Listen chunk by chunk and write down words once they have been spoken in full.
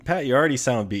Pat, you already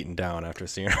sound beaten down after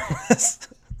seeing this.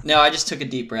 No, I just took a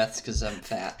deep breath because I'm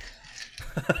fat.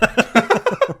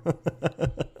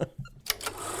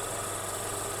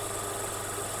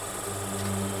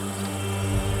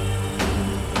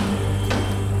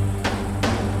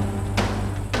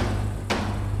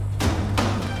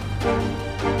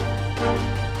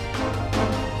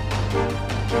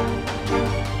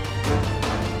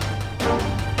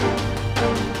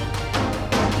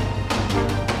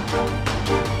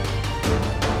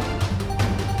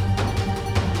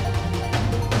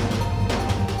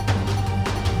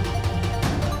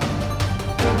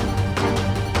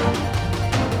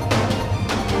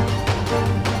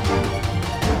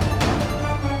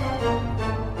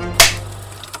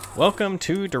 Welcome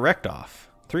to Direct Off.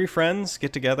 3 friends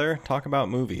get together, talk about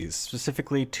movies,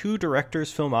 specifically 2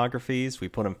 directors' filmographies. We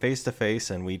put them face to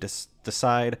face and we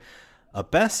decide a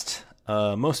best,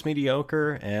 most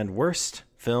mediocre, and worst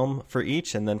film for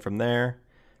each, and then from there,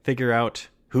 figure out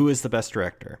who is the best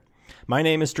director. My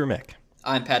name is Drew Mick.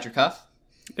 I'm Patrick Huff.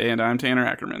 And I'm Tanner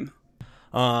Ackerman.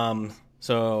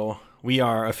 So we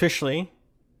are officially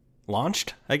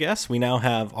launched, I guess. We now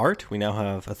have art. We now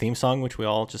have a theme song, which we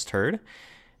all just heard.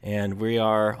 And we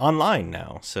are online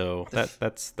now, so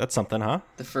that's something, huh?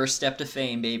 The first step to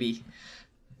fame, baby.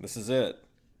 This is it.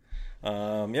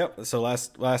 Yep. So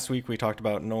last week we talked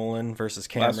about Nolan versus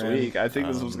Cameron. Last week. I think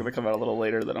this was going to come out a little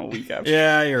later than a week after.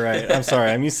 Yeah, you're right. I'm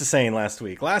sorry. I'm used to saying last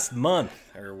week. Last month,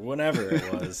 or whenever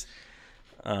it was.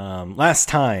 Last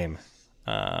time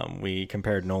we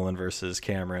compared Nolan versus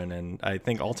Cameron, and I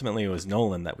think ultimately it was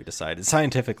Nolan that we decided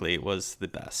scientifically was the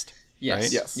best. Yes.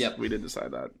 Right? Yes. Yep. We did decide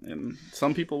that, and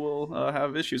some people will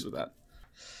have issues with that.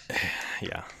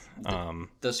 Yeah.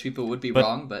 Those people would be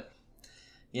wrong, but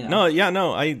you know. No. Yeah.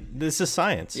 No. This is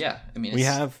science. Yeah. I mean,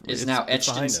 it's now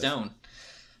etched in stone.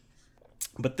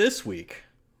 But this time,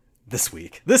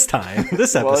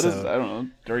 this episode. Well, it is. I don't know.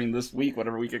 During this week,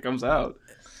 whatever week it comes out.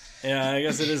 Yeah, I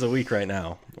guess it is a week right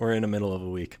now. We're in the middle of a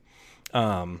week.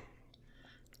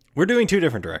 We're doing 2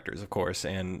 different directors, of course,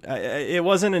 and it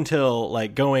wasn't until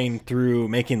like going through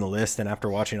making the list and after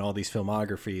watching all these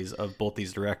filmographies of both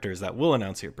these directors that we'll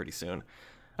announce here pretty soon.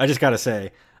 I just got to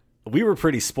say, we were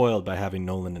pretty spoiled by having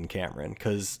Nolan and Cameron,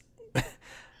 because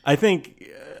I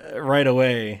think right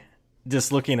away,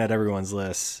 just looking at everyone's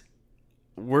lists,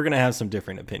 we're going to have some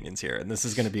different opinions here, and this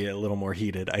is going to be a little more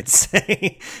heated, I'd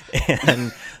say,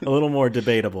 and a little more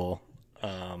debatable.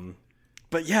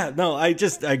 But yeah, no, I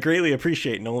greatly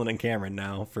appreciate Nolan and Cameron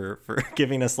now for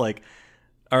giving us like,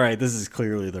 all right, this is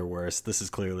clearly their worst, this is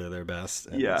clearly their best,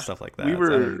 and stuff like that. We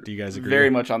were do you guys agree? Very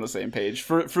much on the same page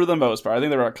for the most part. I think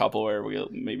there were a couple where we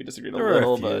maybe disagreed a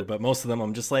little, but most of them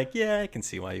I'm just like, yeah, I can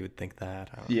see why you would think that.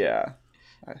 Yeah,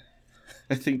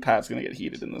 I think Pat's gonna get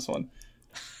heated in this one.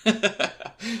 I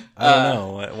don't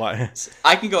know why.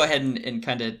 I can go ahead and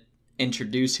kind of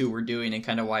introduce who we're doing and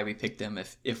kind of why we picked them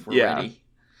if we're ready.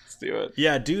 Do it.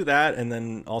 Yeah, do that, and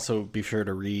then also be sure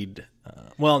to read.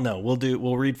 We'll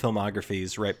read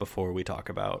filmographies right before we talk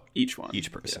about each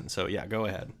person. Yeah. So yeah, go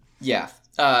ahead. Yeah.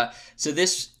 So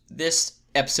this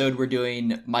episode we're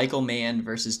doing Michael Mann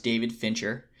versus David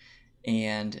Fincher,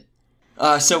 and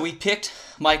so we picked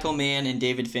Michael Mann and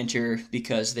David Fincher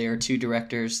because they are 2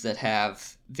 directors that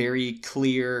have very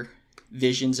clear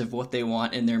visions of what they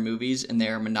want in their movies, and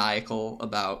they're maniacal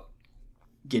about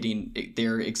getting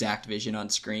their exact vision on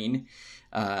screen.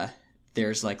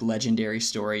 There's like legendary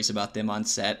stories about them on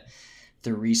set,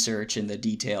 the research and the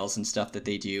details and stuff that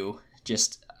they do.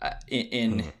 Just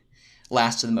in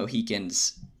Last of the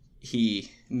Mohicans,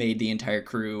 he made the entire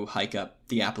crew hike up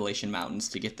the Appalachian Mountains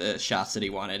to get the shots that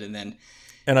he wanted,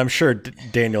 and I'm sure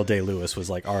Daniel Day-Lewis was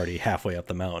like already halfway up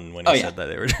the mountain when he said that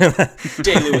they were doing that.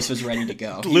 Day-Lewis was ready to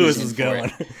go. Lewis was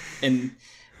going. And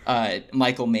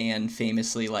Michael Mann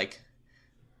famously like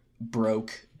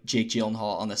broke Jake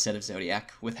Gyllenhaal on the set of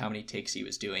Zodiac with how many takes he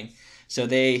was doing. So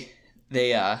they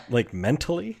like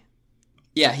mentally?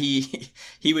 Yeah, he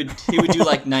would do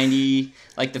like 90,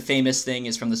 like the famous thing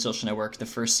is from The Social Network, the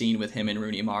first scene with him and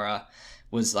Rooney Mara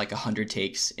was like 100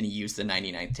 takes and he used the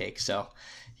 99th take. So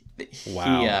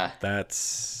wow,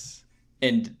 that's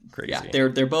crazy. Yeah,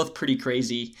 they're both pretty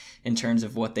crazy in terms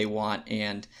of what they want,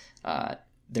 and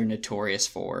they're notorious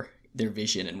for their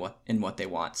vision and what they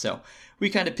want. So we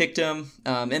kind of picked them,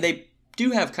 and they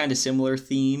do have kind of similar-ish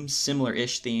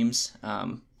themes.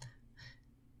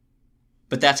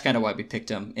 But that's kind of why we picked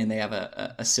them, and they have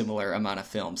a similar amount of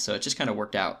films, so it just kind of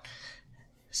worked out.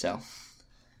 So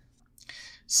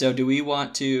do we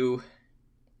want to?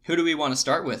 Who do we want to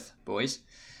start with, boys?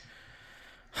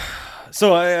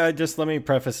 So let me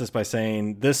preface this by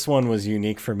saying this one was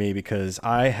unique for me because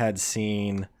I had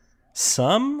seen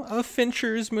some of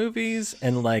Fincher's movies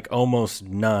and like almost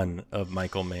none of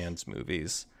Michael Mann's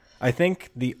movies. I think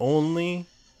the only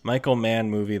Michael Mann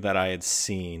movie that I had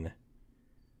seen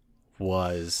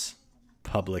was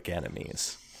Public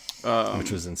Enemies,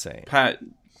 which was insane. Pat,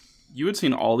 you had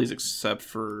seen all these except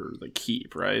for The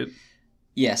Keep, right?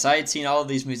 Yes, I had seen all of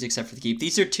these movies except for The Keep.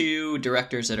 These are two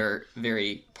directors that are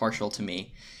very partial to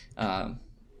me.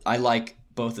 I like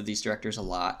both of these directors a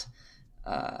lot.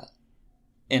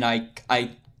 And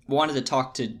I wanted to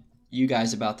talk to you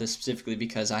guys about this specifically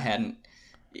because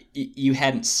you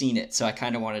hadn't seen it, so I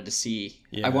kind of wanted to see.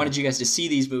 Yeah. I wanted you guys to see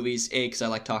these movies, because I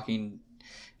like talking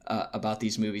about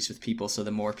these movies with people. So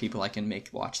the more people I can make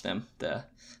watch them, the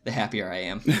happier I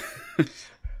am.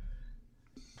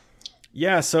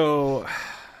 Yeah, so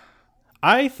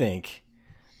I think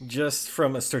just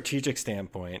from a strategic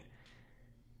standpoint,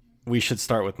 we should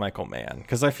start with Michael Mann,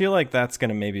 because I feel like that's going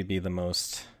to maybe be the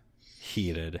most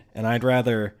heated, and I'd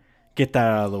rather get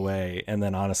that out of the way and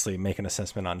then honestly make an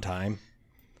assessment on time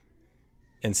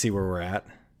and see where we're at.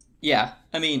 Yeah,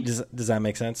 I mean, does that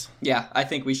make sense? Yeah, I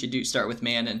think we should start with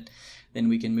Mann, and then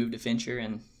we can move to Fincher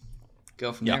and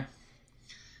go from there.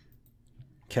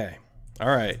 Okay. All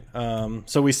right.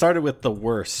 So we started with the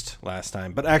worst last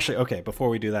time, but actually, okay, before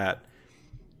we do that,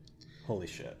 holy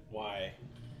shit. Why?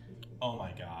 Oh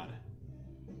my God.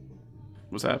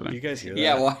 What's happening? Do you guys hear that?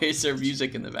 Yeah, why is there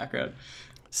music in the background?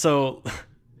 So,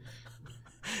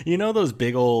 you know those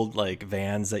big old like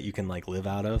vans that you can like live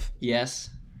out of? Yes.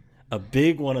 A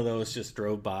big one of those just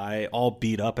drove by, all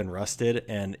beat up and rusted,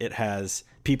 and it has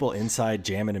people inside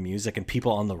jamming to music and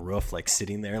people on the roof like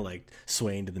sitting there like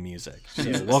swaying to the music.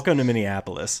 So, welcome to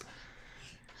Minneapolis.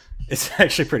 It's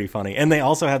actually pretty funny. And they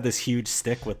also have this huge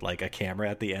stick with like a camera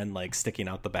at the end like sticking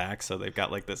out the back, so they've got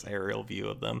like this aerial view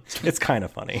of them. It's kind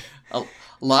of funny. A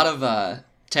lot of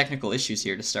technical issues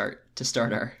here to start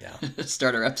our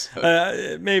start our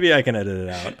episode. Maybe I can edit it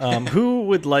out. Who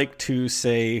would like to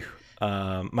say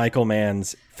Michael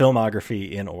Mann's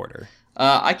filmography in order?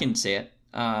 I can say it.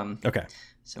 Okay.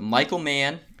 So Michael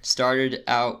Mann started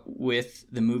out with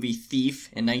the movie Thief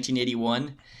in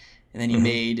 1981, and then he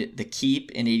made The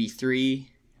Keep in 83,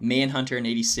 Manhunter in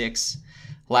 86,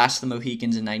 Last of the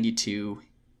Mohicans in 92,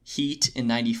 Heat in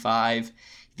 95,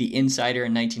 The Insider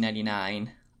in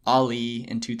 1999, Ali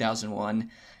in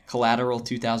 2001, Collateral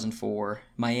 2004,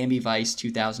 Miami Vice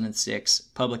 2006,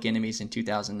 Public Enemies in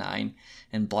 2009,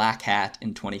 and Black Hat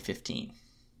in 2015.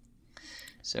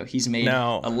 So he's made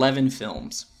 11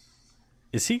 films.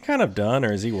 Is he kind of done,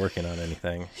 or is he working on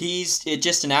anything? It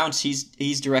just announced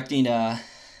he's directing a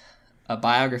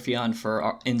biography on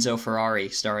Enzo Ferrari,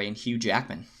 starring Hugh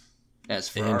Jackman as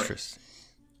Ferrari. Interesting.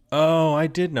 Oh, I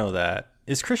did know that.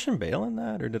 Is Christian Bale in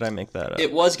that, or did I make that up?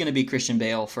 It was going to be Christian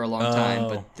Bale for a long time,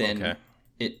 but then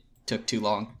it took too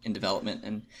long in development.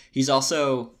 And he's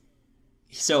also...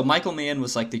 So Michael Mann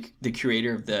was like the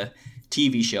creator of the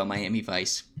TV show Miami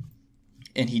Vice,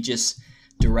 and he just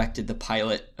directed the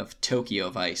pilot of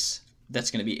Tokyo Vice that's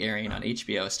going to be airing on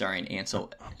HBO, starring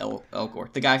Ansel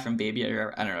Elgort, the guy from Baby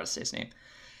Driver. I don't know how to say his name.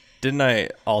 Didn't I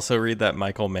also read that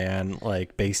Michael Mann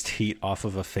like based Heat off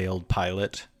of a failed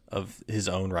pilot of his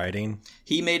own writing?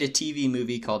 He made a TV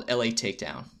movie called LA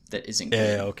Takedown that isn't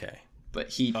good. Yeah, okay. But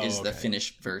Heat is the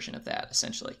finished version of that,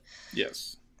 essentially.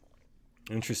 Yes.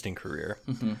 Interesting career.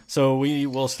 Mm-hmm. So we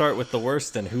will start with the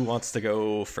worst, and who wants to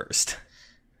go first?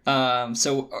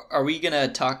 So are we gonna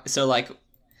talk? So like,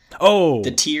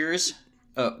 the tiers.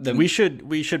 We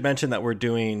should mention that we're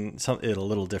doing it a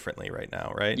little differently right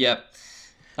now, right? Yep.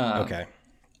 Okay.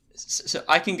 So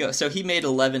I can go. So he made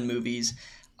 11 movies.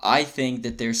 I think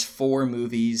that there's 4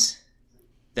 movies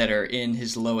that are in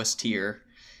his lowest tier.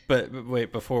 But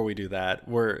wait, before we do that,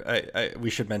 we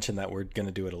should mention that we're going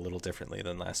to do it a little differently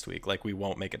than last week. Like, we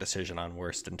won't make a decision on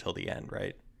worst until the end,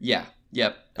 right? Yeah.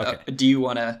 Yep. Okay. Do you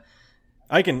want to...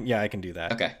 I can do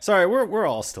that. Okay. Sorry, we're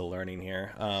all still learning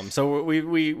here. So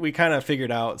we kind of figured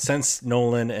out, since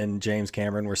Nolan and James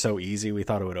Cameron were so easy, we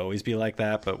thought it would always be like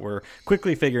that, but we're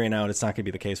quickly figuring out it's not going to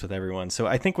be the case with everyone. So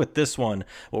I think with this one,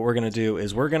 what we're going to do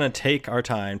is we're going to take our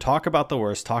time, talk about the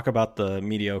worst, talk about the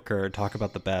mediocre, talk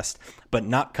about the best, but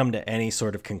not come to any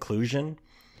sort of conclusion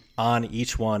on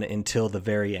each one until the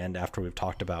very end after we've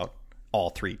talked about all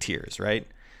 3 tiers, right?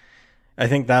 I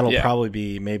think that'll probably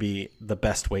be maybe the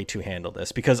best way to handle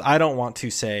this, because I don't want to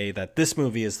say that this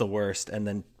movie is the worst and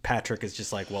then Patrick is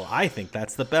just like, well, I think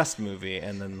that's the best movie.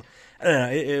 And then I don't know,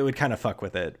 it would kind of fuck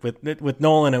with it. With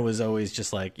Nolan, it was always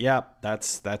just like, yeah,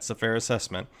 that's a fair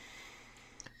assessment.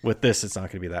 With this, it's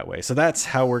not going to be that way. So that's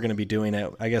how we're going to be doing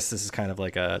it. I guess this is kind of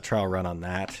like a trial run on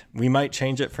that. We might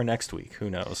change it for next week.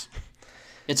 Who knows?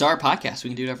 It's our podcast. We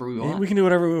can do whatever we want. We can do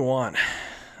whatever we want.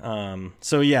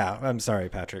 So yeah, I'm sorry,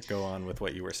 Patrick. Go on with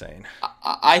what you were saying.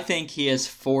 I think he has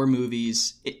 4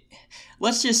 movies.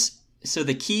 So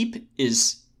The Keep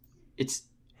is it's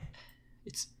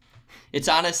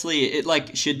honestly it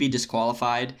like should be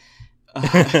disqualified.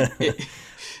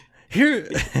 Here,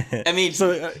 I mean,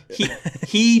 so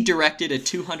he directed a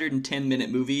 210-minute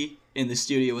movie, and the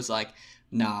studio was like,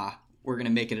 "Nah, we're gonna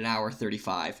make it an hour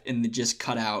 35," and they just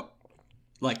cut out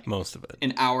like most of it,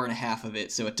 an hour and a half of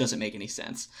it, so it doesn't make any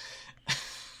sense.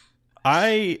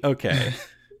 Okay.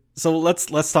 So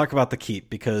let's talk about The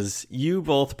Keep, because you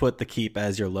both put The Keep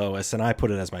as your lowest, and I put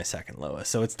it as my second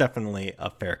lowest. So it's definitely a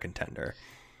fair contender.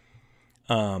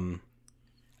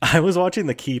 I was watching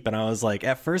The Keep, and I was like,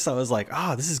 at first I was like,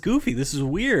 oh, this is goofy. This is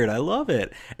weird. I love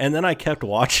it. And then I kept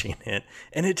watching it,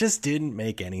 and it just didn't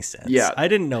make any sense. Yeah. I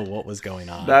didn't know what was going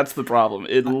on. That's the problem.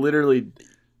 It literally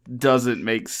doesn't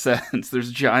make sense.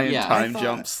 There's giant time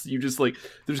jumps. You just like,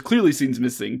 there's clearly scenes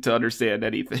missing to understand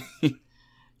anything.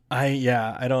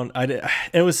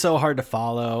 It was so hard to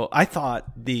follow. I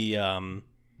thought the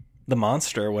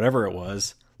monster, whatever it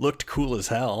was, looked cool as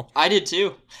hell. I did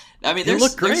too. I mean,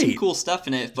 there's some cool stuff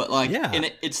in it, but like,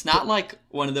 it's not like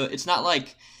it's not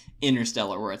like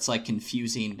Interstellar where it's like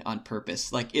confusing on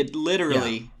purpose. Like, it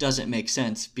literally doesn't make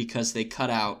sense because they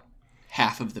cut out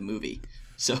half of the movie.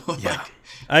 So like,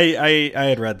 I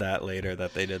had read that later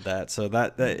that they did that, so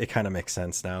that it kind of makes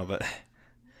sense now. But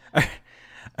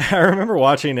I remember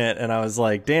watching it and I was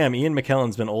like, damn, Ian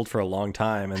McKellen's been old for a long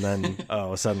time. And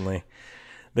then, suddenly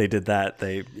they did that.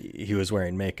 He was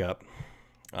wearing makeup.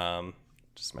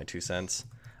 Just my 2 cents.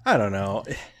 I don't know.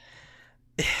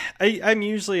 I'm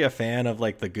usually a fan of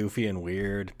like the goofy and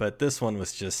weird, but this one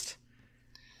was just,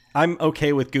 I'm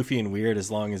okay with goofy and weird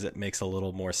as long as it makes a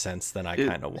little more sense than I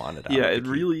kind of wanted out. Yeah, it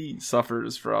really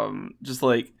suffers from just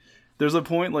like, there's a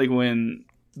point like when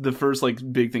the first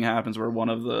like big thing happens where one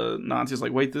of the Nazis is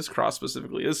like, wait, this cross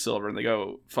specifically is silver, and they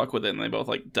go fuck with it, and they both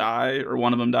like die, or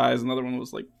one of them dies, another one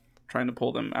was like trying to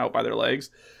pull them out by their legs,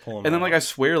 and then like I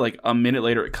swear like a minute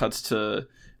later it cuts to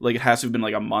like it has to have been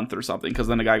like a month or something, because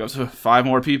then the guy goes, 5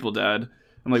 more people dead.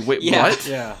 I'm like, wait, what?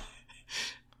 Yeah.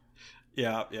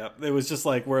 It was just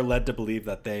like, we're led to believe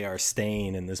that they are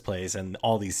staying in this place and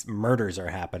all these murders are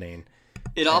happening.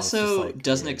 It also like,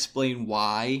 doesn't explain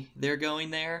why they're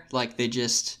going there. Like, they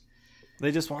just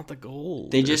want the gold.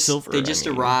 They just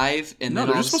arrive, and then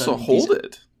they're all just of a supposed sudden to hold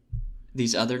it.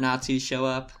 These other Nazis show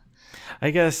up. I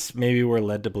guess maybe we're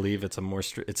led to believe it's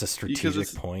a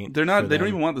strategic point. They're not. They don't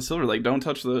even want the silver. Like, don't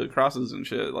touch the crosses and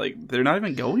shit. Like, they're not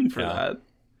even going for that.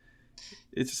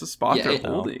 It's just a spot they're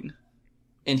holding.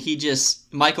 And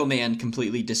Michael Mann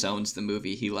completely disowns the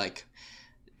movie. He like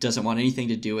doesn't want anything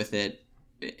to do with it,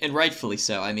 and rightfully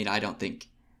so. I mean, I don't think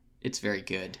it's very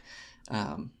good.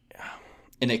 And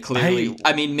it clearly,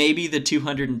 I mean, maybe the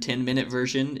 210-minute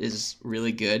version is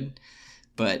really good,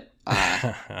 but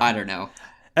I don't know.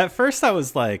 At first I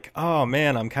was like, oh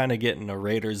man, I'm kind of getting a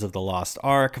Raiders of the Lost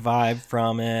Ark vibe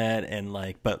from it, and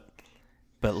like, but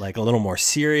like a little more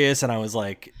serious, and I was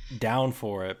like down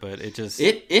for it, but it just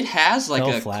it has like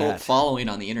a cult following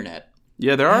on the internet.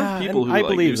 Yeah, there are people who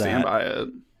like stand by it,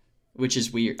 which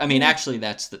is weird. I mean, actually,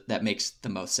 that makes the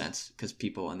most sense because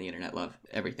people on the internet love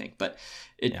everything, but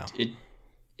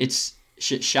it's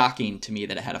shocking to me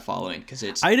that it had a following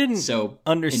because I didn't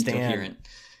understand. Incoherent.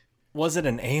 Was it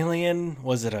an alien?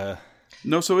 Was it a...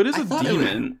 No, so it is a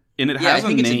demon, and it has a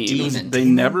name. They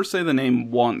never say the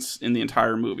name once in the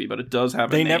entire movie, but it does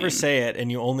have a name. They never say it, and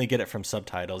you only get it from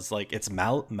subtitles. Like, it's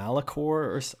Malachor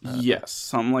or yes,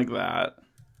 something like that.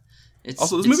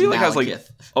 Also, this movie like has like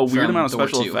a weird amount of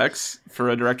special effects for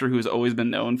a director who has always been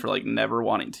known for like never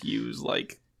wanting to use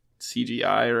like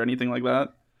CGI or anything like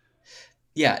that.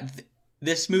 Yeah,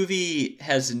 this movie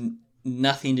has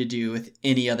nothing to do with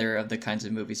any other of the kinds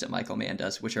of movies that Michael Mann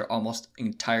does, which are almost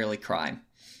entirely crime.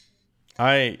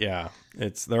 They're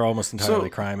almost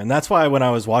entirely crime, and that's why when I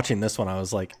was watching this one, I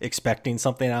was like expecting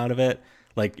something out of it,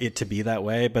 like it to be that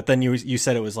way. But then you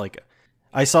said it was like,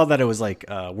 I saw that it was like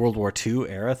a World War II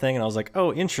era thing, and I was like,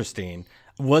 oh, interesting.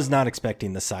 Was not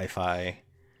expecting the sci-fi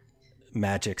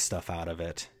magic stuff out of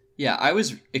it. Yeah, I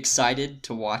was excited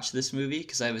to watch this movie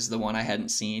because I was the one I hadn't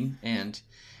seen, and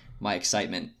my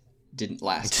excitement didn't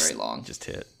last very long. Just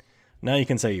hit. Now you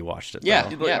can say you watched it. Yeah,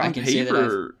 like, on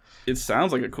paper, it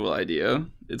sounds like a cool idea.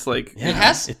 It's like it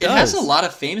has a lot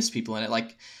of famous people in it.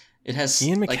 Like It has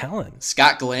Ian like, McKellen.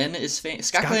 Scott Glenn is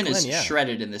Scott Glenn is Glenn, yeah.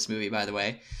 shredded in this movie, by the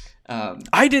way.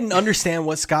 I didn't understand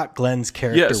what Scott Glenn's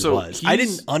character was. I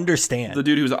didn't understand. The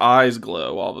dude whose eyes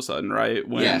glow all of a sudden, right?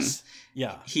 When, yes.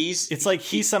 Yeah.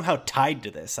 He's somehow tied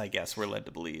to this, I guess we're led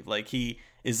to believe. Like he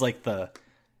is like the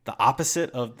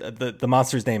opposite of the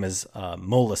monster's name is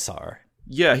Molasar.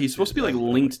 Yeah, he's supposed to be like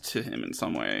linked to him in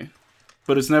some way.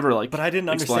 But it's never like But I didn't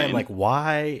understand like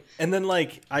why. And then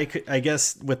like I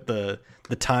guess with the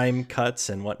time cuts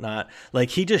and whatnot, like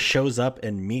he just shows up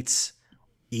and meets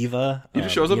Eva. He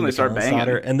just shows up and they start banging.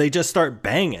 And they just start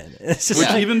banging. It's just Which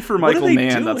like, even for what are Michael they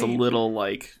Mann, that's a doing? little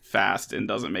like fast and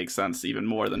doesn't make sense even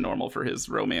more than normal for his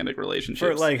romantic relationships.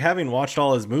 For like having watched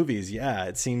all his movies, yeah,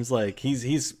 it seems like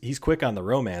he's quick on the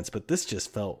romance, but this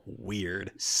just felt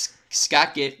weird.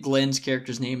 Scott Glenn's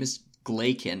character's name is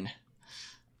Glaken.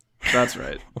 That's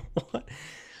right.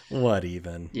 What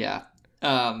even? Yeah.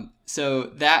 So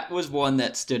that was one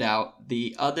that stood out.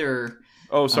 The other.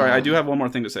 Oh, sorry. I do have one more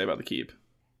thing to say about The Keep.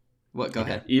 What? Go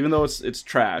ahead. Even though it's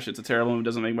trash, it's a terrible movie,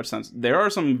 doesn't make much sense. There are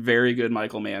some very good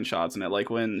Michael Mann shots in it, like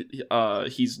when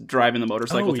he's driving the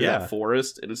motorcycle through that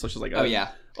forest, and it's just like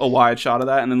a wide shot of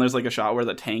that, and then there's like a shot where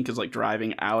the tank is like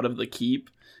driving out of the keep,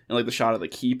 and like the shot of the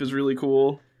keep is really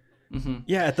cool. Mm-hmm.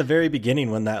 Yeah, at the very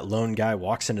beginning when that lone guy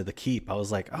walks into the keep, I was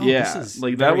like, "Oh, yeah, this is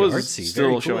like that was artsy,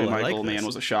 still cool. showing I Michael like Mann this.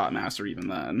 was a shot master even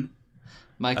then."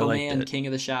 Michael liked Mann, it. king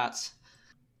of the shots.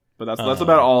 But that's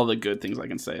about all the good things I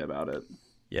can say about it.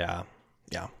 Yeah.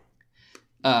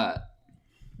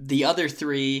 The other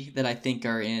three that I think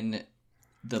are in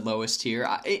the lowest tier,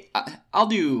 I'll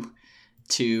do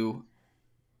two.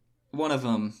 One of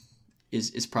them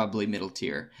is probably middle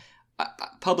tier.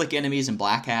 Public Enemies and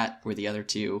Black Hat were the other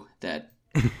two that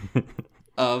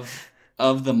of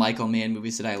the Michael Mann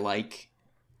movies that I like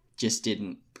just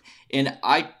didn't. And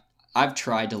I've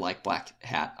tried to like Black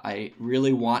Hat. I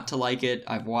really want to like it.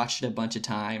 I've watched it a bunch of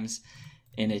times,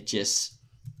 and it just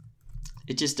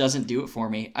doesn't do it for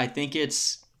me. I think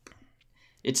it's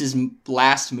his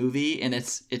last movie, and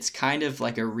it's kind of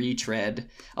like a retread.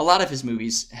 A lot of his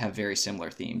movies have very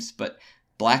similar themes, but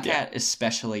Black Hat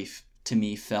especially to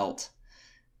me felt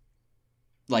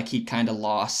like he'd kind of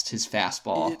lost his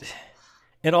fastball.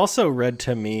 It also read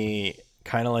to me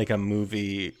kind of like a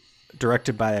movie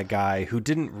directed by a guy who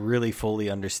didn't really fully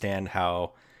understand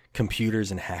how computers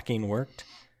and hacking worked.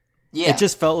 Yeah. It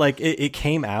just felt like it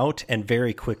came out, and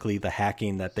very quickly the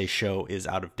hacking that they show is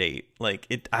out of date. Like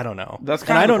I don't know. That's and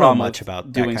kind of I the don't know problem much with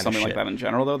about doing that kind something of like shit. that in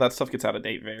general, though. That stuff gets out of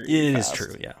date very It fast. is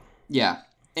true, yeah. Yeah,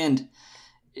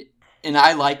 and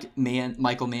I like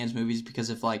Michael Mann's movies because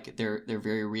of like they're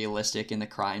very realistic in the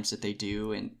crimes that they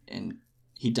do, and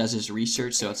he does his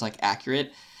research, so it's like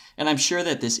accurate. And I'm sure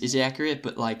that this is accurate,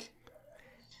 but like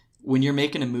when you're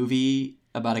making a movie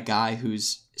about a guy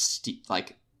who's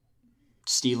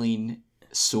stealing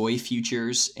soy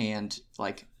futures and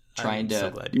like trying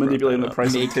to manipulating the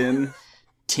price of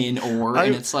tin ore,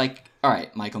 and it's like, all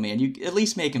right, Michael Mann, you at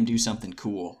least make him do something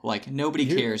cool. Like nobody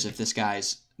cares if this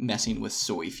guy's messing with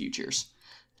soy futures.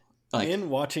 Like, in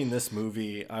watching this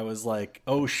movie, I was like,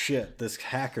 oh shit, this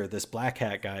hacker, this Black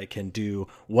Hat guy can do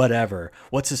whatever.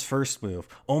 What's his first move?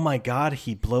 Oh my god,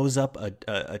 he blows up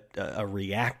a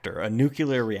reactor, a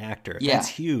nuclear reactor. Yeah. That's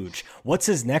huge. What's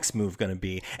his next move going to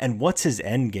be? And what's his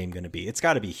end game going to be? It's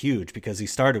got to be huge because he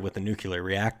started with a nuclear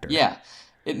reactor. yeah.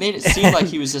 It made it seem like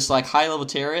he was this like high-level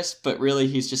terrorist, but really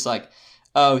he's just like,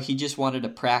 oh, he just wanted to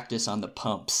practice on the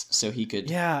pumps so he could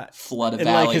flood a And,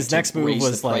 valley like, his to next move raise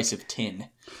was, the price like, of tin.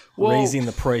 Well, raising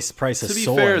the price of to be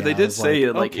soy. fair, and they I did was say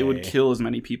like, it would okay. kill as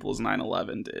many people as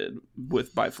 9/11 did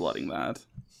by flooding that.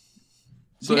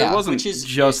 So Yeah, it wasn't which is-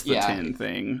 just the yeah. tin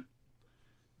thing.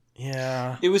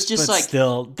 Yeah, It was just but like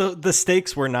still, the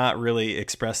stakes were not really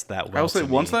expressed that well. I will say to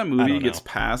once me. that I movie don't gets know.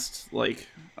 past like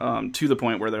to the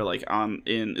point where they're like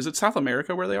is it South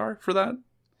America where they are for that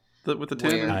with the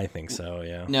tin? Where? I think so.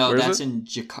 Yeah. no, Where is that's it? in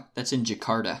that's in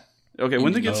Jakarta. Okay,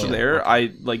 when it gets Oh, there,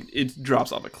 I like it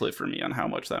drops off a cliff for me on how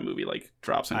much that movie like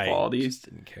drops in quality. I just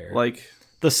didn't care. Like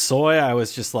the soy, I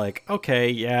was just like, okay,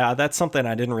 yeah, that's something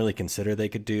I didn't really consider they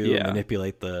could do, Yeah.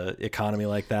 manipulate the economy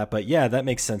like that. But yeah, that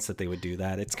makes sense that they would do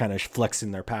that. It's kind of flexing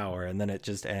their power, and then it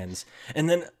just ends. And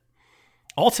then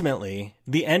ultimately,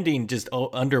 the ending just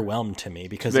underwhelmed to me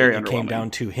because Very it came underwhelming.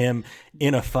 down to him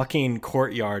in a fucking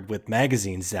courtyard with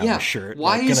magazines down Yeah, his shirt,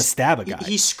 why like, gonna is stab a guy.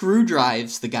 He screw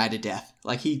drives the guy to death.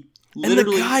 Like he the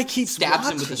literally guy keeps stabs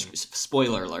him with a watching.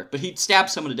 spoiler alert, but he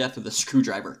stabs someone to death with a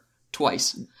screwdriver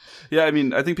twice. yeah, I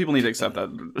mean, I think people need to accept that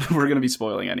we're going to be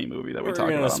spoiling any movie that we We're talk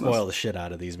gonna about. spoil the shit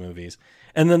out of these movies.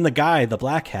 And then the guy, the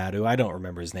Black Hat, who I don't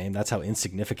remember his name, that's how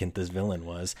insignificant this villain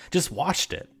was, just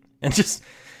watched it and just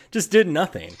just did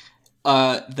nothing.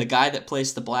 The guy that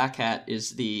plays the Black Hat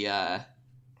is the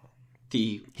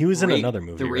he was in another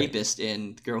movie, the right? rapist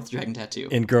in Girl with the Dragon Tattoo.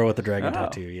 In Girl with the Dragon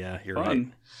Tattoo, yeah, you're right.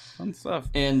 Fun stuff.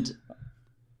 And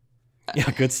yeah,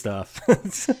 good stuff.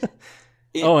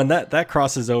 And that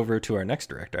crosses over to our next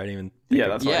director. I didn't even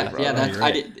think that's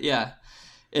I did. Yeah,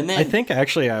 and then I think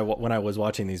actually, when I was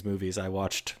watching these movies, I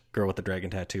watched Girl with the Dragon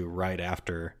Tattoo right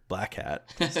after Black Hat.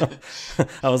 So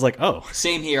I was like, oh,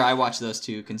 same here. I watched those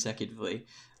two consecutively.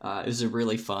 It was a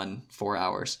really fun 4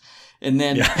 hours, and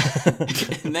then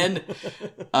and then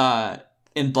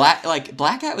in Black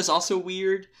Hat was also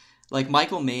weird. Like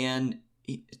Michael Mann,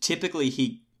 typically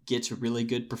he gets really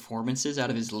good performances out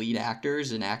of his lead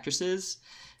actors and actresses.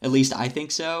 At least I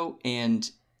think so. And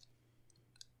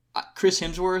Chris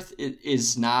Hemsworth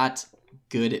is not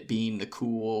good at being the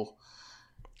cool.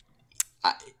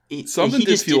 Something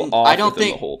did feel off. I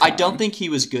don't think he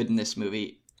was good in this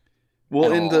movie.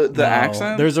 Well, in the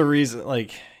accent, there's a reason.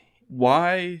 Like,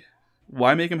 why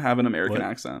make him have an American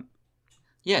accent?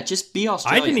 Yeah, just be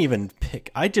Australian.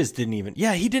 I just didn't even.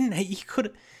 Yeah, he didn't. He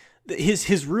could.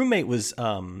 His roommate was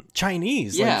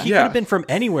Chinese. Yeah, like, he could have been from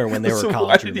anywhere when they were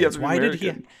college roommates. Why did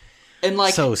he? And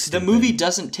like so the movie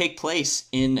doesn't take place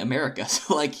in America,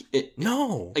 so like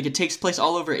it takes place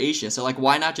all over Asia. So like,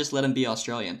 why not just let him be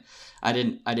Australian? I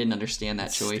didn't understand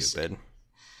that choice. Stupid.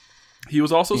 He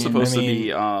was also supposed to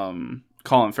be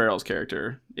Colin Farrell's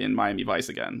character in Miami Vice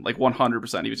again. Like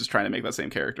 100%, he was just trying to make that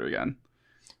same character again.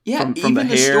 Yeah, from even the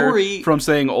hair, story, from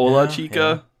saying "Hola,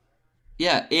 chica."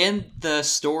 Yeah, and the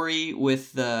story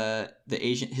with the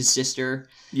Asian, his sister.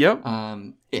 Yep.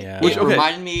 It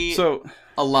reminded me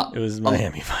a lot. It was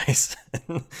Miami Vice.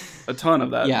 A ton of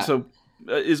that. Yeah. So,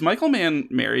 is Michael Mann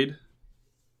married?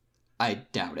 I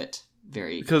doubt it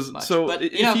very much. So but,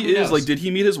 if he is, like, did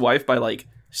he meet his wife by like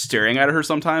staring at her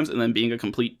sometimes and then being a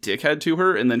complete dickhead to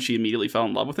her, and then she immediately fell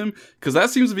in love with him? Because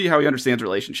that seems to be how he understands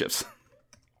relationships.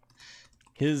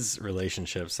 His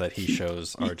relationships that he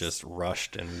shows are just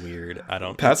rushed and weird.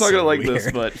 Pat's not gonna like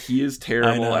this, but he is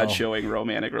terrible at showing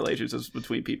romantic relationships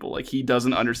between people. Like, he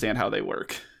doesn't understand how they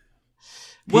work.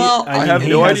 Well, I have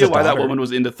no idea why that woman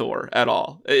was into Thor at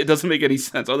all. It doesn't make any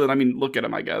sense. Other than, look at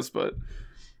him, I guess. But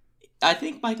I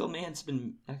think Michael Mann's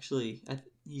been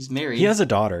he's married. He has a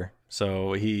daughter,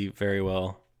 so he very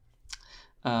well.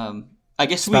 I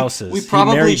guess spouses. we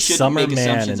probably should Summer make Man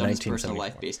assumptions in on his personal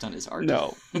life based on his art.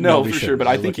 No, we for should. sure. But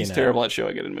I We're think he's terrible at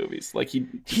showing it in movies. Like he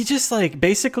just like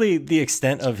basically the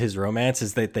extent of his romance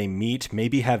is that they meet,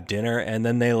 maybe have dinner, and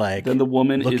then they then the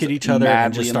woman look is at each other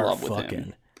and just in start love with fucking.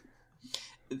 him.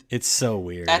 It's so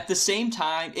weird. At the same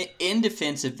time, in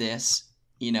defense of this,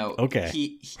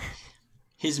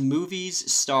 his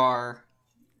movies star.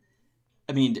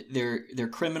 I mean, they're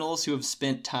criminals who have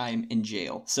spent time in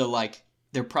jail, so like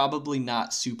they're probably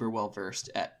not super well versed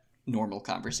at normal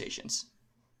conversations.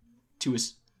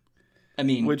 Which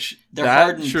they're that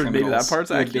hardened sure maybe criminals that part's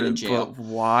who have been in accurate, jail. but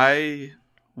why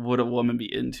would a woman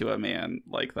be into a man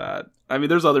like that? I mean,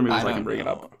 there's other movies I can bring it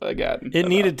up again. It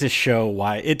needed to show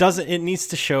why. It needs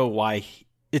to show why.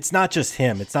 It's not just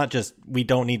him. It's not just, we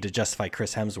don't need to justify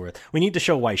Chris Hemsworth. We need to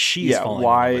show why she's falling in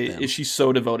love with him. Is she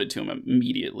so devoted to him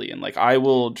immediately? And like, I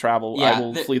will travel, I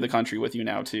will flee the country with you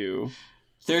now too.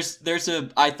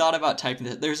 I thought about typing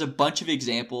this. There's a bunch of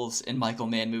examples in Michael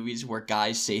Mann movies where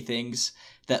guys say things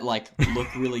that like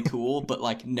look really cool, but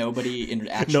like nobody in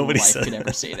actual life could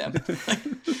ever say them.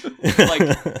 Like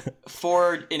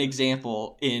for an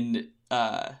example, in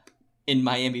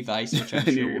Miami Vice, which I'm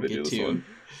sure we'll get to,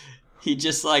 he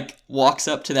just like walks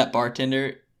up to that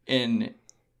bartender and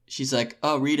she's like,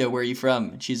 "Oh, Rita, where are you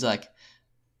from?" And she's like,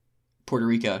 "Puerto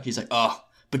Rico." He's like, "Oh,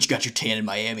 but you got your tan in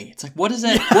Miami." It's like, what does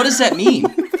that mean?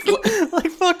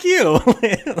 Like, fuck you.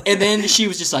 And then she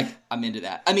was just like, "I'm into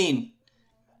that." I mean,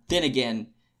 then again,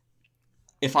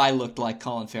 if I looked like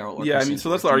Colin Farrell or so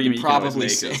that's the argument you probably can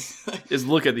always make is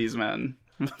look at these men.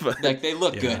 Like, they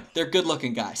look good. They're good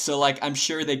looking guys. So like, I'm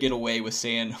sure they get away with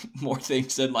saying more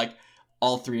things than like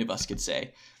all three of us could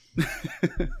say.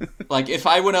 Like, if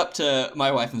I went up to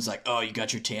my wife and was like, "Oh, you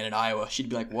got your tan in Iowa," she'd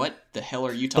be like, "What the hell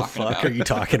are you talking about? What the fuck are you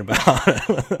talking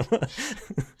about?"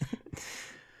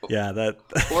 Yeah, that.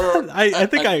 Or I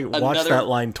think I watched that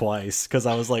line twice because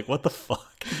I was like, "What the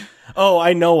fuck?" Oh,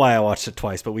 I know why I watched it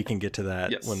twice, but we can get to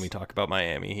that when we talk about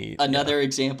Miami Heat. Another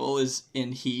example is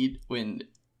in Heat when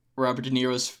Robert De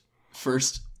Niro's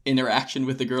first interaction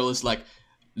with the girl is like,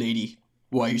 "Lady,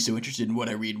 why are you so interested in what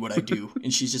I read, what I do?"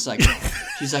 And she's like,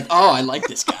 "Oh, I like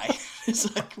this guy."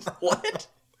 It's like, what?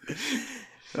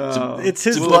 It's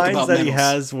his lines that he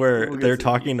has where they're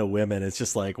talking to women. It's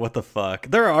just like, what the fuck?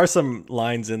 There are some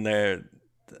lines in there.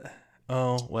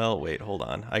 Oh well, wait, hold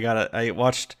on. I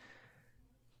watched.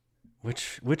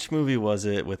 Which movie was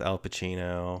it with Al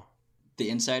Pacino? The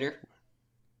Insider.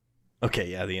 Okay,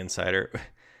 yeah, The Insider,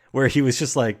 where he was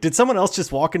just like, "Did someone else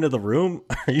just walk into the room?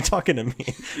 Are you talking to me?"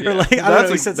 Yeah, or like, I don't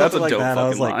know, he said that's something a like dope that. I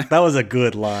was fucking like, line. that was a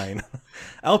good line.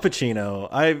 Al Pacino.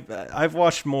 I've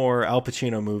watched more Al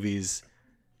Pacino movies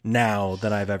now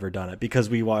than I've ever done it because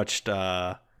we watched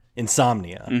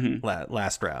Insomnia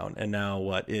last round, and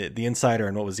now The Insider,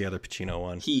 and what was the other Pacino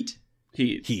one? Heat.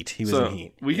 Heat. He was in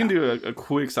Heat. We can do a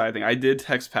quick side thing. I did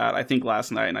text Pat, I think last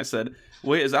night, and I said,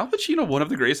 "Wait, is Al Pacino one of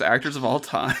the greatest actors of all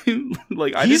time?"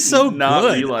 Like, I He's did so not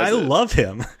good. realize I it. love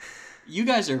him. You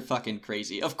guys are fucking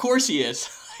crazy. Of course he is.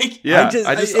 Like, Yeah, I had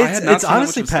not it's seen honestly,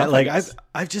 honestly, Pat. stuff, Like I guess.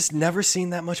 I've just never seen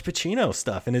that much Pacino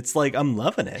stuff, and it's like I'm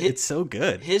loving it. It's so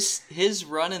good. his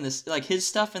run in this, like his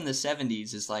stuff in the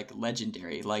 70s is like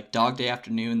legendary. Like Dog Day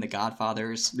Afternoon, The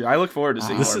Godfathers. Yeah, I look forward to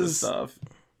seeing This more of this is- stuff.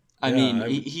 I Yeah, mean, I'm-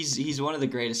 he's one of the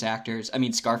greatest actors. I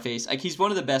mean, Scarface. Like he's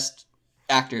one of the best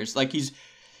actors. Like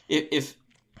if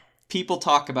people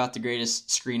talk about the greatest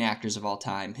screen actors of all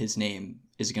time, his name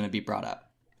is going to be brought up.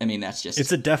 I mean, that's just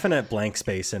It's a definite blank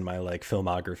space in my like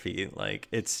filmography. Like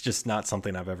it's just not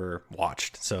something I've ever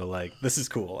watched. So like this is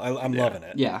cool. I'm loving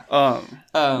it. yeah.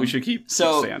 We should keep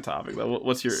stay on topic though.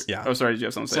 What's your? Yeah. Oh, sorry. Did you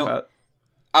have something to say So- about?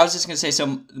 I was just gonna say,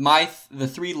 so the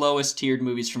three lowest tiered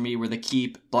movies for me were The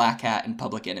Keep, Black Hat, and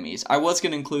Public Enemies. I was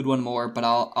gonna include one more, but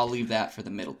I'll leave that for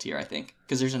the middle tier, I think,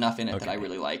 because there's enough in it that I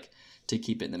really like to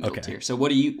keep it in the middle tier. So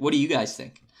what do you guys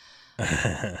think?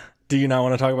 Do you not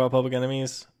want to talk about Public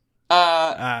Enemies?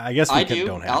 I guess I don't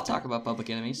do. have I'll to. talk about Public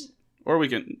Enemies. Or we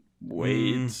can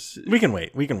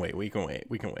wait. We can wait.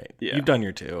 Yeah. You've done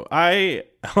your two. I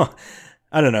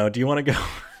don't know. Do you want to go?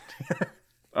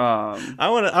 I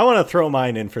want to throw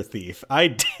mine in for Thief. I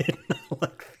did not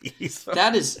like Thief.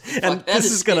 That is, And that this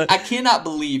is is gonna- I cannot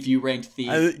believe you ranked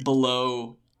Thief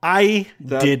below. I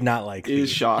That did not like is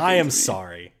Thief. shocking I am to me.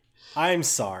 sorry. I'm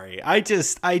sorry. I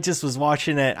just was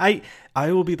watching it. I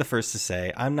will be the first to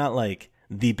say I'm not like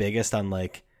the biggest on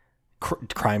like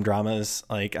crime dramas.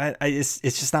 Like it's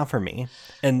just not for me.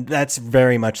 And that's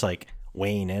very much like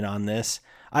weighing in on this.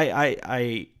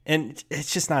 And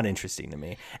it's just not interesting to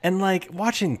me. And like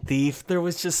watching Thief, there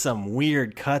was just some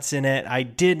weird cuts in it. I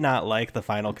did not like the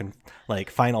final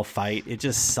fight. It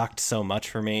just sucked so much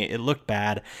for me. It looked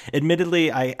bad.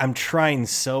 Admittedly, I'm trying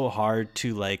so hard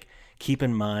to like keep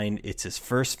in mind it's his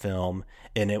first film,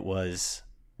 and it was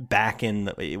back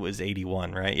it was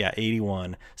 81, right? Yeah,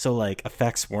 81. So like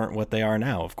effects weren't what they are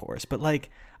now, of course. But like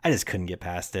I just couldn't get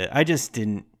past it. I just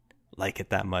didn't like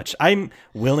it that much. I'm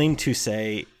willing to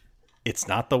say it's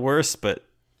not the worst, but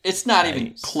It's not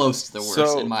even close to the worst,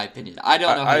 So, in my opinion. I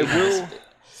don't know how I you guys- will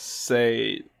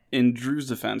say, in Drew's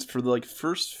defense, for the like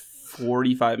first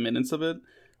 45 minutes of it,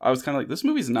 I was kind of like, this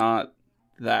movie's not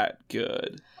that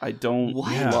good. I don't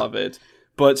What? love it.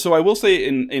 But so I will say,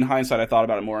 in hindsight, I thought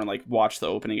about it more and like watched the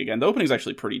opening again. The opening's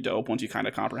actually pretty dope once you kind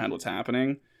of comprehend what's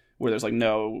happening, where there's like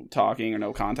no talking or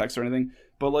no context or anything.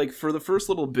 But like for the first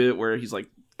little bit where he's like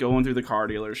going through the car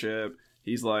dealership,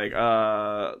 he's like,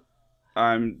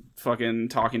 I'm fucking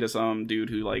talking to some dude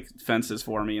who like fences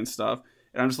for me and stuff.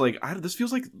 And I'm just like, this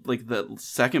feels like the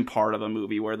second part of a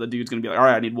movie where the dude's gonna be like, all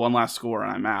right, I need one last score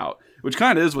and I'm out. Which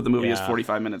kind of is what the movie is Yeah.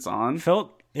 45 minutes on.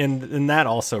 felt and that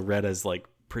also read as like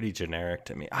pretty generic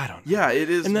to me. I don't know. Yeah, it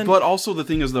is. And then- But also the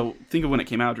thing is, though, think of when it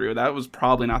came out, Drew. That was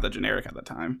probably not that generic at the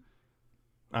time.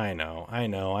 I know.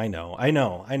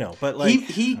 But like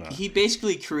he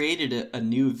basically created a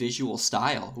new visual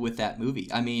style with that movie.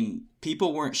 I mean,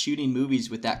 people weren't shooting movies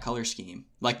with that color scheme.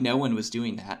 Like no one was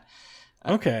doing that.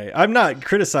 okay, I'm not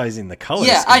criticizing the color.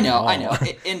 Yeah, scheme I know. at all.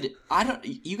 And I don't.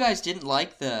 You guys didn't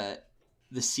like the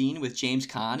scene with James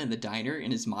Caan in the diner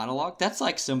in his monologue. That's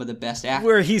like some of the best acting.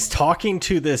 Where he's talking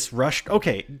to this Rush.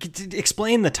 Okay,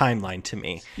 explain the timeline to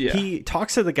me. Yeah. He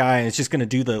talks to the guy and is just going to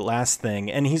do the last thing,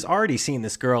 and he's already seen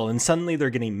this girl, and suddenly they're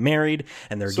getting married,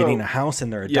 and they're So, getting a house,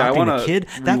 and they're yeah, I adopting wanna a kid.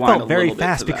 That rewind felt a very little bit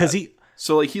fast to because that. he.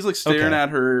 So, like, he's, like, staring Okay. at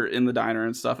her in the diner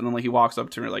and stuff, and then, like, he walks up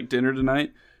to her, like, dinner tonight.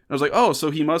 And I was like, oh,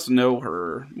 so he must know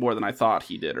her more than I thought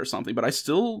he did or something. But I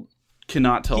still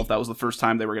cannot tell if that was the first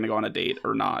time they were going to go on a date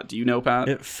or not. Do you know, Pat?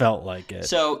 It felt like it.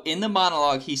 So in the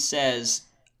monologue, he says,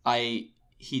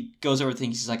 he goes over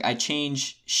things. He's like, I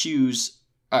change shoes,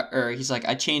 or he's like,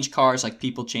 I change cars like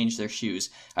people change their shoes.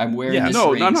 I'm wearing Yeah, this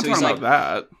no, ring. I'm not So he's talking like,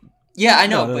 about that. yeah, I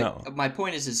know, No. but my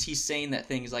point is he's saying that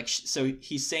thing is like, so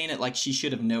he's saying it like she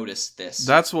should have noticed this.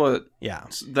 That's what Yeah.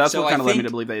 so I kind of led me think-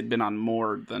 to believe they had been on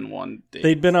more than one date.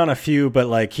 They'd been on a few, but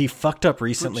like he fucked up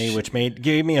recently, which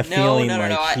gave me a feeling no.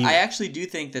 like he. I actually do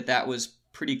think that was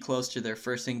pretty close to their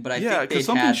first thing, but I Yeah, think because they've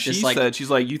something had she this like said, she's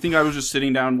like, "You think I was just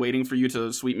sitting down waiting for you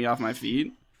to sweep me off my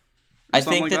feet?" I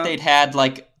think that they'd had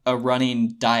like a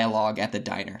running dialogue at the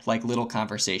diner, like little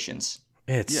conversations.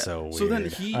 It's so weird. So then I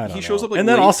he don't shows know. up like and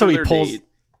then late also for he their pulls. date,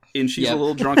 and she's Yep. a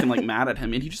little drunk and like mad at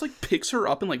him, and he just like picks her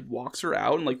up and like walks her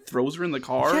out and like throws her in the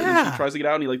car, and then Yeah. she tries to get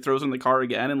out and he like throws her in the car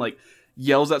again and like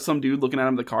yells at some dude looking at him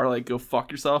in the car like, "Go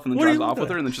fuck yourself," and then What are drives you off looking with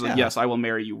her, at? and then she's like, Yeah. "Yes, I will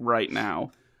marry you right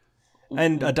now."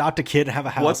 And adopt a kid and have a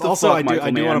house. What the Also, fuck, I do Michael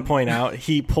want Mann? to point out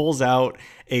he pulls out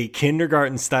a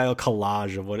kindergarten style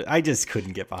collage of what I just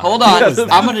couldn't get behind. Hold on, Yes,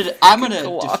 I'm gonna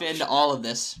collage. defend all of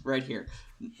this right here.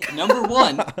 Number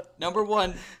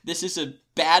one, this is a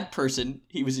bad person.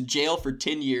 He was in jail for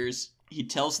 10 years. He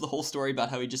tells the whole story about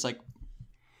how he just like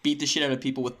beat the shit out of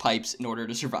people with pipes in order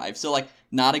to survive. So like,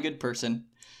 not a good person.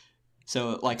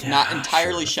 So like, not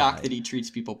entirely shocked that he treats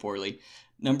people poorly.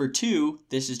 Number two,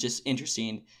 this is just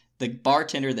interesting. The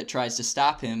bartender that tries to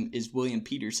stop him is William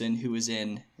Peterson, who was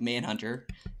in Manhunter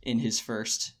in his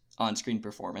first on-screen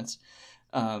performance.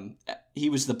 He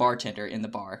was the bartender in the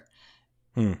bar.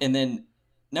 And then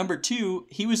number two,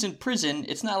 he was in prison.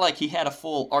 It's not like he had a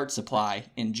full art supply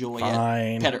in Joliet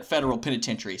Fine. Federal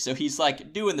Penitentiary. So he's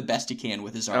like doing the best he can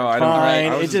with his art. Oh, I don't know.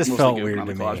 Fine. I was It just mostly felt giving weird on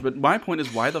the to collage. me. But my point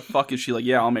is, why the fuck is she like,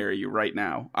 "Yeah, I'll marry you right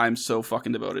now. I'm so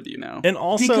fucking devoted to you now." And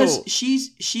also, Because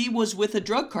she was with a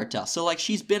drug cartel. So like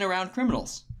she's been around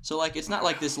criminals. So like it's not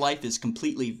like this life is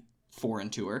completely foreign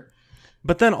to her.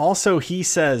 but then also he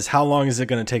says, "How long is it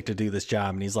going to take to do this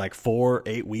job?" And he's like,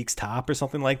 8 weeks top or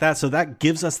something like that. So that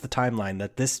gives us the timeline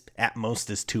that this at most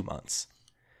is 2 months.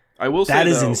 I will say That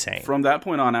is though, insane. From that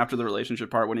point on, after the relationship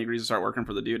part, when he agrees to start working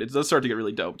for the dude, it does start to get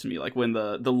really dope to me. Like when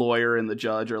the lawyer and the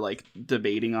judge are like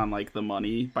debating on like the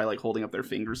money by like holding up their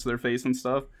fingers to their face and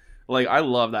stuff. Like I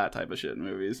love that type of shit in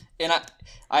movies. And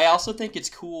I also think it's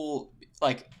cool,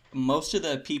 like, most of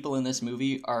the people in this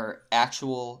movie are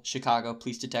actual Chicago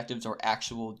police detectives or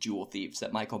actual jewel thieves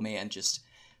that Michael Mann just,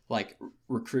 like,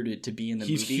 recruited to be in the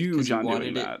He's movie. 'cause huge he on wanted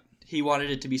doing it, that. He wanted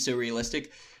it to be so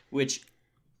realistic, which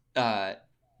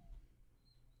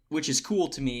is cool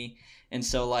to me. And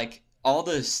so, like, all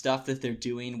the stuff that they're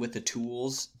doing with the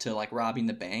tools to, like, robbing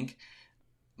the bank,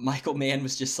 Michael Mann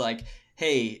was just like,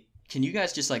 hey, can you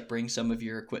guys just, like, bring some of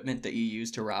your equipment that you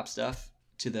use to rob stuff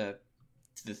to the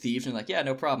thieves? And like, yeah,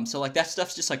 no problem. So like that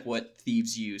stuff's just like what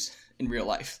thieves use in real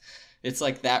life. It's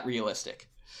like that realistic,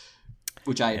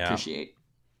 which I appreciate.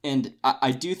 And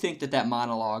I do think that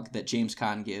monologue that James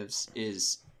Caan gives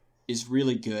is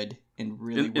really good and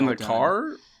really In well the done.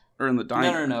 car or in the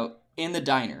diner? No. In the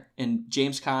diner. And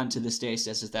James Caan to this day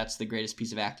says that that's the greatest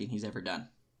piece of acting he's ever done.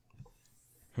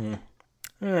 All right.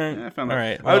 Yeah, I found that. All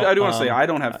right. I do want to say I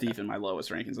don't have Thief in my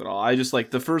lowest rankings at all. I just like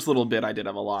the first little bit I did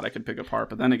have a lot I could pick apart,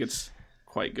 but then it gets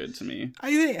quite good to me.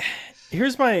 I think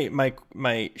here's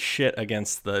my shit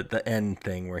against the end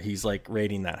thing where he's like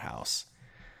raiding that house.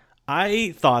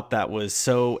 I thought that was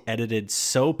so edited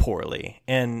so poorly,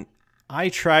 and I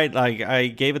tried, like, I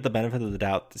gave it the benefit of the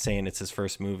doubt saying it's his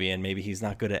first movie and maybe he's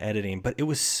not good at editing, but it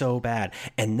was so bad.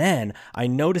 And then I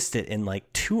noticed it in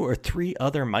like 2 or 3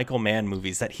 other Michael Mann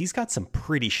movies that he's got some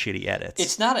pretty shitty edits.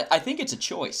 It's not I think it's a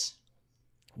choice.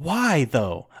 Why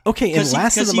though? Okay, in 'Cause he-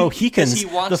 Last of 'cause the he- Mohicans, 'cause he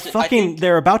wants the to- I fucking think-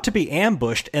 they're about to be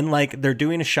ambushed, and like they're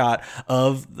doing a shot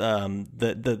of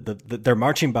they're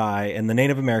marching by, and the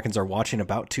Native Americans are watching,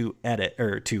 about to edit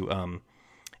or to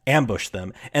ambush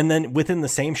them, and then within the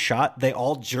same shot, they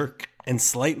all jerk and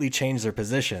slightly change their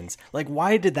positions. Like,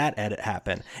 why did that edit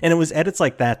happen? And it was edits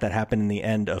like that happened in the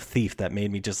end of Thief that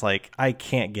made me just like, I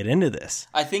can't get into this.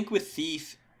 I think with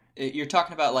Thief, you're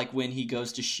talking about like when he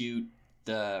goes to shoot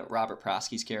the Robert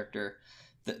Prosky's character.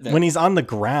 When he's on the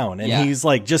ground and Yeah. he's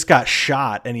like just got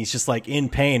shot and he's just like in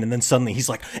pain, and then suddenly he's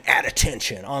like at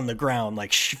attention on the ground,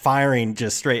 like firing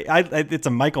just straight. It's a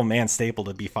Michael Mann staple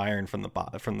to be firing from the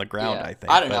ground. Yeah. I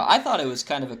think. I don't know. I thought it was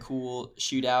kind of a cool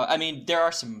shootout. I mean, there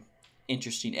are some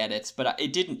interesting edits, but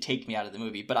it didn't take me out of the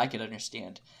movie. But I could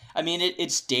understand. I mean,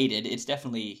 it's dated. It's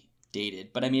definitely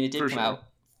dated. But I mean, it did come out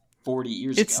 40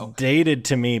 years It's ago. dated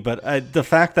to me, but the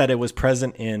fact that it was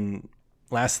present in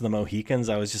Last of the Mohicans,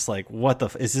 I was just like, what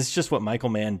is this just what Michael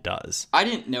Mann does? I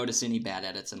didn't notice any bad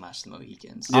edits in Last of the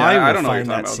Mohicans. Yeah, I will I don't know what find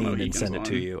you're that talking about with scene and the send it Mohicans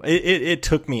to one. you. It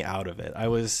took me out of it. It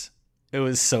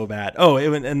was so bad. Oh,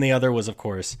 and the other was, of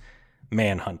course,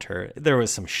 Manhunter. There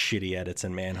was some shitty edits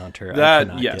in Manhunter. I could That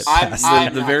not yes, get past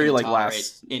I'm the not very gonna like tolerate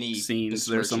last any scenes.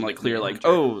 There's some like besmirching clear of like,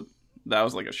 Manhunter. oh, that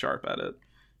was like a sharp edit.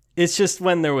 It's just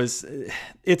when there was,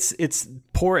 it's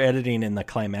poor editing in the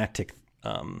climactic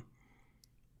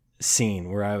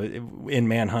scene where I was in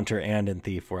Manhunter and in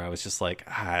Thief, where I was just like,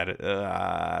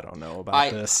 I don't know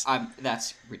about this.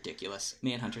 That's ridiculous.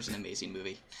 Manhunter's an amazing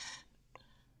movie.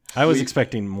 I was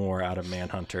expecting more out of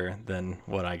Manhunter than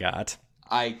what I got.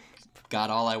 I got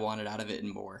all I wanted out of it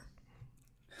and more.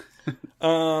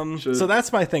 So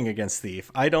that's my thing against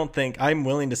Thief. I don't think I'm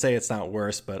willing to say it's not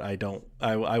worse, but I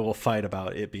will fight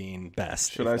about it being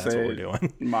best. Should I that's say what we're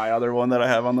doing? My other one that I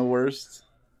have on the worst?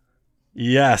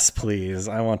 Yes, please.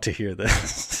 I want to hear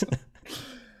this.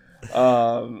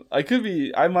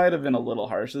 I might have been a little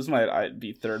harsh. This might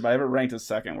be third, but I have it ranked as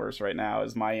second worst right now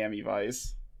is Miami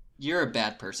Vice. You're a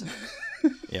bad person.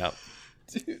 Yep.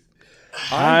 Dude.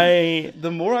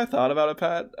 The more I thought about it,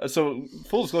 Pat, so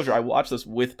full disclosure, I watched this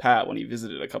with Pat when he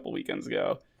visited a couple weekends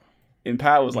ago, and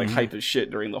Pat was like hype as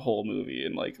shit during the whole movie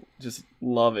and like just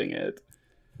loving it.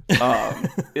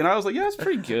 And I was like, yeah, it's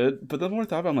pretty good. But the more I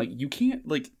thought about it, I'm like, you can't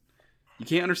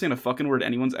understand a fucking word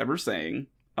anyone's ever saying.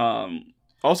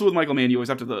 Also with Michael Mann, you always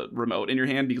have to have the remote in your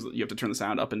hand because you have to turn the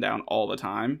sound up and down all the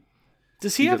time.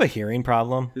 Does he have a hearing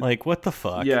problem? Like, what the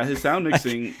fuck? Yeah, his sound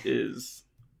mixing is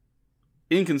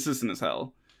inconsistent as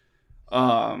hell.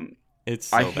 It's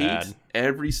so I bad. hate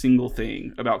every single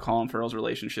thing about Colin Farrell's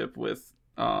relationship with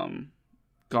Gong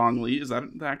Li. Is that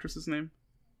the actress's name?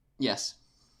 Yes.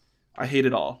 I hate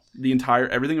it all.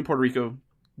 Everything in Puerto Rico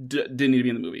didn't need to be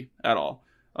in the movie at all.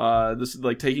 This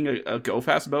like taking a go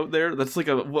fast boat there. That's like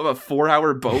a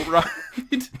 4-hour boat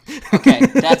ride. Okay,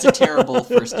 that's a terrible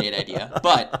first date idea,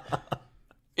 but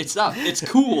it's not. It's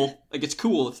cool. Like it's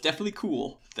cool. It's definitely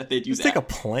cool that they do Just that. take a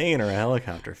plane or a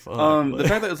helicopter. Fuck. The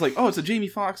fact that it's like, oh, it's a Jamie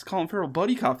Foxx, Colin Farrell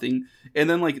buddy cop thing, and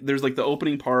then like there's like the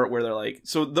opening part where they're like,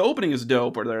 so the opening is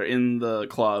dope, where they're in the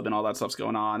club and all that stuff's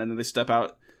going on, and then they step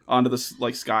out onto the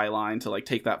like skyline to like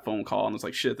take that phone call, and it's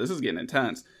like, shit, this is getting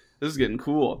intense. This is getting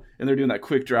cool, and they're doing that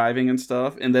quick driving and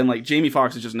stuff, and then like Jamie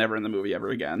Foxx is just never in the movie ever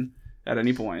again at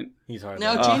any point. He's hard.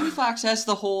 No, Jamie Foxx has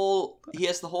the whole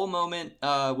moment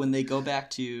when they go back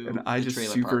to and I the just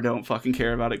trailer super park. don't fucking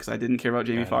care about it because I didn't care about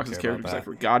Jamie Foxx's care character about because I that.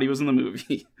 forgot he was in the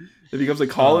movie. It becomes a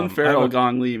Colin Farrell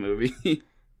Gong Li movie.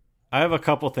 I have a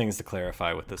couple things to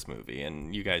clarify with this movie,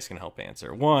 and you guys can help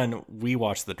answer. One, we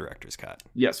watched the director's cut.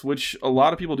 Yes, which a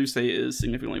lot of people do say is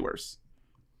significantly worse.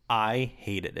 I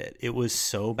hated it. It was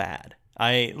so bad.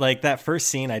 I like that first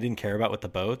scene I didn't care about with the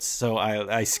boats, so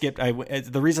I skipped.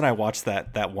 The reason I watched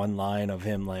that one line of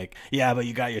him like, yeah, but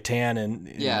you got your tan in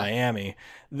Miami,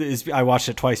 is I watched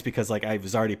it twice because like I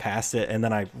was already past it, and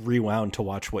then I rewound to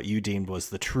watch what you deemed was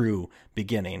the true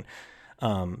beginning.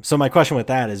 So my question with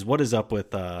that is, what is up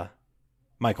with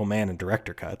Michael Mann and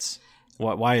director cuts?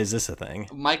 Why is this a thing?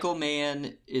 Michael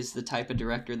Mann is the type of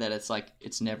director that it's like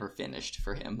it's never finished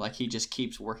for him. Like he just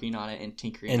keeps working on it and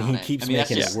tinkering And on it. he keeps I mean,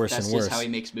 making that's it worse and That's worse. just how he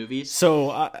makes movies. So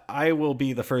I will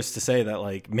be the first to say that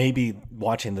like maybe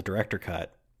watching the director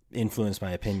cut influenced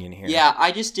my opinion here. Yeah,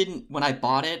 I just didn't. When I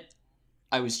bought it,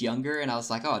 I was younger and I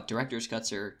was like, oh, director's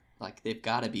cuts are like they've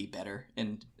got to be better.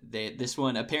 And this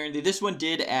one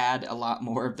did add a lot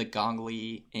more of the Gong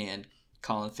Li and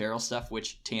Colin Farrell stuff,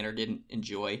 which Tanner didn't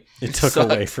enjoy. It took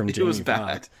sucked. away from It Jamie was bad.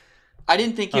 Foxx. I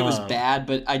didn't think it was bad,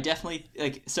 but I definitely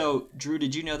like. So, Drew,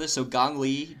 did you know this? So, Gong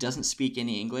Li doesn't speak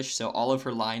any English, so all of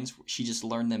her lines she just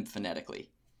learned them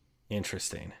phonetically.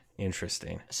 Interesting.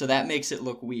 So that makes it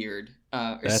look weird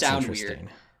or That's sound interesting. weird.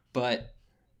 But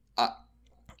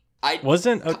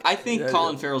I think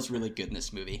Colin Farrell's really good in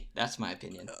this movie. That's my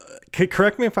opinion.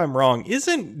 Correct me if I'm wrong.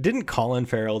 Didn't Colin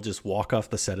Farrell just walk off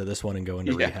the set of this one and go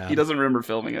into rehab? He doesn't remember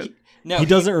filming it. He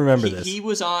doesn't remember this. He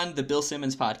was on the Bill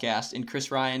Simmons podcast, and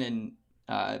Chris Ryan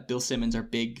and Bill Simmons are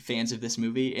big fans of this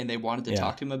movie, and they wanted to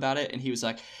talk to him about it. And he was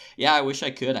like, "Yeah, I wish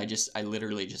I could. I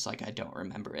literally just like I don't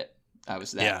remember it. I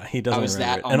was that. Yeah, he doesn't I was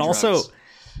remember that it. on And drugs." also,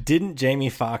 didn't Jamie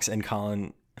Foxx and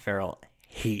Colin Farrell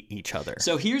hate each other?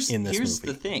 So here's movie.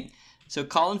 the thing. So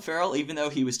Colin Farrell, even though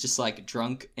he was just like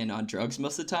drunk and on drugs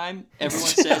most of the time, everyone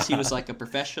says he was like a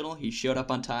professional. He showed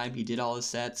up on time. He did all his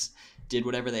sets, did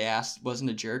whatever they asked, wasn't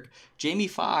a jerk. Jamie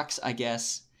Foxx, I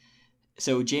guess.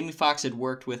 So Jamie Foxx had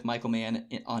worked with Michael Mann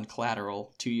on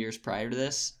Collateral 2 years prior to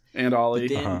this. And Ollie.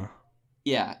 But then,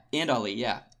 yeah, and Ollie,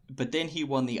 yeah. But then he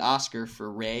won the Oscar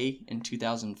for Ray in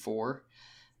 2004.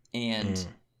 And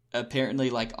apparently,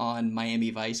 like on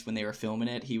Miami Vice when they were filming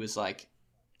it, he was like,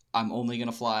 I'm only going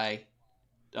to fly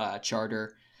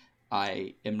charter.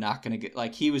 I am not going to get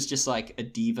like he was just like a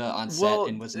diva on set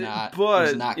and was not.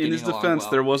 But not in his getting along defense,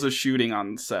 well. there was a shooting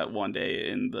on set one day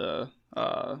in the.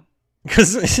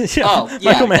 Because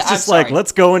Michael Mann's just like,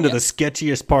 let's go into the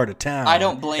sketchiest part of town. I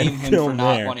don't blame him for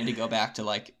not there. wanting to go back to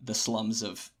like the slums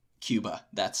of Cuba.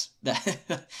 That's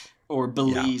that, or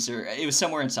Belize, or it was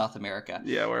somewhere in South America.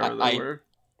 Yeah, wherever they were.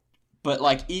 But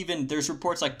like even there's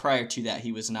reports like prior to that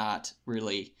he was not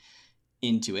really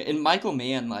into it. And Michael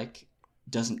Mann like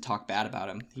doesn't talk bad about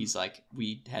him. He's like,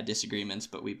 we had disagreements,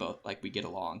 but we both like we get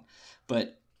along.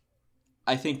 But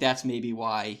I think that's maybe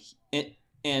why it.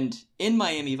 And in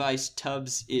Miami Vice,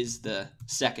 Tubbs is the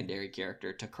secondary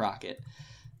character to Crockett.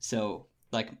 So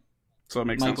like, so it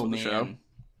makes Michael sense with the show.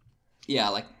 Yeah,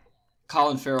 like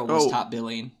Colin Farrell was Oh. top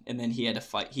billing, and then he had to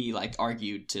fight. He like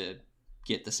argued to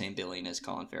get the same billing as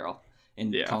Colin Farrell,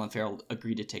 and Yeah. Colin Farrell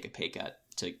agreed to take a pay cut.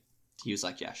 He was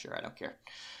like, "Yeah, sure, I don't care."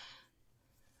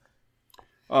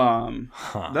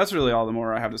 That's really all the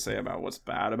more I have to say about what's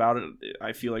bad about it.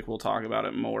 I feel like we'll talk about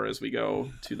it more as we go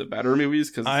to the better movies.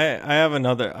 Because I have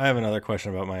another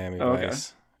question about Miami Okay.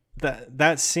 Vice.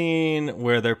 That scene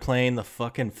where they're playing the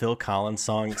fucking Phil Collins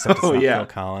song, except it's Oh, not yeah. Phil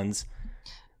Collins.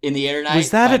 In the Air Tonight,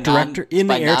 Was that by a director in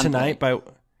the by air Non-Point. tonight? By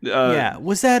yeah,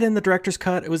 was that in the director's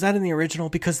cut? Was that in the original?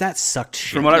 Because that sucked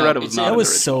shit. from what I No, read, it was it's- not. that in the was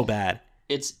original. so bad.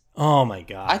 It's. Oh my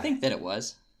god! I think that it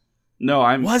was. No,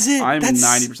 Was it? I'm That's-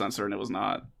 90% certain it was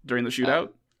not during the shootout.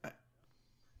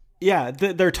 yeah,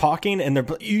 they're talking and they're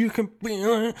you can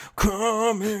be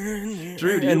coming.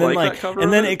 Drew, do you and then like that cover and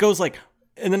of then it? it goes like.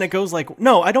 And then it goes like,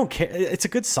 no, I don't care. It's a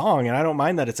good song, and I don't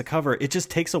mind that it's a cover. It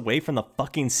just takes away from the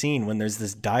fucking scene when there's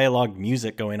this dialogue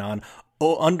music going on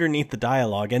underneath the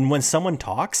dialogue. And when someone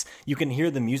talks, you can hear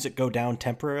the music go down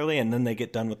temporarily, and then they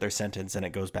get done with their sentence, and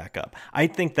it goes back up. I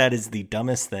think that is the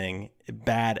dumbest thing.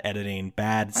 Bad editing,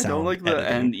 bad sound I don't like the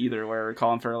editing. end either, where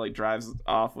Colin Farrell like drives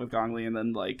off with Gong Li, and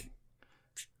then like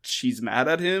she's mad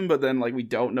at him, but then like we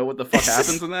don't know what the fuck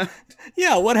happens in that.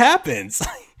 Yeah, what happens?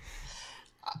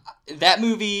 That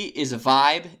movie is a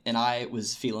vibe, and I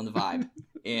was feeling the vibe,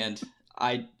 and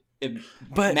I am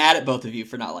But- mad at both of you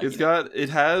for not liking It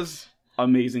has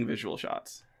amazing visual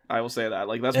shots. I will say that.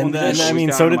 Like that's And one thing. then, I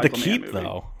mean, so did the Keep,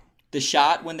 though. The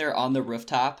shot when they're on the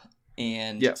rooftop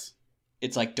and Yes.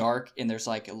 it's like dark and there's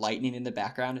like lightning in the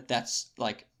background. That's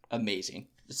like amazing.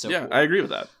 It's so Yeah, cool. I agree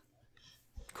with that.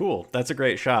 Cool, that's a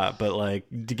great shot, but like,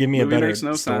 to give me a Movie better makes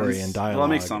no story sense. and dialogue. Well, it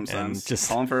makes some and sense. Just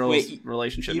Colin Farrell's Wait,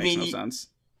 relationship you makes mean no you- sense.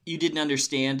 You didn't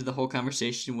understand the whole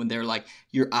conversation when they're like,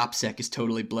 your OPSEC is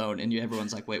totally blown, and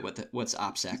everyone's like, wait, what's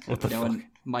OPSEC? What the no one,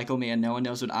 Michael Mann, no one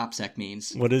knows what OPSEC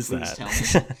means. what is Please that?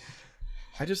 tell me.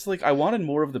 I just like I wanted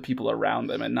more of the people around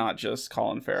them and not just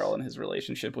Colin Farrell and his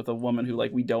relationship with a woman who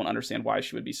like we don't understand why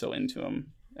she would be so into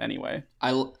him anyway.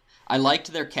 I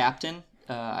liked their captain.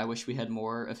 I wish we had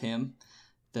more of him.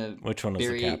 The Which one was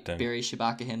the captain? Barry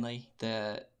Shabaka Henley.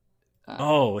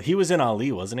 Oh, he was in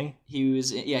Ali, wasn't he? He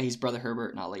was he's Brother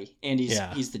Herbert and Ali, and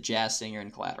Yeah. he's the jazz singer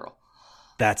in Collateral.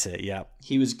 That's it. Yeah,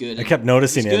 He was good. I kept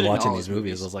noticing he's good him in watching all these his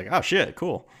movies. I was like, oh shit,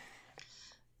 cool.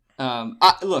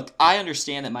 I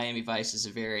understand that Miami Vice is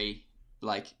a very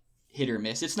like hit or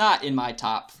miss. It's not in my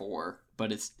top 4,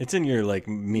 but it's It's in your like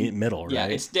middle,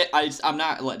 right? yeah. I'm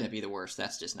not letting it be the worst.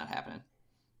 That's just not happening.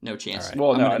 No chance. All right.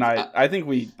 Well, I'm no, gonna- and I think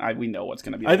we know what's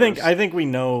going to be. I the think worst. we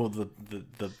know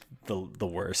the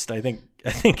worst. I think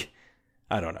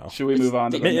I don't know. Should we move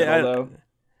on to the Yeah, middle though?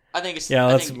 I think it's Yeah,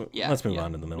 I let's think- let's move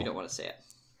on to the We middle. don't want to say it.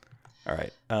 All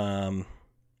right,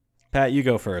 Pat, you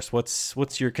go first.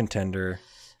 What's your contender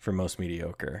for most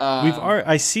mediocre?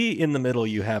 I see in the middle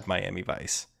you have Miami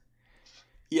Vice.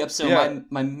 Yep. So Yeah.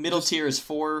 my middle tier is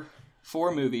four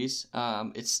movies.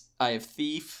 I have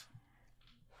Thief,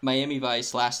 Miami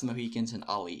Vice, Last of the Mohicans, and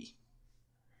Ali.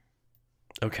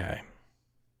 Okay.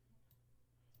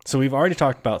 So we've already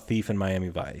talked about Thief and Miami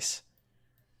Vice.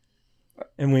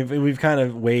 And we've kind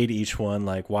of weighed each one,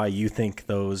 like why you think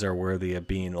those are worthy of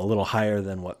being a little higher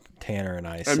than what Tanner and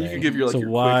I say. I mean, you could give your so quick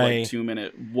why?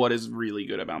 2-minute what is really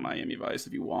good about Miami Vice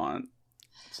if you want.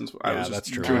 Since I Yeah, was just that's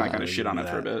true. Drew and I I'll kind of let shit you on do it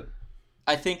for a that. bit.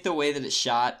 I think the way that it's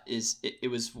shot is it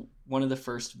was one of the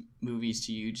first movies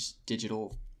to use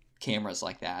digital cameras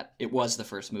like that. It was the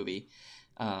first movie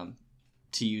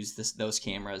to use those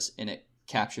cameras, and it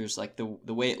captures like the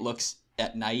way it looks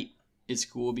at night is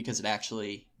cool because it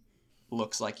actually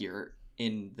looks like you're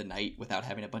in the night without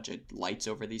having a bunch of lights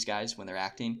over these guys when they're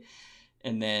acting.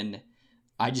 And then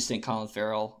I just think Colin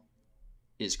Farrell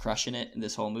is crushing it in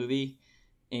this whole movie,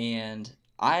 and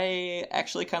I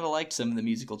actually kind of liked some of the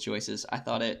musical choices. I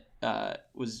thought it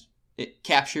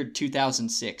captured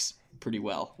 2006 pretty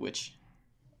well, which,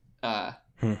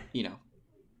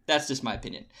 that's just my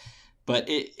opinion. But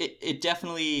it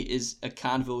definitely is a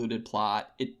convoluted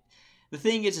plot. The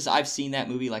thing is I've seen that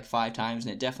movie like 5 times,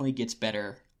 and it definitely gets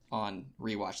better on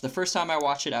rewatch. The first time I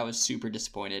watched it, I was super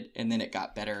disappointed, and then it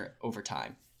got better over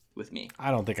time. with me.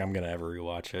 I don't think I'm gonna ever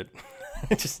rewatch it.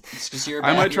 Just It's 'cause you're a I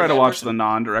bad- might you're try a to bad watch person. the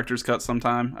non-director's cut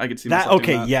sometime. I could see that. myself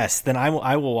doing Okay, that. yes, then I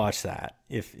will watch that.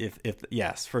 If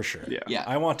yes, for sure. Yeah. Yeah.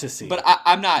 I want to see. But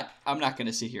I'm not going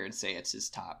to sit here and say it's his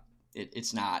top.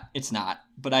 It's not.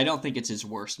 But I don't think it's his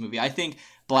worst movie. I think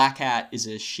Black Hat is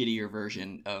a shittier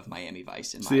version of Miami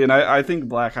Vice. In my See, and I think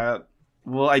Black Hat.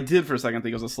 Well, I did for a second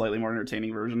think it was a slightly more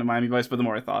entertaining version of Miami Vice, but the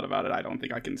more I thought about it, I don't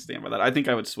think I can stand by that. I think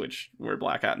I would switch where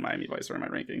Black Hat and Miami Vice are in my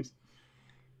rankings.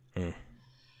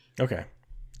 Okay.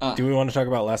 Do we want to talk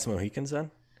about Last of the Mohicans then?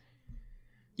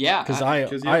 Yeah, Because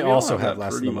we I all also have have that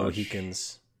Last of the pretty much.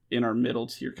 Mohicans. In our middle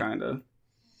tier, kind of.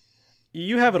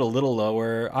 You have it a little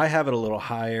lower. I have it a little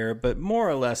higher, but more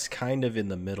or less kind of in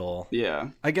the middle. Yeah.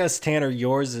 I guess, Tanner,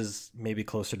 yours is maybe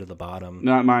closer to the bottom.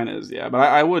 Not mine is, yeah. But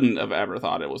I wouldn't have ever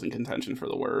thought it was in contention for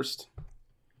the worst.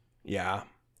 Yeah.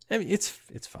 I mean, it's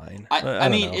fine. I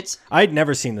don't mean, know. it's- I'd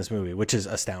never seen this movie, which is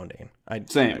astounding.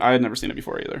 Same. I had never seen it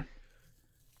before either.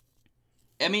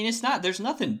 I mean, it's not. There's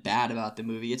nothing bad about the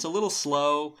movie. It's a little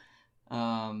slow,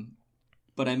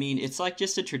 but I mean, it's like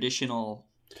just a traditional.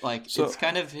 Like So- it's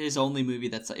kind of his only movie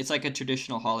it's like a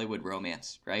traditional Hollywood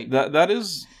romance, right? That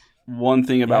is one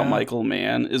thing about Yeah. Michael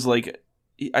Mann is like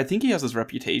I think he has this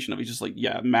reputation of he's just like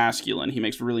masculine. He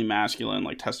makes really masculine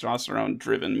like testosterone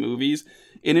driven movies.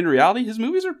 And in reality his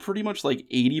movies are pretty much like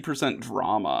 80%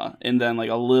 drama and then like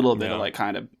a little bit Yeah. of like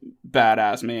kind of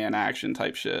badass man action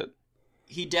type shit.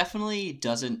 He definitely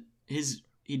doesn't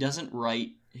he doesn't write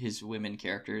his women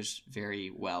characters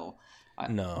very well.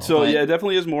 No. So But- yeah, it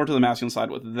definitely is more to the masculine side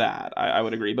with that. I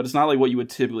would agree, but it's not like what you would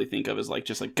typically think of as like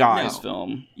just like guys No.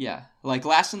 film. Yeah, like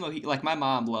Last of the like my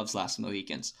mom loves Last of the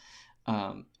Mohicans,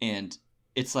 and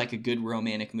it's like a good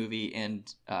romantic movie.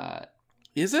 And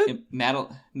Is it?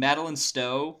 Madeline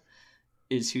Stowe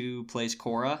is who plays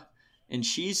Cora, and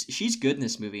she's good in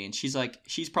this movie, and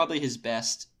she's probably his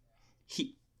best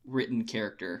written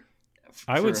character.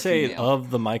 I for would a say female. of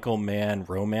the Michael Mann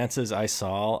romances I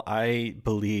saw, I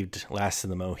believed Last of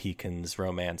the Mohicans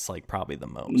romance like probably the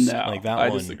most. No, like that I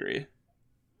one. disagree.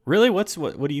 Really? What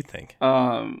do you think?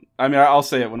 I mean, I'll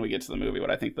say it when we get to the movie.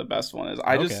 What I think the best one is.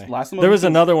 Okay. Last of the There was Mohicans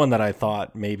another one that I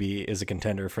thought maybe is a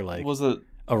contender for like was a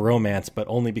a romance, but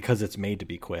only because it's made to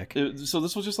be quick. so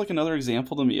this was just like another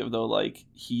example to me of though like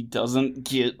he doesn't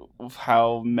get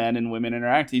how men and women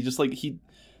interact. He just like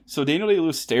so Daniel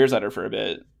Day-Lewis stares at her for a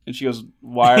bit, and she goes,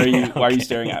 "Why are you Why are you Okay.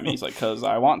 staring at me?" He's like, "'Cause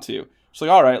I want to." She's like,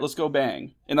 "All right, let's go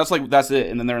bang," and that's it.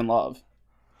 And then they're in love.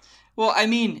 Well, I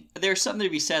mean, there's something to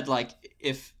be said. Like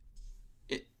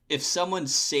if someone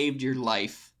saved your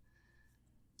life,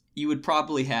 you would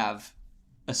probably have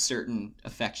a certain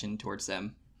affection towards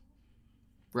them,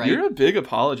 right? You're a big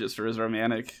apologist for his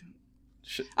romantic.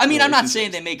 I mean, I'm not relationships.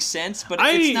 saying they make sense, but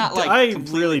it's not like I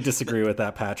completely- really disagree with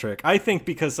that, Patrick. I think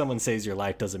because someone saves your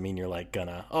life doesn't mean you're like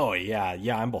gonna, oh yeah,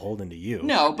 I'm beholden to you.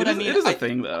 No, but It I is- mean, it is a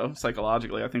thing though.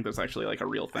 Psychologically, I think that's actually like a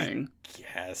real thing.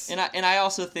 Yes. and I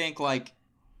also think like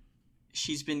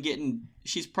she's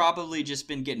probably just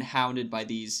been getting hounded by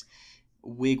these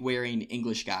wig wearing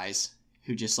English guys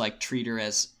who just like treat her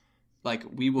as like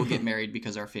we will get married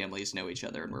because our families know each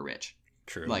other and we're rich.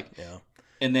 True. like- yeah.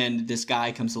 And then this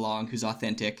guy comes along who's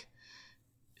authentic,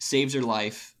 saves her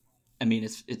life. I mean,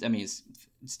 it's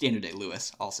Daniel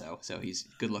Day-Lewis also, so he's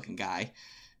a good-looking guy.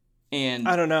 And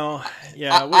I don't know.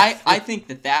 Yeah. I think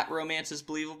that romance is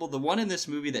believable. The one in this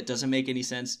movie that doesn't make any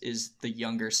sense is the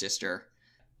younger sister.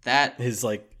 That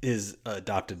his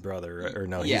adopted brother, or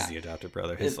no, Yeah. he's the adopted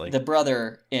brother. His the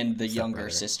brother and the younger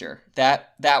stepbrother. sister.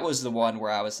 That was the one where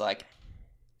I was like,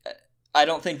 I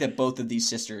don't think that both of these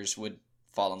sisters would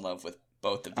fall in love with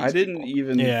both of these. I didn't people.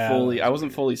 even Yeah. I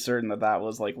wasn't fully certain that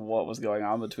was like what was going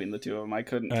on between the two of them. I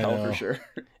couldn't I tell know. for sure.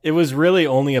 It was really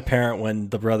only apparent when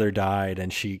the brother died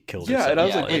and she killed herself. Yeah, and I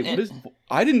was Yeah, like, wait, and- what is?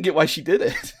 I didn't get why she did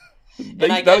it. I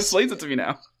that guess- explains it to me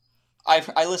now.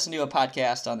 I listened to a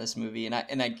podcast on this movie, and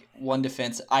I one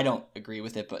defense, I don't agree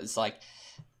with it, but it's like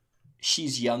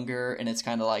she's younger, and it's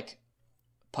kind of like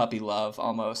puppy love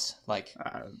almost. Like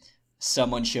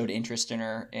someone showed interest in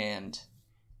her, and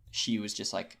she was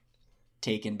just like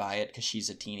taken by it because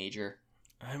she's a teenager.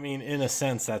 I mean, in a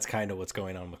sense, that's kind of what's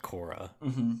going on with Cora.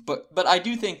 Mm-hmm. But I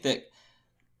do think that.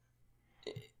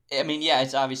 I mean, yeah,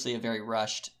 it's obviously a very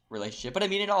rushed relationship, but I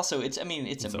mean,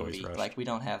 it's a It's always movie. rushed. Like we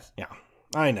don't have. Yeah,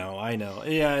 I know.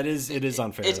 Yeah, it is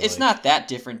unfair. It's not that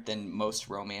different than most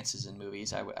romances in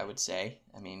movies. I would say.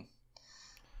 I mean,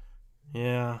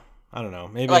 Yeah, I don't know.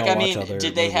 Maybe like I'll I watch mean, other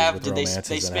did they movies have? with Did they romances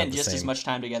they and have spend the just as same- much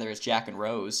time together as Jack and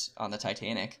Rose on the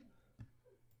Titanic?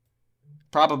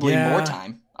 Probably Yeah. more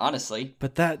time. honestly.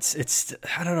 But it's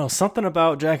I don't know, something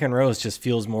about Jack and Rose just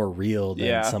feels more real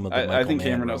than some of the Michael I think Mann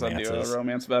Cameron knows how to romances. do a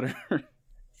romance better.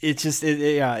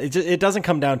 It doesn't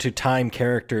come down to time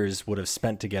characters would have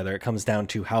spent together. It comes down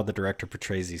to how the director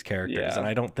portrays these characters. Yeah. And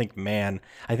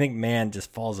I think Mann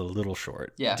just falls a little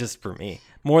short. Yeah. Just for me.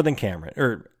 More than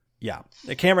Cameron.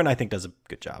 Cameron I think does a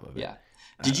good job of it. Yeah.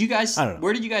 Did you guys, I don't know.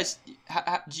 where did you guys,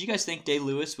 did you guys think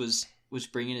Day-Lewis was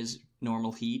bringing his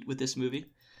normal heat with this movie?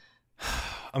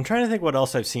 I'm trying to think what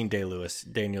else I've seen Daniel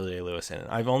Day-Lewis in.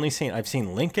 I've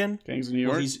seen Lincoln, Gangs of New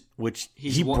York. which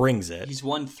he's he won- brings it. He's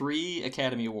won 3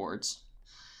 Academy Awards.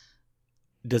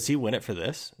 Does he win it for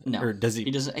this? No. Or does he?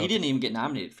 He doesn't. He didn't even get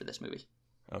nominated for this movie.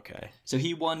 Okay. So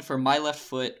he won for My Left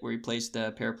Foot, where he plays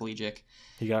the paraplegic.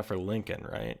 He got for Lincoln,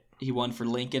 right? He won for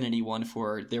Lincoln, and he won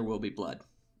for There Will Be Blood.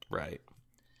 Right.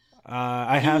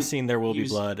 I have seen There Will he Be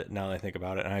was- Blood now that I think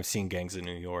about it, and I've seen Gangs of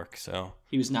New York, so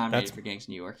He was nominated That's- for Gangs of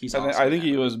New York. He's I awesome think in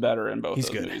he that was better in both He's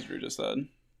those good. movies Drew just said,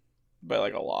 by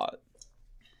like a lot.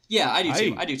 Yeah, I do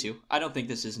too. I do too. I don't think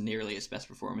this is nearly his best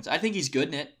performance. I think he's good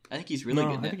in it. I think he's really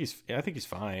good in it. I think he's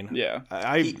fine. Yeah,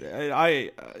 I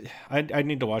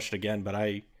need to watch it again, but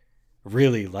I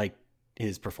really like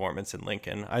his performance in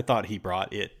Lincoln. I thought he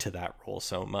brought it to that role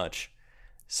so much.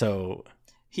 So,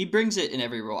 He brings it in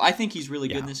every role. I think he's really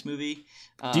good Yeah. in this movie.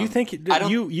 do you think I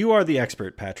don't- you are the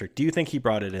expert, Patrick? Do you think he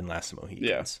brought it in Last of the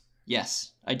Mohicans? Yeah.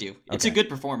 Yes, I do. It's a Okay. good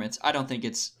performance. I don't think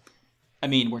it's. I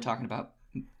mean, we're talking about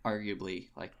arguably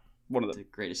like one of the the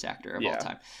greatest actor of Yeah. all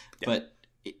time, but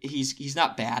he's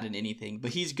not bad in anything.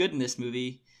 But he's good in this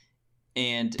movie,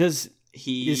 and Is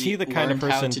he the kind of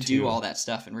learned how person to do to- all that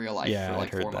stuff in real life Yeah, for I'd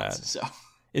like heard 4 months? that.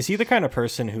 So he the kind of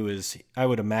person who is, I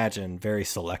would imagine, very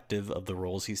selective of the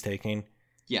roles he's taking?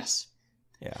 yes,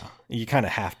 Yeah, you kind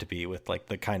of have to be with like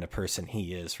the kind of person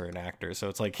he is for an actor. So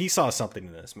it's like he saw something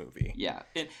in this movie. yeah.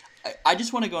 And I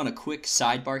just want to go on a quick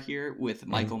sidebar here Mm-hmm. with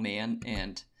Michael Mann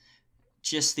and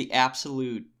just the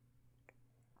absolute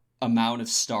amount of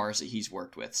stars that he's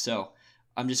worked with. So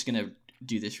I'm just gonna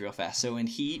do this real fast. So in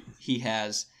Heat, he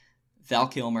has Val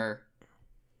Kilmer,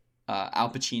 Al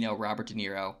Pacino, Robert De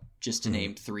Niro, just to Mhm.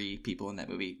 name 3 people in that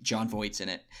movie. John Voight's in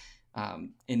it.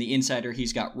 In The Insider,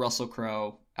 he's got Russell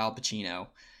Crowe, Al Pacino.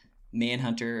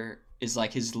 Manhunter is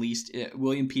like his least.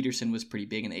 William Peterson was pretty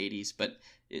big in the 80s, but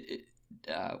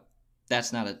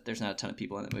there's not a ton of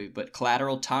people in that movie. But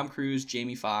Collateral, Tom Cruise,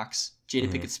 Jamie Foxx, Jada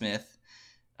Mhm. Pinkett Smith,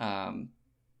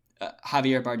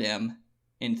 Javier Bardem.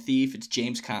 In Thief, it's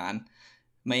James Caan.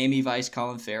 Miami Vice,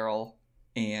 Colin Farrell,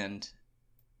 and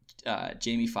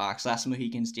Jamie Foxx. Last of the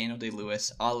Mohicans, Daniel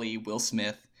Day-Lewis, Ali, Will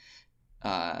Smith.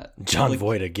 John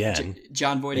Voight again.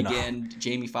 John Voight You know. again,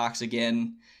 Jamie Foxx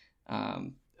again,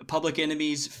 Public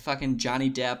Enemies, fucking Johnny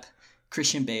Depp,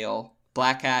 Christian Bale,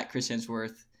 Black Hat, Chris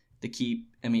Hemsworth, The Keep.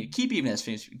 I mean, Keep even has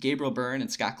finished. Gabriel Byrne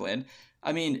and Scott Glenn.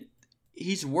 I mean,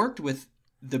 he's worked with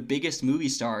the biggest movie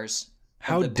stars. of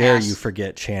How the dare past- you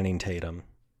forget Channing Tatum?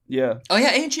 yeah. Oh yeah,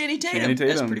 and Channing Tatum. Channing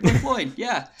That's Tatum. pretty good Floyd.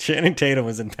 Yeah. Channing Tatum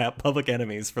was in Public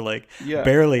Enemies for like Yeah.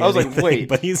 barely I was like, anything, wait,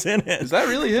 but he's in it. Is that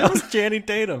really him? That was Channing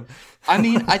Tatum. I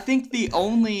mean, I think the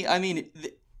only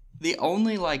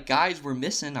like guys we're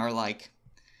missing are like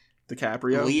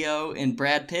DiCaprio. Leo and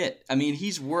Brad Pitt. I mean,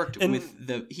 he's worked And-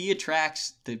 with he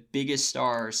attracts the biggest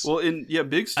stars. Well,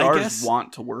 big stars guess-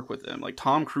 want to work with him. Like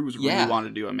Tom Cruise really Yeah. wanted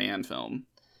to do a man film.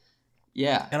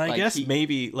 Yeah. And I like, guess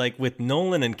maybe like with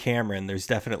Nolan and Cameron, there's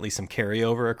definitely some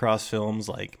carryover across films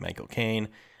like Michael Caine.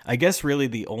 I guess really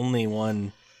the only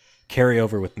one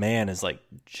carryover with Mann is like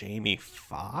Jamie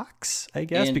Foxx, I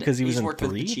guess, and because he was he's in worked 3.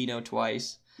 with Pacino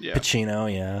twice. Yeah.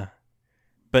 Pacino, yeah.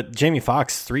 But Jamie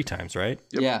Foxx 3 times, right?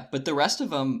 Yep. Yeah, but the rest of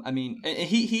them, I mean, and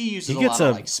he uses He a gets lot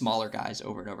of a like smaller guys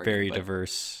over and over Very again.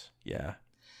 diverse. Yeah.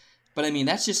 But I mean,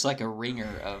 that's just like a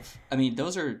ringer of. I mean,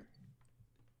 those are.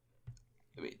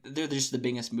 They're just the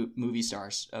biggest movie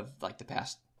stars of like the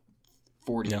past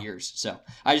 40 Yeah. years. So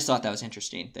I just thought that was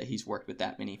interesting that he's worked with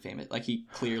that many famous. Like he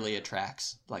clearly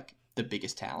attracts like the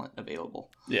biggest talent available.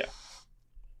 Yeah.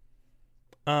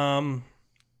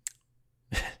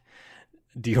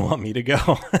 Do you want me to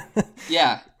go?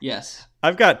 Yeah. Yes.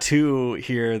 I've got 2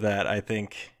 here that I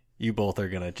think you both are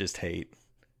gonna just hate.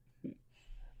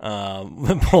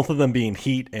 Both of them being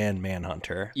Heat and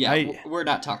Manhunter. Yeah. We're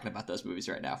not talking about those movies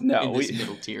right now. No, in this we-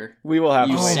 middle tier. We will have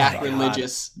You to. Oh my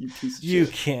sacrilegious. You piece of You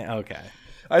shit. can't. Okay.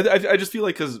 I just feel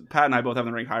like because Pat and I both have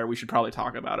them ranked higher, we should probably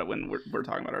talk about it when we're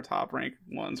talking about our top ranked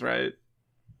ones, right?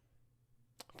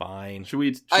 Fine. Should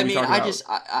we? I we mean, talk I about- just.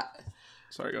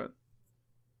 Sorry, go ahead.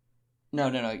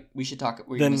 No. We should talk.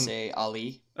 We're Then- going to say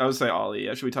Ali. I would say Ollie.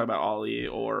 Yeah, should we talk about Ollie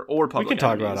or Public We can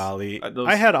talk Enemies? about Ali. Those-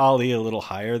 I had Ali a little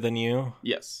higher than you.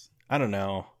 Yes. I don't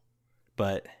know,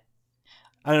 but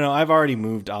I don't know. I've already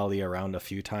moved Ali around a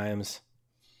few times.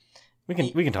 We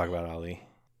can talk about Ali.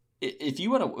 If you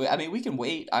want to, I mean, we can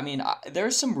wait. I mean,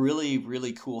 there's some really,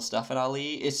 really cool stuff at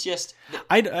Ali. It's just,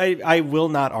 I will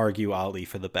not argue Ali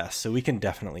for the best, so we can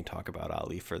definitely talk about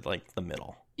Ali for like the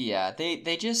middle. yeah, they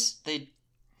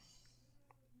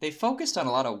focused on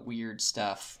a lot of weird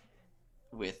stuff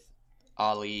with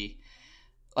Ali.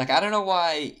 Like, I don't know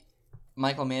why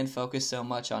Michael Mann focused so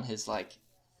much on his like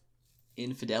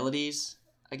infidelities,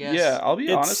 I guess. Yeah, I'll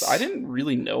be honest. I didn't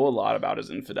really know a lot about his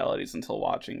infidelities until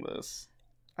watching this.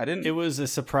 I didn't. It was a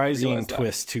surprising realize that.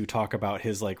 twist to talk about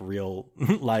his like real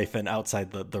life and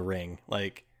outside the ring.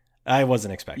 Like, I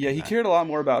wasn't expecting. Yeah, he that. cared a lot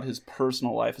more about his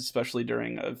personal life, especially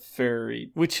during a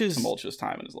very Which is tumultuous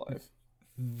time in his life.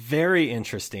 very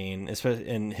interesting, especially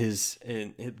in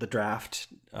the draft,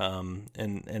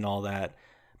 and all that.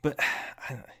 But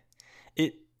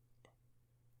it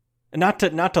not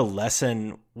to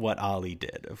lessen what Ali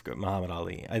did of Muhammad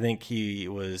Ali. I think he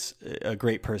was a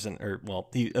great person,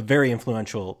 a very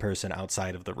influential person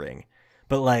outside of the ring.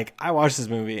 But like, I watched this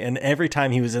movie, and every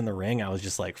time he was in the ring, I was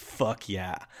just like, "Fuck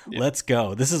yeah, let's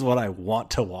go! This is what I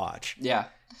want to watch." Yeah.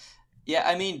 Yeah,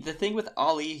 I mean, the thing with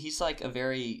Ali, he's like a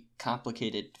very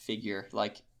complicated figure.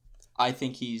 Like, I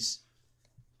think he's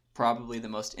probably the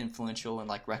most influential and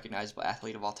like recognizable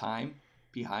athlete of all time,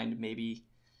 behind maybe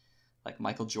like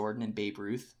Michael Jordan and Babe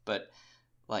Ruth, but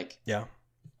like, yeah,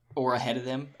 or ahead of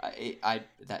them.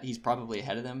 That he's probably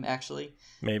ahead of them, actually.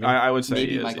 Maybe I would say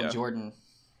Maybe he is, Michael yeah. Jordan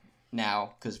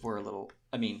now, because we're a little.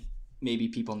 I mean, maybe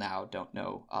people now don't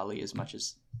know Ali as much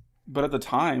as. But at the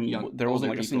time, there wasn't older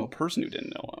like a single people. person who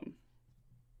didn't know him.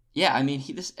 Yeah, I mean,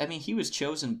 he was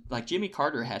chosen. Like, Jimmy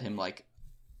Carter had him like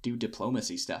do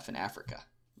diplomacy stuff in Africa.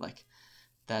 Like,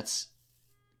 that's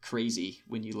crazy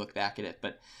when you look back at it.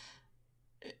 But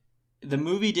the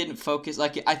movie didn't focus.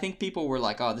 Like, I think people were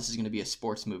like, "Oh, this is going to be a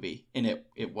sports movie," and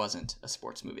it wasn't a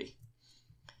sports movie.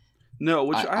 No,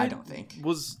 which I don't think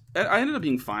I ended up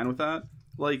being fine with that.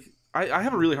 Like, I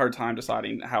have a really hard time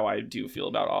deciding how I do feel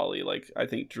about Ollie. Like, I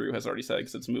think Drew has already said,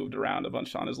 because it's moved around a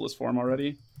bunch on his list for him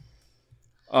already.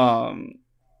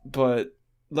 But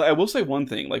I will say one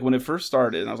thing. Like, when it first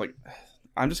started, I was like,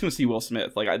 I'm just gonna see Will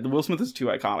Smith. Like, Will Smith is too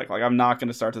iconic. Like, I'm not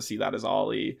gonna start to see that as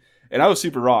Ollie. And I was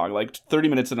super wrong. Like, 30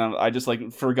 minutes in, I just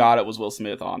like forgot it was Will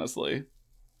Smith. Honestly,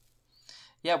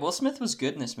 Yeah, Will Smith was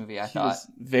good in this movie. I he thought. was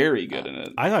very good in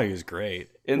it. I thought he was great.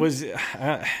 It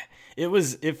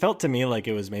felt to me like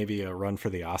it was maybe a run for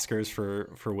the Oscars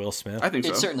for Will Smith. I think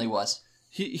so. It certainly was.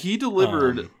 He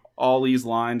delivered Ollie's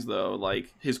lines, though,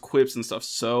 like his quips and stuff,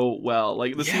 so well.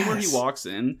 Like the scene where he walks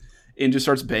in and just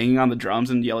starts banging on the drums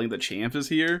and yelling, "The champ is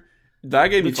here." That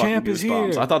gave me fucking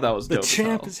goosebumps. I thought that was dope. The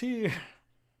champ is here.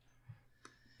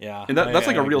 Yeah, and that's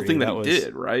like a real agree. thing that he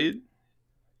did, right?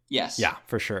 Yes. Yeah,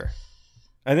 for sure.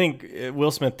 I think Will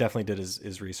Smith definitely did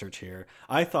his research here.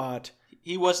 I thought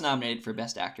He was nominated for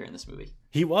Best Actor in this movie.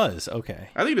 he was okay.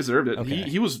 I think he deserved it. Okay.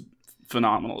 He was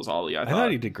phenomenal as Ollie. I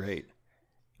thought he did great.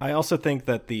 I also think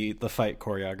that the fight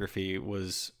choreography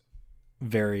was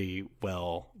very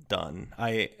well done.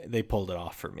 They pulled it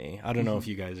off for me. I don't know if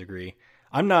you guys agree.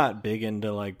 I'm not big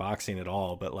into like boxing at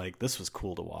all, but like this was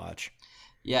cool to watch.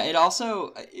 Yeah, it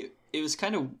also it was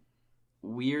kind of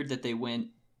weird that they went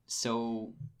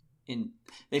so in.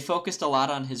 They focused a lot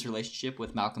on his relationship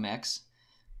with Malcolm X.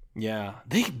 Yeah,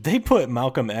 they put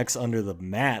Malcolm X under the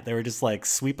mat. They were just like,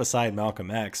 sweep aside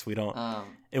Malcolm X. We don't.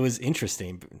 It was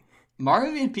interesting.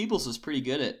 Mario Van Peebles was pretty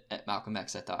good at Malcolm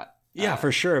X, I thought. Yeah,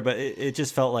 for sure. But it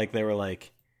just felt like they were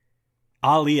like,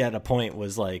 Ali at a point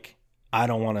was like, I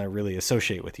don't want to really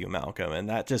associate with you, Malcolm. And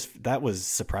that was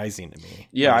surprising to me.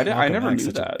 Yeah, like, I never X,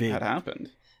 knew such a that had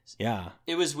happened. Yeah.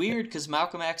 It was weird because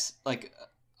Malcolm X, like,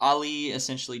 Ali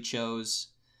essentially chose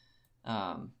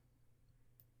the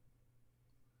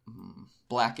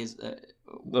Black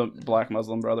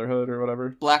Muslim Brotherhood or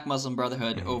whatever. Black Muslim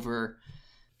Brotherhood over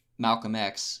Malcolm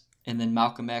X. And then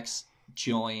Malcolm X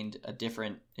joined a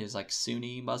different, it was like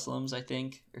Sunni Muslims, I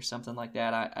think, or something like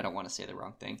that. I don't want to say the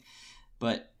wrong thing.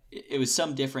 But it was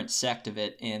some different sect of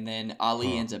it. And then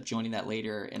Ali ends up joining that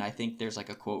later. And I think there's like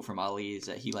a quote from Ali is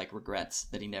that he like regrets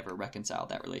that he never reconciled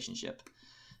that relationship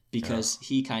because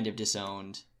he kind of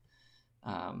disowned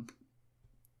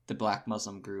the Black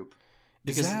Muslim group.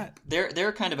 Because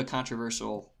they're kind of a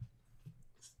controversial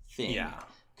thing. Yeah.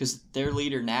 Because their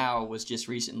leader now was just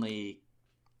recently...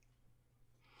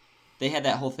 They had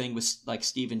that whole thing with, like,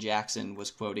 Steven Jackson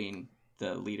was quoting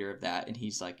the leader of that, and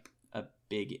he's, like, a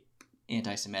big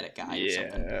anti-Semitic guy or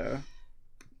something.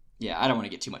 Yeah, I don't want to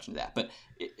get too much into that. But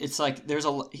it's like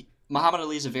Muhammad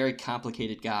Ali is a very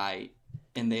complicated guy,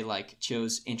 and they, like,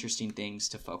 chose interesting things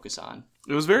to focus on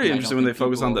It was very And I interesting don't when they think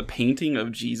focused on the people- painting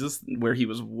of Jesus, where he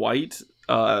was white,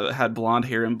 had blonde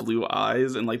hair and blue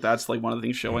eyes, and like that's like one of the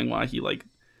things showing why he like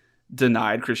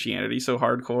denied Christianity so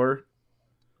hardcore.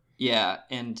 Yeah,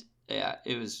 and yeah,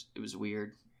 it was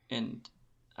weird, and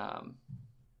I'll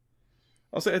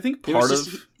say I think There was part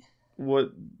just- of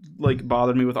what like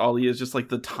bothered me with Ali is just like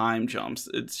the time jumps.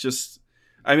 It's just,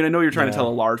 I mean, I know you're trying to tell a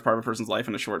large part of a person's life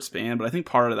in a short span, but I think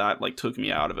part of that like took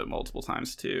me out of it multiple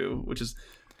times too, which is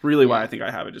really why I think I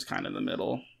have it just kind of in the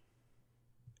middle.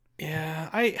 Yeah,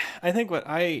 I think what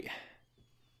I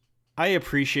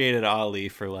appreciated Ali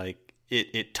for, like,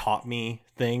 it taught me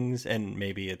things, and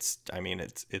maybe it's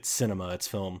cinema, it's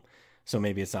film, so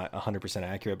maybe it's not 100%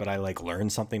 accurate, but I like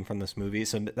learned something from this movie,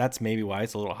 so that's maybe why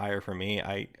it's a little higher for me.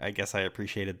 I guess I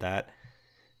appreciated that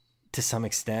to some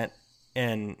extent,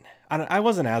 and I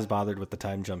wasn't as bothered with the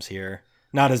time jumps here.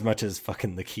 Not as much as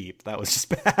fucking The Keep. That was just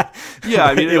bad. Yeah,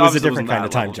 I mean, it was a obviously different wasn't kind that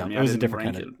of time level to jump. me. It I was a didn't different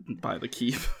rank kind of it by The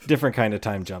Keep. different kind of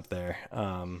time jump there.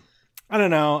 I don't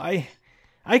know.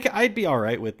 I'd be all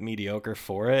right with mediocre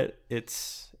for it.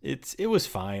 It was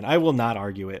fine. I will not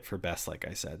argue it for best, like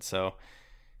I said. So,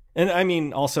 and I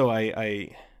mean, also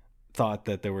I thought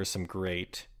that there were some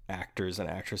great actors and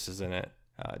actresses in it.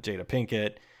 Jada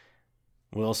Pinkett,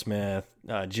 Will Smith,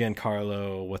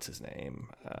 Giancarlo, what's his name?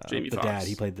 Jamie the Foxx. dad.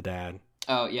 He played the dad.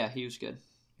 oh yeah, he was good.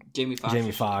 Jamie Foxx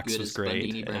good was as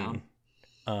great. Bundini Brown.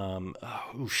 And,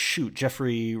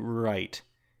 Jeffrey Wright,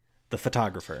 the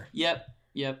photographer. Yep.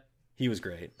 He was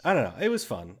great. I don't know. It was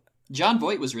fun. John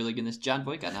Voight was really good in this. John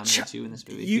Voight got nominated too in this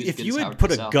movie. He was If good you as had Howard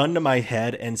put Cosell. a gun to my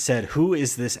head and said, "Who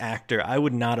is this actor?" I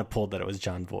would not have pulled that it was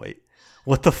John Voight.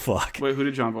 What the fuck? Wait, who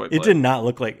did John Voight play? It did not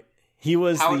look like he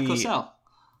was Howard Cosell.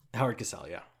 Howard Cosell,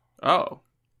 yeah. Oh.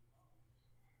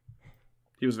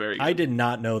 He was very good. I did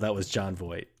not know that was John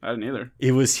Voight. I didn't either.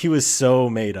 He was so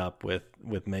made up with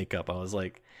makeup. I was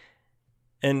like,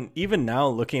 and even now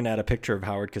looking at a picture of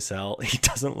Howard Cosell, he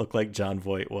doesn't look like John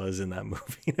Voight was in that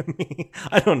movie to me.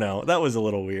 I don't know. That was a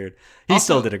little weird. He Also,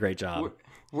 still did a great job.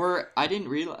 I didn't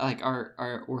realize, like,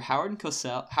 were Howard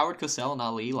Cosell and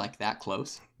Ali like that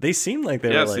close? They seemed like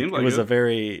they Yeah, were like, seemed like it was it. a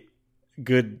very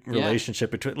good Yeah. relationship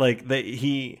between, like,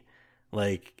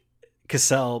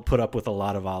 Cosell put up with a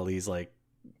lot of Ali's like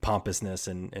pompousness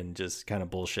and just kind of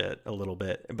bullshit a little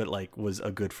bit, but like was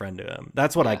a good friend to him.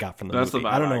 That's what I got from the That's movie. the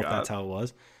vibe I don't know I if got. that's how it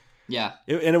was. Yeah.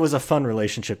 And it was a fun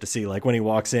relationship to see. Like when he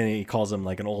walks in, he calls him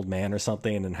like an old man or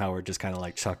something, and then Howard just kind of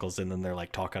like chuckles, and then they're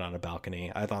like talking on a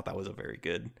balcony. I thought that was a very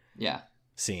good Yeah.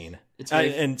 scene. It's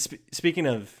very And speaking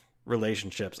of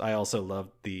relationships, I also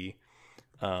loved the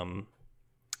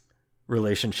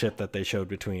relationship that they showed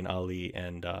between Ali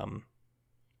and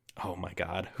oh my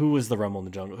god, who was the Rumble in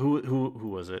the Jungle? Who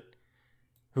was it?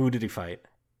 Who did he fight?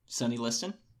 Sonny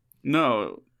Liston.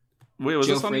 No. Wait, was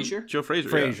Joe this on Frazier? Joe Frazier.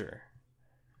 Yeah. Frazier.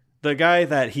 The guy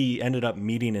that he ended up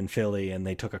meeting in Philly, and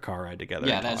they took a car ride together.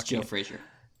 Yeah, and that's talking. Joe Frazier.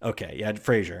 Okay, yeah,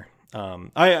 Frazier. I'm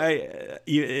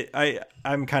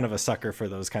kind of a sucker for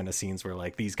those kind of scenes where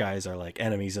like these guys are like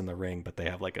enemies in the ring, but they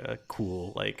have like a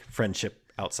cool like friendship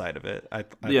outside of it.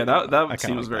 Yeah, I that kinda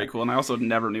scene was like very that. cool, and I also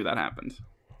never knew that happened.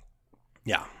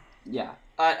 Yeah, Yeah.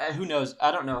 Who knows?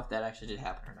 I don't know if that actually did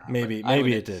happen or not. maybe but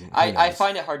it didn't. Who I knows?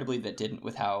 find it hard to believe that didn't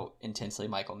with how intensely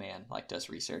Michael Mann like does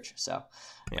research. So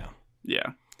Yeah.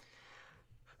 Yeah.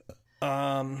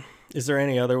 Is there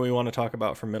any other we want to talk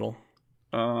about for middle?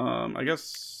 I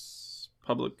guess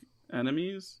Public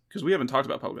Enemies, because we haven't talked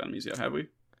about Public Enemies yet, have we?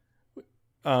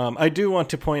 I do want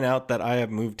to point out that I have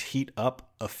moved Heat up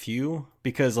a few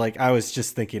because like I was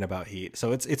just thinking about Heat,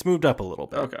 so it's moved up a little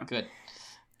bit. Okay. good.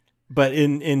 But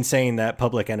in saying that,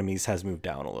 Public Enemies has moved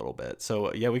down a little bit.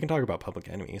 So yeah, we can talk about Public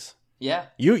Enemies. Yeah.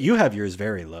 You have yours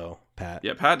very low, Pat.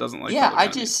 Yeah, Pat doesn't like. Yeah.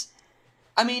 Public Enemies.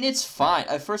 I mean, it's fine.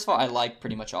 First of all, I like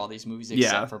pretty much all these movies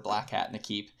except for Black Hat and The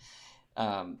Keep.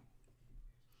 And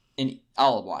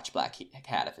I'll watch Black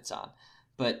Hat if it's on.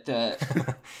 But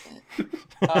the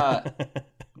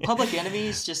Public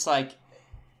Enemies, just like,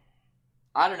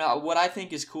 I don't know. What I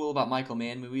think is cool about Michael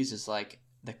Mann movies is like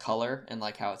the color and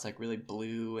like how it's like really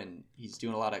blue, and he's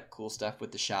doing a lot of cool stuff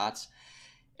with the shots.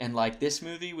 And like this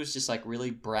movie was just like really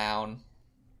brown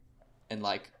and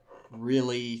like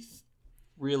really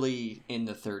in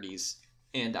the 30s,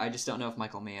 and I just don't know if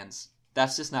Michael Mann's.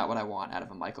 That's just not what I want out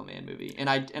of a Michael Mann movie. And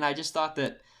I just thought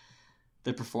that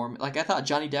the performance, like I thought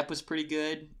Johnny Depp was pretty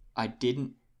good. I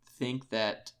didn't think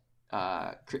that.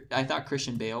 I thought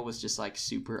Christian Bale was just like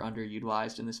super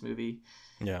underutilized in this movie.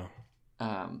 Yeah.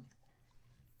 And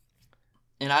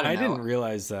I don't know. didn't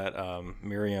realize that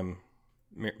Marion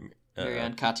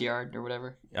Cotillard or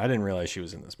whatever. I didn't realize she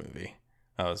was in this movie.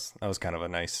 That was kind of a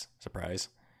nice surprise.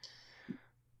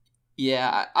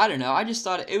 Yeah, I don't know. I just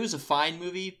thought it was a fine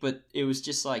movie, but it was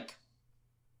just like,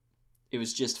 it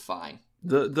was just fine.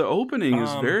 The opening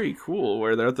is very cool,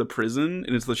 where they're at the prison,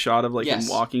 and it's the shot of like him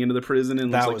walking into the prison,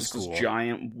 and that it's like was cool. this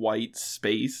giant white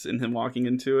space, and him walking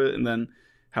into it, and then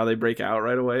how they break out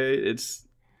right away. It's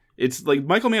like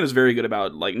Michael Mann is very good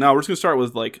about like, no, we're just gonna start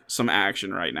with like some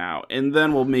action right now, and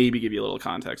then we'll maybe give you a little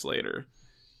context later.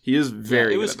 He is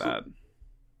very good at that.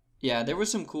 Yeah, there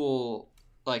was some cool,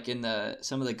 like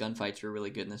some of the gunfights were really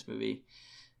good in this movie.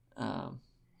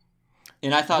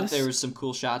 And I thought there was some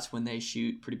cool shots when they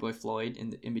shoot Pretty Boy Floyd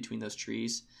in between those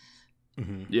trees.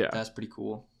 Mm-hmm. Yeah, that's pretty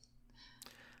cool.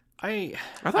 I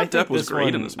thought Depp was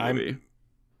great in this movie.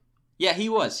 Yeah, he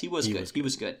was. He was good. He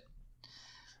was good.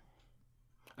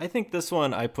 I think this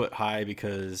one I put higher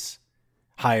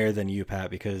than you, Pat,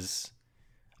 because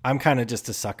I'm kind of just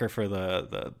a sucker for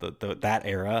the that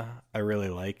era. I really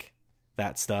like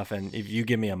that stuff, and if you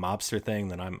give me a mobster thing,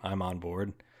 then I'm on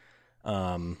board.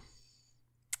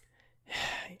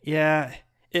 Yeah,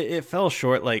 it fell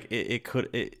short. Like I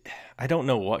don't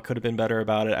know what could have been better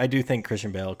about it. I do think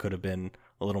Christian Bale could have been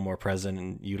a little more present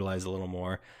and utilized a little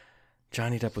more.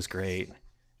 Johnny Depp was great.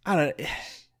 I don't.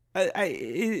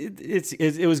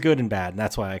 It was good and bad, and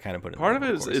that's why I kind of put it. Part of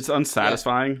it is it's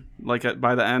unsatisfying. Yeah. Like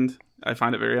by the end, I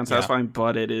find it very unsatisfying. Yeah.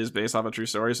 But it is based off a true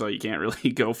story, so you can't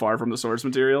really go far from the source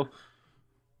material.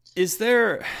 Is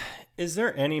there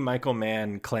any Michael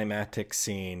Mann climactic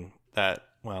scene that?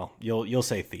 Well, you'll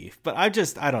say Thief, but I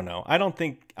don't know. I don't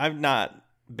think I've not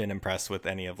been impressed with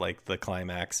any of like the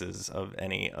climaxes of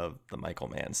any of the Michael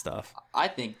Mann stuff. I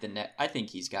think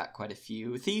he's got quite a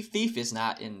few. Thief is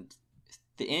not in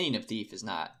the ending of Thief is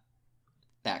not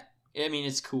that. I mean,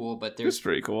 it's cool, but there's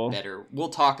pretty cool. Better. We'll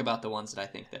talk about the ones that I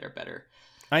think that are better.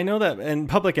 I know that in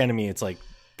Public Enemy, it's like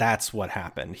that's what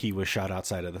happened. He was shot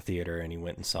outside of the theater, and he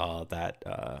went and saw that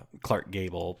Clark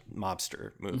Gable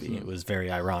mobster movie. Mm-hmm. It was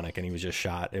very ironic, and he was just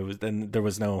shot. There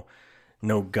was no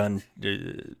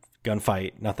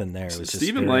gunfight, nothing there. It was just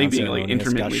Stephen Lang being like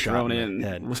intermittently thrown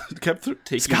in kept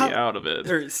taking me out of it.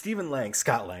 Or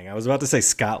Scott Lang. I was about to say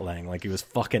Scott Lang, like he was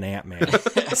fucking Ant-Man.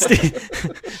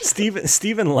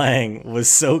 Stephen Lang was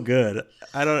so good.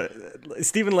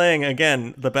 Stephen Lang,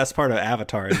 again, the best part of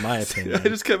Avatar, in my opinion. I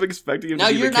just kept expecting him to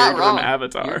be the character from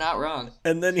Avatar. You're not wrong.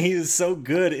 And then he is so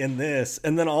good in this,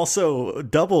 and then also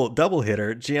double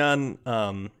hitter Giovanni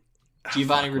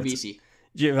Ribisi.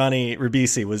 Giovanni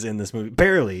Ribisi was in this movie,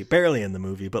 barely in the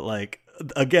movie, but like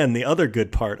again, the other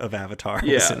good part of Avatar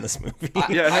was in this movie.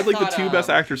 It had like the two best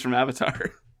actors from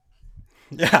Avatar.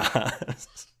 Yeah,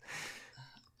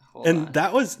 and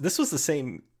this was the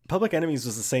same. Public Enemies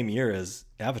was the same year as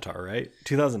Avatar, right?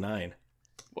 2009.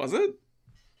 Was it?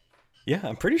 Yeah,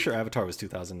 I'm pretty sure Avatar was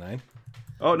 2009.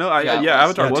 Oh no,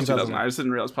 Avatar was 2009. I just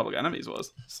didn't realize Public Enemies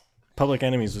was. Public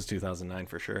Enemies was 2009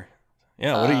 for sure.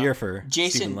 Yeah, what a year for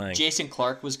Stephen Lang. Jason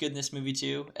Clarke was good in this movie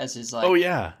too, as his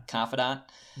confidant.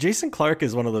 Jason Clarke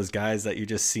is one of those guys that you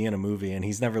just see in a movie, and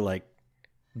he's never like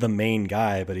the main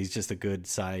guy, but he's just a good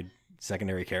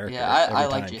secondary character. Yeah, I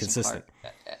like Jason Clarke.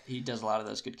 He does a lot of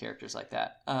those good characters like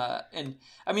that. And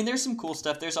I mean, there's some cool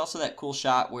stuff. There's also that cool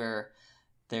shot where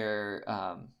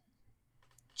Johnny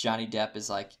Depp is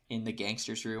like in the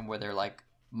gangsters' room where they're like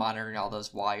monitoring all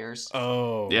those wires.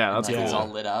 Oh, yeah, that's cool. It's all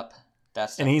lit up.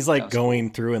 And he's like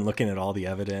going through and looking at all the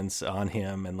evidence on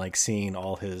him and like seeing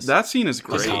all his that scene is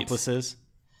great. Accomplices.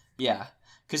 Yeah,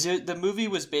 because the movie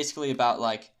was basically about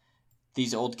like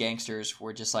these old gangsters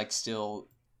were just like still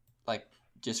like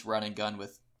just run and gun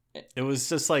with. It was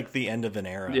just like the end of an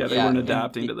era. Yeah, they weren't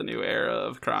adapting to the new era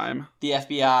of crime. The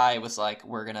FBI was like,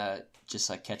 we're gonna just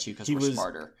like catch you because we're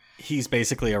smarter. He's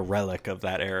basically a relic of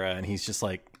that era, and he's just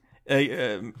like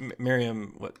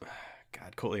Miriam.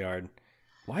 Cotillard.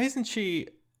 Why isn't she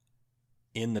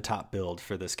in the top build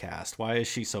for this cast? Why is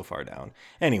she so far down?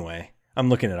 Anyway, I'm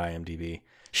looking at IMDb.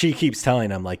 She keeps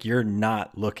telling him like, you're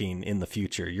not looking in the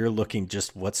future. You're looking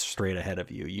just what's straight ahead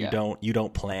of you. You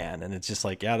don't plan. And it's just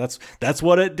like, yeah, that's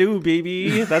what I do,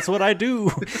 baby. That's what I do.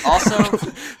 Also,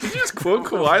 did you just quote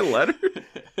Kawhi Leonard?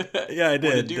 Yeah, I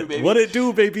did. What it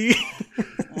do, baby?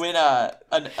 When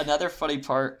another funny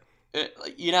part,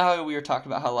 you know how we were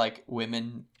talking about how like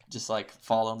women just like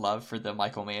fall in love for the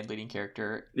Michael Mann leading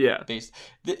character. Yeah.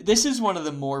 This is one of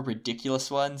the more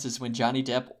ridiculous ones. Is when Johnny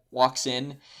Depp walks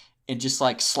in and just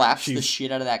like slaps the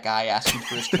shit out of that guy asking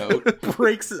for his coat.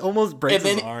 almost breaks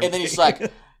his arm. And then he's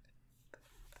like,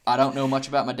 I don't know much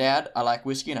about my dad. I like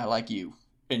whiskey and I like you.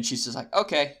 And she's just like,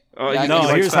 okay.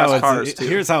 Here's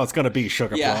how it's gonna be,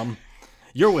 Sugar Plum.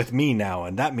 You're with me now,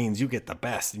 and that means you get the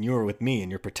best. And you're with me,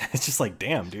 and you're it's just like,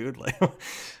 damn, dude. Like,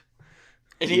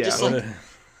 and he just like.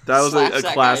 That was a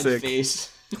classic.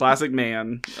 Classic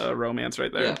man romance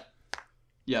right there.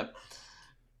 Yep.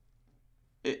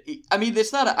 I mean,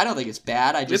 it's not. I don't think it's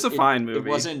bad. It's a fine movie.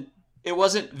 It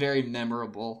wasn't very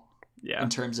memorable. Yeah. In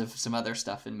terms of some other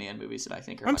stuff in man movies that I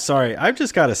think are. I'm sorry. I've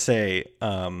just got to say,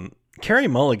 Carey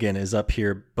Mulligan is up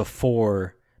here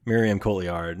before Miriam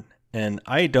Cotillard, and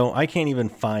I can't even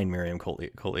find Miriam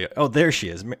Cotillard. Oh, there she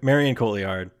is, Marion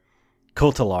Cotillard,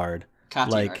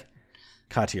 like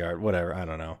Cotillard, whatever. I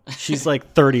don't know. She's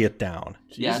like 30th down.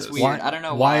 Yeah, it's weird. I don't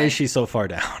know why is she so far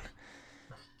down.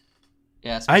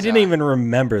 Yeah, I didn't even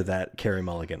remember that Carey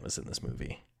Mulligan was in this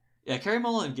movie. Yeah, Carey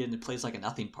Mulligan plays like a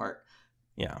nothing part.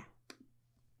 Yeah.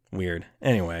 Weird.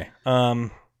 Anyway,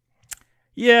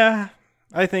 yeah,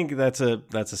 I think that's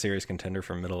a serious contender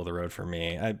for middle of the road for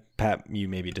me. Pat, you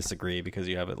maybe disagree because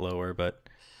you have it lower, but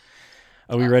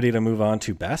are we ready to move on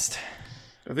to best?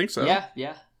 I think so.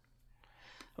 Yeah.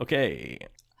 Okay.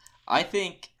 I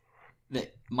think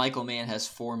that Michael Mann has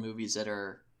 4 movies that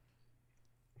are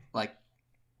like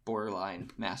borderline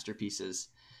masterpieces,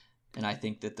 and I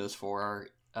think that those 4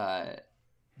 are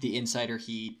The Insider,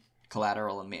 Heat,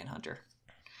 Collateral, and Manhunter.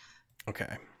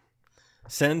 Okay.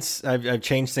 Since I've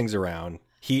changed things around,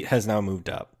 Heat has now moved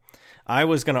up. I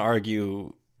was going to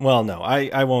argue, well, no,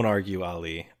 I won't argue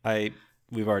Ali.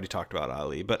 We've already talked about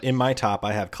Ali, but in my top,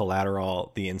 I have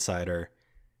Collateral, The Insider,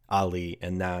 Ali,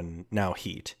 and then now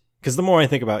Heat. Because the more I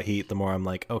think about Heat, the more I'm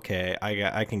like, okay,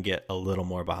 I can get a little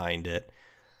more behind it.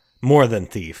 More than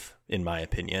Thief, in my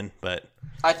opinion, but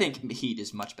I think Heat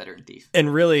is much better than Thief.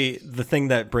 And really, the thing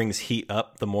that brings Heat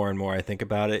up, the more and more I think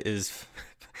about it, is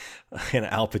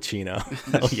Al Pacino.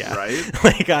 Oh yeah, right?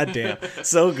 Like, goddamn,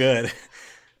 so good.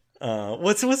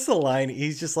 What's the line?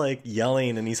 He's just like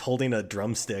yelling, and he's holding a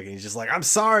drumstick, and he's just like, "I'm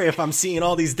sorry if I'm seeing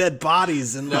all these dead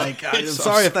bodies, and like, I'm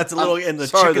sorry if that's a little." And the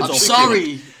chicken's I'm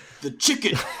sorry, the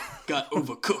chicken got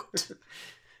overcooked.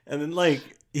 And then like.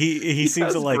 He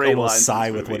seems to like almost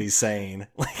sigh with what he's saying.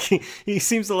 Like he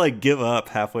seems to like give up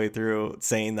halfway through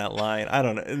saying that line. I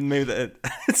don't know. Maybe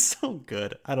it's so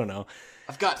good. I don't know.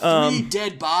 I've got 3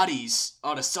 dead bodies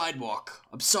on a sidewalk.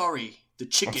 I'm sorry. The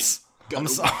chicken got overcooked.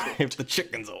 Sorry if the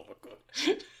chicken's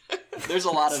overcooked. There's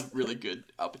a lot of really good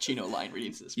Al Pacino line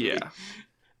readings in this movie.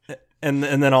 Yeah. And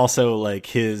then also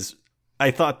like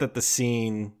I thought that the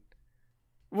scene.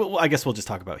 Well, I guess we'll just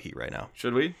talk about Heat right now.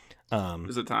 Should we?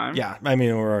 Is it time? Yeah, I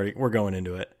mean we're going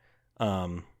into it.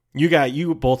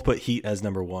 You both put Heat as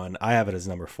number 1. I have it as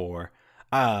number 4.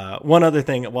 One other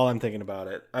thing while I'm thinking about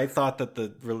it, I thought that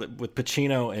with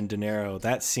Pacino and De Niro,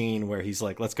 that scene where he's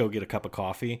like, "Let's go get a cup of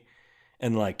coffee,"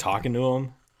 and like talking to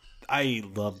him, I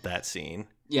loved that scene.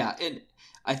 Yeah, and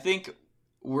I think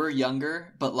we're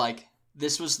younger, but like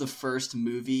this was the first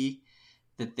movie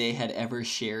that they had ever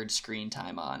shared screen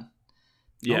time on.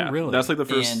 Yeah, really? That's like the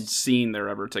first scene they're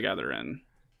ever together in.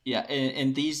 Yeah,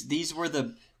 and these were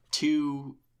the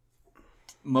 2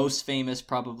 most famous,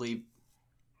 probably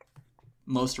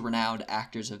most renowned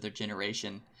actors of their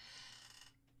generation,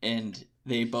 and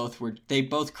they both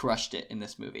crushed it in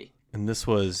this movie. And this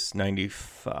was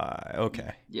 95.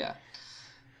 Okay. Yeah,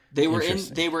 they were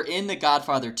in The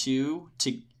Godfather 2.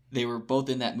 They were both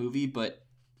in that movie, but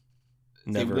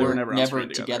they were never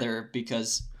together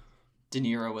because De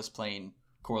Niro was playing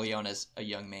Corleone as a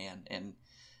young man, and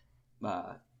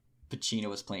Pacino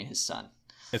was playing his son.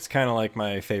 It's kind of like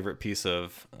my favorite piece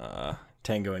of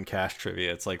Tango and Cash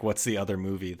trivia. It's like, what's the other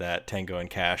movie that Tango and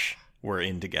Cash were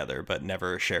in together but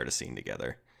never shared a scene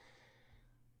together?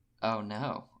 Oh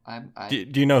no,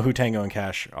 Do you know who Tango and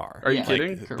Cash are? Are you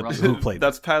kidding? Who played?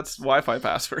 That's Pat's Wi-Fi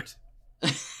password.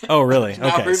 Oh really? Now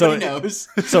okay, everybody knows.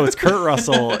 So it's Kurt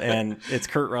Russell and Sylvester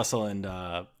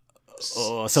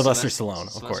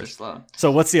Stallone, of course. Stallone.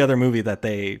 So what's the other movie that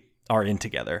they are in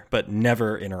together but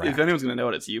never interact? If anyone's gonna know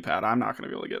it, it's you, Pat. I'm not gonna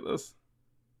be able to get this.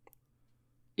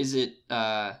 Is it?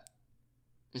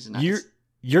 Is it not?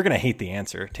 You're gonna hate the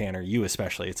answer, Tanner. You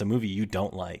especially. It's a movie you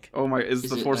don't like. Oh my! Is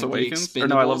The it Force like Awakens? The Or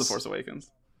no, I love The Force Awakens.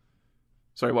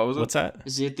 Sorry, what was it? What's that?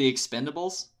 Is it The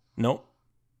Expendables? Nope.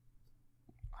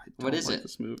 What is it?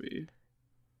 This movie.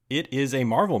 It is a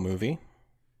Marvel movie.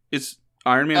 It's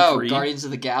Iron Man 3. Guardians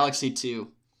of the Galaxy 2.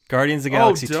 Guardians of the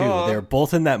Galaxy 2. duh. They're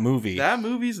both in that movie. That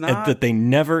movie's and not. that they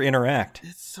never interact.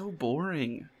 It's so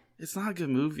boring. It's not a good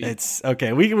movie. It's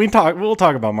okay. We'll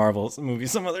talk about Marvel's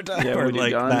movies some other time. Yeah, or when you're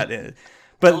like done. that is.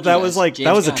 But Told that you was guys, like James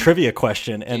that was a Gunn. trivia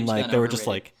question, and James like Gunn they were just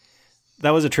overrated. like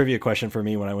that was a trivia question for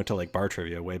me when I went to like bar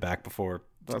trivia way back before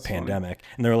That's the pandemic,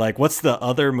 and they were like, "What's the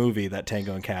other movie that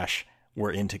Tango and Cash were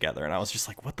in together?" And I was just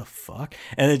like, "What the fuck?"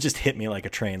 And it just hit me like a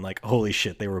train. Like, holy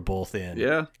shit, they were both in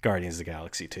Yeah. Guardians of the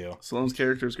Galaxy 2. Stallone's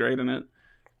character's great in it.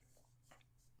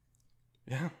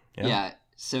 Yeah. Yeah.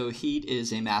 So Heat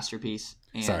is a masterpiece.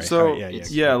 And Sorry. So All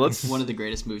right, let's. one of the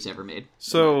greatest movies ever made.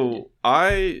 So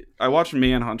I watched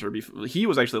Manhunter before. He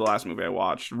was actually the last movie I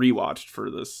rewatched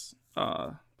for this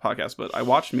podcast. But I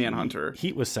watched Manhunter,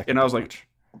 Heat was second. and I was to like, watch.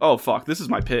 "Oh fuck, this is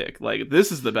my pick! Like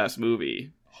this is the best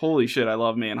movie. Holy shit, I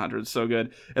love Manhunter. It's so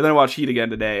good." And then I watched Heat again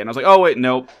today, and I was like, "Oh wait,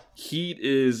 nope, Heat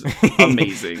is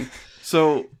amazing."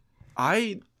 So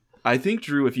I think,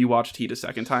 Drew, if you watched Heat a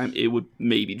second time, it would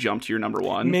maybe jump to your number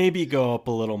one. Maybe go up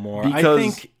a little more. Because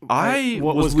I think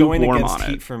what was going going against on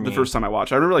Heat it for me the first time I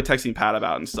watched it. I remember like texting Pat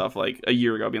about it and stuff like a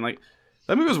year ago, being like,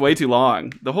 that movie was way too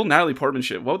long. The whole Natalie Portman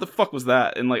shit, what the fuck was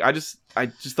that? And like I just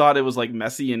thought it was like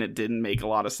messy and it didn't make a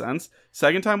lot of sense.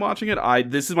 Second time watching it,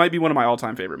 this might be one of my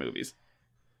all-time favorite movies.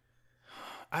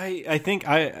 I think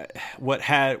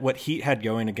what Heat had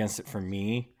going against it for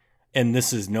me, and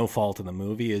this is no fault of the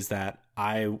movie, is that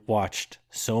I watched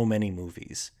so many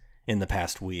movies in the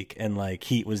past week, and like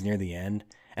Heat was near the end,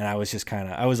 and I was just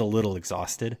I was a little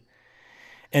exhausted.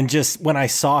 And just when I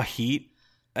saw Heat,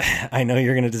 I know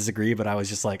you're going to disagree, but I was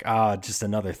just like, just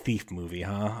another thief movie,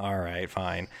 huh? All right,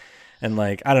 fine. And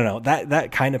like, I don't know,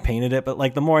 that kind of painted it. But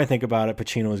like, the more I think about it,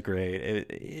 Pacino was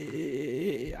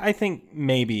great. I think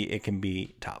maybe it can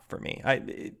be top for me.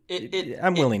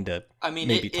 I'm willing to. I mean,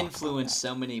 maybe it influenced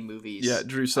so many movies. Yeah,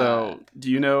 Drew. So, do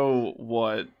you know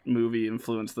what movie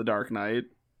influenced The Dark Knight?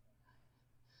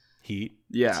 Heat.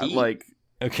 Yeah, Heat? like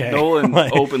Okay. Nolan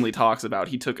openly talks about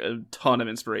he took a ton of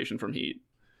inspiration from Heat.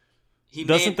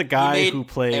 Doesn't the guy who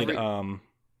played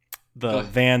the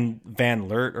Van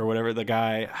Lert or whatever, the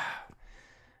guy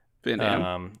Van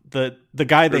Damme? the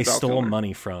guy they Val stole Kilmer.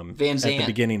 money from Van at the Zandt.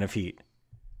 beginning of Heat.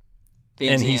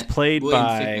 Van and he's Zandt. played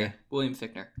by William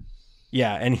Fichtner.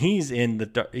 Yeah, and he's in the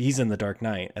Dark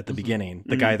Knight at the beginning,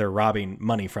 the guy they're robbing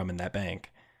money from in that bank.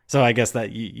 So I guess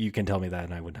that you can tell me that,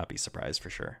 and I would not be surprised for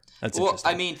sure. That's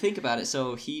interesting. I mean, think about it.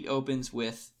 So Heat opens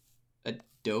with a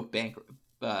dope bank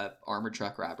armored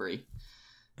truck robbery,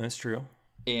 That's true.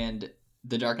 and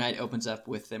The Dark Knight opens up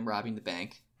with them robbing the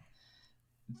bank.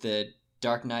 The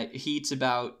Dark Knight Heat's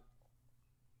about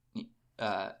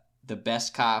the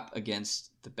best cop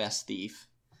against the best thief.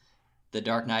 The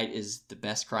Dark Knight is the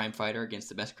best crime fighter against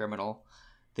the best criminal.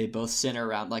 They both center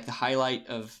around, like, the highlight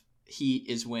of Heat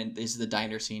is the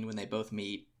diner scene when they both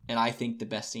meet, and I think the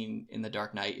best scene in The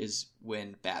Dark Knight is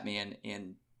when Batman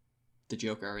and the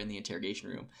Joker are in the interrogation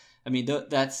room. I mean,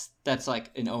 that's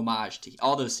like an homage to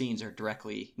all those scenes are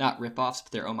directly not ripoffs,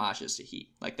 but they're homages to Heat.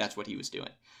 Like, that's what he was doing.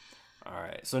 All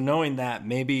right. So knowing that,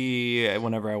 maybe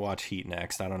whenever I watch Heat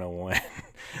next, I don't know when.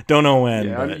 Don't know when.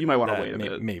 Yeah, but you might want to wait a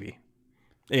bit. Maybe.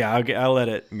 Yeah, I'll let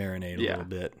it marinate a little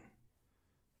bit.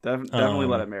 Definitely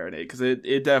let it marinate, because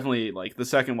it definitely, like, the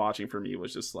second watching for me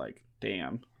was just like,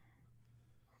 damn.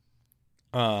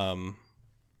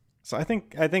 So I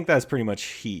think that's pretty much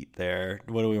Heat there.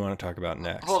 What do we want to talk about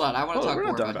next? Hold on, I want to talk we're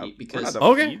more not done about Heat because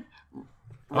Okay.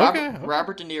 Okay.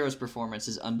 Robert De Niro's performance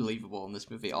is unbelievable in this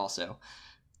movie. Also,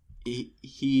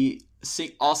 he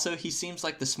seems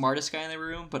like the smartest guy in the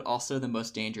room, but also the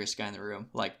most dangerous guy in the room.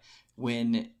 Like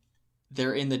when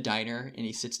they're in the diner and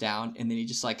he sits down and then he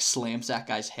just like slams that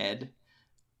guy's head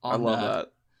on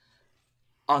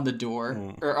the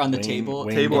door or on the table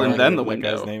and then the what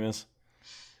window. Guy's name is.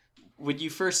 When you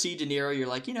first see De Niro, you're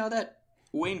like, that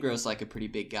Waingro's like a pretty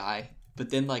big guy.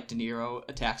 But then, like, De Niro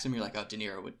attacks him, you're like, oh, De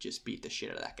Niro would just beat the shit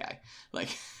out of that guy.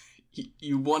 Like,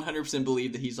 you 100%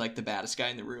 believe that he's, like, the baddest guy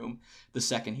in the room the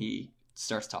second he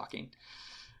starts talking.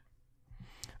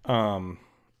 I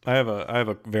have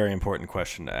a very important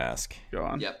question to ask. Go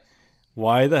on. Yep.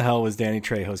 Why the hell was Danny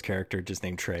Trejo's character just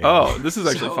named Trejo? Oh, this is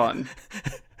actually fun.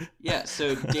 Yeah,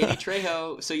 so Danny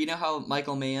Trejo, so you know how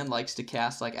Michael Mann likes to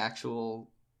cast, like, actual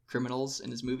criminals in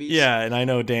his movies? Yeah, and I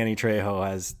know Danny Trejo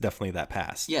has definitely that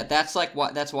past. Yeah, that's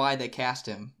why they cast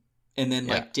him. And then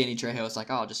like Danny Trejo was like,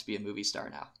 "Oh, I'll just be a movie star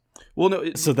now." Well,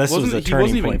 no. So this was a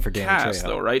turning point for Danny Trejo,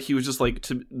 though, right? He was just like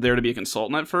there to be a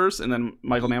consultant at first, and then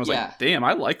Michael Mann was like, "Damn,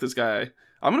 I like this guy.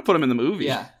 I'm gonna put him in the movie."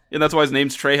 Yeah, and that's why his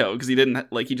name's Trejo, because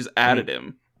he just added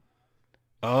him.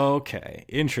 Okay,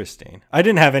 interesting. I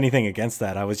didn't have anything against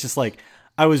that. I was just like,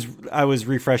 I was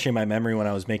refreshing my memory when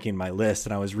I was making my list,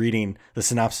 and I was reading the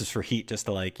synopsis for Heat just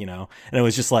to and it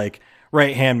was just like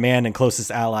right hand man and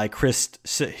closest ally Chris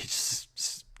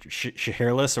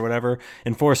Shiherlis or whatever,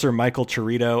 enforcer Michael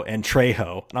Chirito, and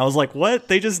Trejo. And I was like, what?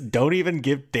 They just don't even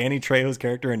give Danny Trejo's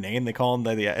character a name. They call him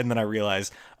and then I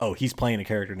realized, oh, he's playing a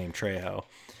character named Trejo.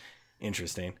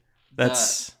 Interesting.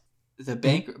 That's the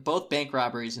bank. Both bank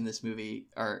robberies in this movie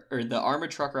or the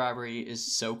armored truck robbery is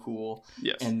so cool.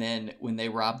 Yes. And then when they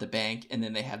rob the bank and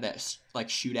then they have that like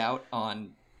shootout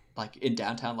on like in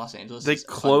downtown Los Angeles. They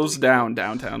closed down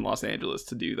downtown Los Angeles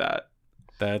to do that.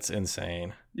 That's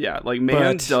insane. Yeah, like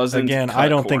man But doesn't. again, cut I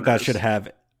don't think that corners. should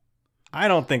have. I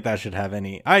don't think that should have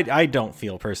any. I don't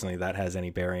feel personally that has any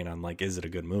bearing on like is it a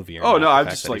good movie or Oh, not, no, the I'm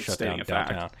fact just, that he like, shut stating down a fact.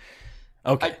 downtown.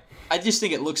 Okay. I just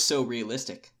think it looks so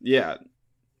realistic. Yeah.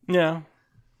 Yeah.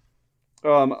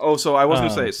 Oh, so I was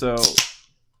gonna Um, say, so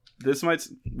this might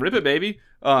rip it, baby.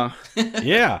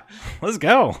 Yeah. Let's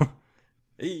go.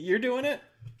 You're doing it.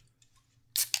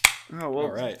 Oh well.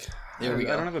 All right. There we I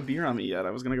go. don't have a beer on me yet. I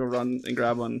was gonna go run and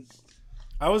grab one.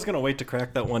 I was gonna wait to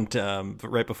crack that one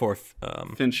right before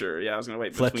Fincher. Yeah, I was gonna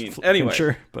wait Fletch, between. Anyway,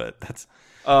 Fincher, but that's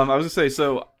I was gonna say,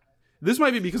 so this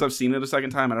might be because I've seen it a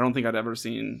second time, and I don't think I'd ever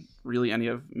seen really any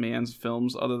of Mann's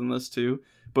films other than this too.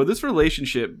 But this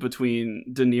relationship between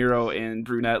De Niro and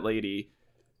brunette lady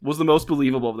was the most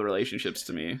believable of the relationships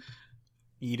to me.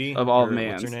 Edie Of all or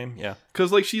Mann's. What's her name? Yeah.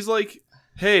 Because, like, she's like,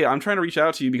 hey, I'm trying to reach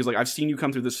out to you because, like, I've seen you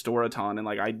come through this store a ton, and,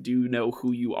 like, I do know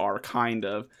who you are, kind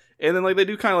of. And then, like, they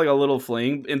do kind of, like, a little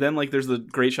fling. And then, like, there's the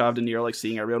great shot of De Niro, like,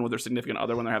 seeing everyone with their significant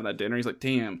other when they're having that dinner. He's like,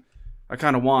 damn, I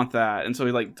kind of want that. And so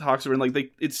he, like, talks to her, and,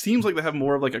 like, it seems like they have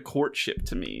more of, like, a courtship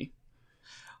to me.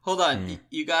 Hold on,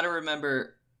 you got to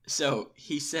remember. So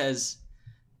he says,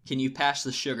 "Can you pass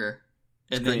the sugar?"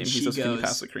 And Cream. then she He says, goes, can you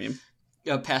pass the cream?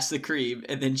 Pass the cream."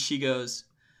 And then she goes,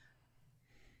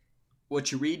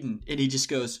 "What you reading?" And he just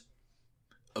goes,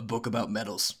 "A book about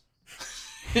metals."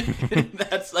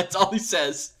 that's all he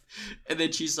says. And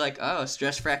then she's like, "Oh,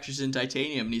 stress fractures in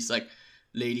titanium." And he's like,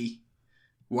 "Lady,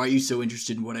 why are you so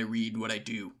interested in what I read and what I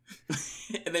do?"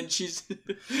 And then she's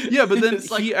Yeah, but then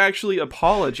it's like, he actually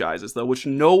apologizes, though, which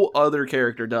no other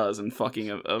character does in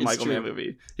fucking a Michael Mann true.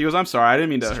 movie. He goes, I'm sorry, I didn't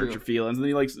mean to It's hurt true. your feelings. And then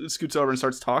he, like, scoots over and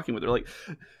starts talking with her. Like,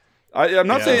 I'm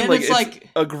not Yeah. saying, And like, it's it's like-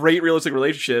 a great realistic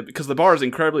relationship, because the bar is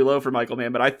incredibly low for Michael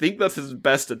Mann, but I think that's his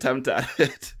best attempt at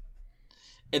it.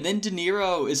 And then De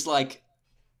Niro is like,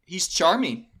 he's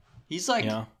charming. He's like,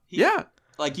 Yeah. Yeah.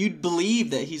 like you'd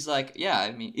believe that he's like, yeah,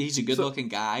 I mean, he's a good-looking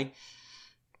guy.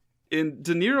 And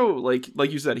De Niro,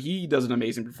 like you said, he does an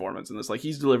amazing performance in this. Like,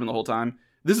 he's delivering the whole time.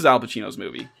 This is Al Pacino's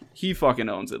movie. He fucking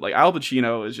owns it. Like, Al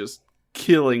Pacino is just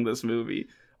killing this movie.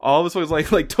 All of his was like,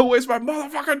 don't waste my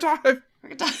motherfucking time.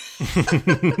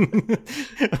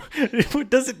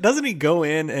 Doesn't he go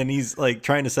in and he's like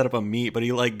trying to set up a meet, but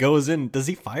he like goes in, does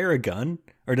he fire a gun?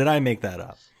 Or did I make that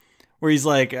up? Where he's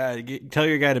like, tell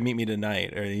your guy to meet me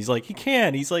tonight. Or he's like, he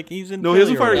can't. He's like, he's in No, he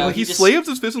doesn't Philly or fire. Yeah, Like, he he just slams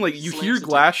his fist and, like, you slams hear it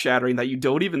glass shattering that you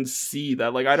don't even see.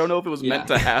 That, like, I don't know if it was meant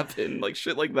to happen. Like,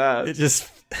 shit like that. It just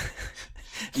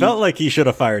felt like he should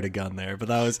have fired a gun there. But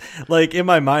that was like, in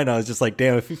my mind, I was just like,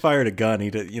 damn, if he fired a gun,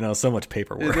 he'd, so much And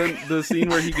paperwork. then the scene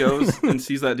where he goes and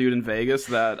sees that dude in Vegas,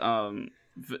 that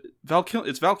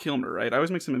it's Val Kilmer, right? I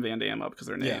always mix him and Van Damme up because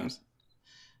their Yeah. names.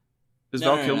 Is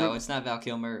No, Val Kilmer no, it's not Val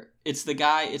Kilmer. It's the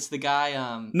guy.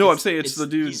 No, I'm saying it's the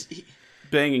dude- he's-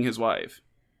 banging his wife,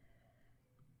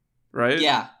 right?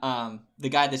 yeah, the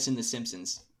guy that's in The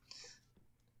Simpsons.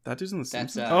 That dude's in the That's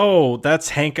Simpsons. Oh, that's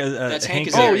Hank. That's Hank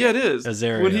Oh Azaria. yeah, it is.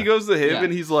 Azaria. When he goes to him Yeah.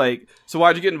 and he's like, "So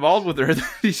why'd you get involved with her?"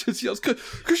 He just yells, "Cause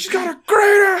she's got a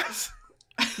great ass."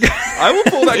 I will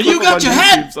pull that. And clip you up got on your YouTube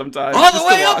head sometime. all the just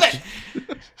to way up watch.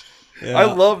 it. Yeah. I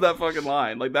love that fucking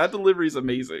line. Like, that delivery is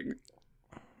amazing.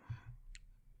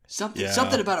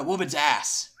 Something about a woman's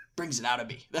ass brings it out of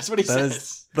me. That's what he That says.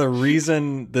 is the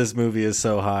reason this movie is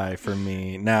so high for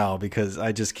me now, because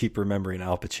I just keep remembering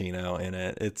Al Pacino in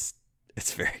it. It's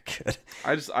very good.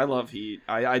 I love Heat.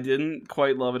 I didn't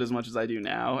quite love it as much as I do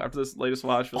now after this latest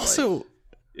watch. But Also, like,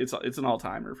 it's an all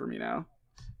timer for me now.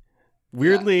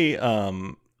 weirdly,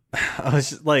 I was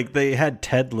just, like, they had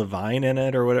Ted Levine in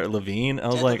it or whatever. Levine. I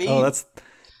was Ted like, Levine. oh,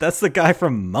 that's the guy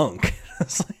from Monk.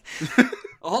 It's like,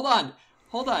 Oh,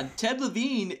 hold on. Ted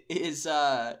Levine is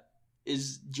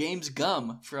James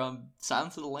Gumm from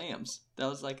Silence of the Lambs.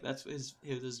 That's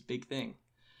his big thing.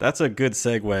 that's a good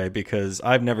segue because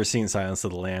I've never seen Silence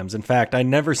of the Lambs. In fact, I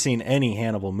never seen any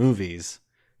Hannibal movies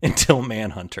until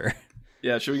Manhunter.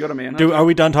 Yeah, should we go to Manhunt? Are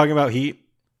we done talking about Heat?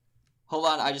 Hold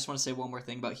on, I just want to say one more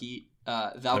thing about Heat.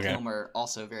 Val Okay. Kilmer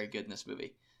also very good in this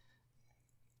movie.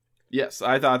 Yes,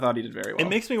 I thought he did very well. It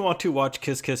makes me want to watch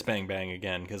Kiss Kiss Bang Bang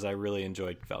again because I really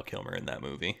enjoyed Val Kilmer in that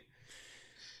movie.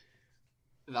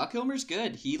 Val Kilmer's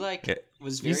good. He Yeah,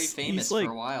 was very he's famous like-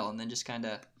 for a while, and then just kind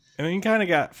of. I mean, he kind of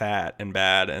got fat and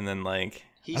bad, and then like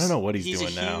I don't know what he's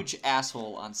doing now. He's a huge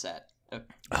asshole on set, by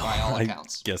all I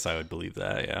accounts. guess I would believe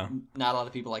that. Yeah. Not a lot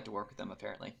of people like to work with him,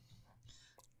 apparently.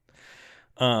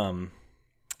 All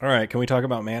right. Can we talk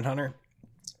about Manhunter?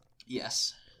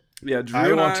 Yes. Yeah, Drew I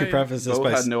and want to preface this both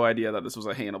by had no idea that this was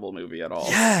a Hannibal movie at all.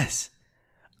 Yes.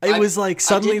 It was like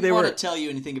suddenly I didn't they want were. to tell you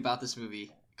anything about this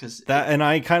movie because and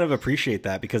I kind of appreciate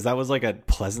that because that was like a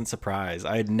pleasant surprise.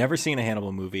 I had never seen a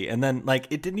Hannibal movie, and then like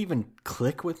it didn't even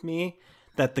click with me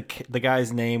that the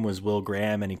guy's name was Will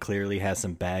Graham, and he clearly has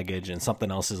some baggage, and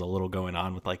something else is a little going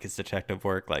on with like his detective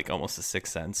work, like almost a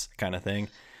Sixth Sense kind of thing.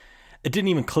 It didn't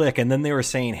even click, and then they were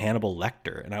saying Hannibal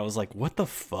Lecter, and I was like, "What the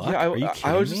fuck? Yeah, Are you kidding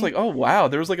I was just me?" like, oh wow,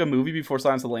 there was like a movie before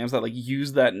Silence of the Lambs that like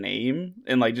used that name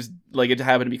and like just like it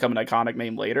happened to become an iconic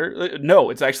name later. No,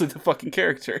 it's actually the fucking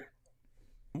character.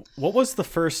 What was the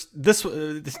first? This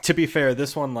to be fair,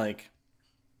 this one like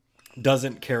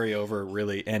doesn't carry over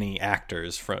really any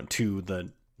actors from to the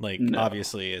like. No.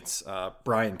 Obviously, it's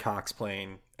Brian Cox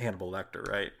playing Hannibal Lecter,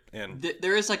 right? And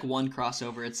there is like one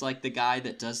crossover. It's like the guy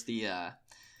that does the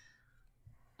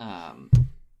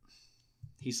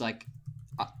he's like,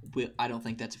 I don't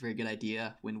think that's a very good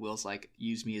idea. When Will's like,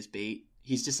 use me as bait.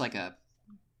 He's just like a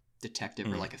detective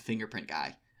or like a fingerprint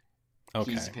guy.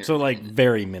 okay, He's apparently so like in it.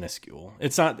 very minuscule.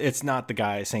 It's not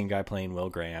the same guy playing Will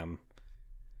Graham,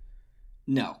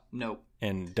 No.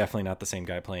 and definitely not the same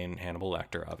guy playing Hannibal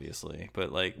Lecter, obviously.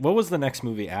 But like, what was the next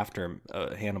movie after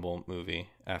Hannibal movie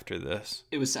after this?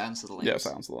 It was Silence of the Lambs. Yeah,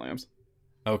 Silence of the Lambs.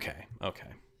 Okay.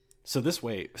 So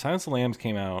Silence of the Lambs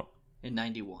came out. In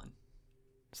 91.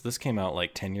 So this came out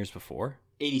like 10 years before?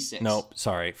 86. Nope,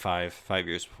 sorry, 5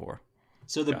 years before.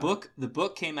 So the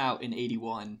book came out in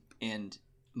 81, and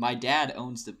my dad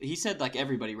owns he said like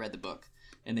everybody read the book,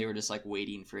 and they were just like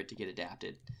waiting for it to get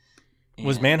adapted.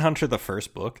 Was And Manhunter the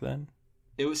first book then?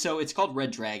 it's called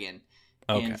Red Dragon.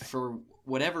 Okay. And for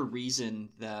whatever reason,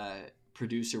 the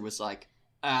producer was like,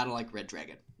 I don't like Red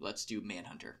Dragon. Let's do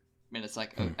Manhunter. And it's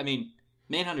like, I mean,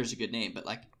 Manhunter's a good name, but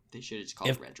like they should have just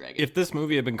called it Red Dragon. If this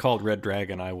movie had been called Red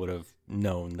Dragon, I would have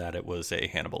known that it was a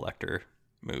Hannibal Lecter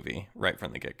movie right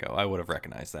from the get-go. I would have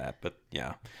recognized that, but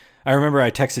yeah. I remember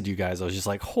I texted you guys. I was just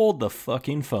like, hold the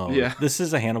fucking phone. Yeah. This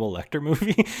is a Hannibal Lecter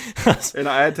movie? And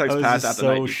I had text was Pat just that the so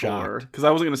night before shocked. because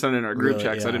I wasn't going to send it in our group Really,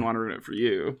 chat because I yeah. didn't want to ruin it for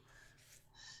you.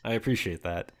 I appreciate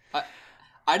that.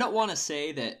 I don't want to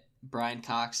say that Brian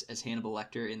Cox as Hannibal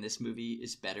Lecter in this movie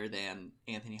is better than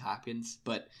Anthony Hopkins,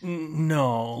 but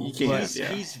No. You can't, but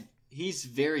yeah. he's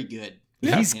very good.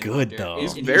 He's as Hannibal good, Lecter, though. and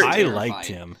he's very I terrifying. liked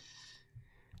him.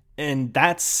 And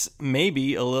that's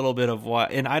maybe a little bit of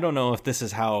what, and I don't know if this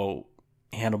is how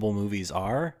Hannibal movies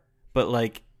are, but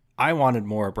like I wanted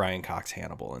more Brian Cox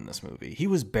Hannibal in this movie. He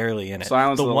was barely in it.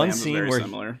 Silence of the one Lambs is scene very where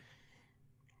similar.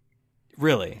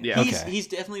 really, Yeah. okay, He's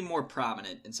definitely more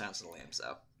prominent in Silence of the Lambs,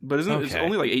 though. But it's Okay.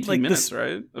 only like 18 Like minutes, this-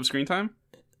 right, of screen time?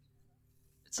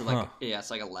 It's like Huh.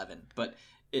 it's like 11, but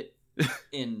it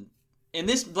in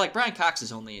this like Brian Cox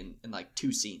is only in like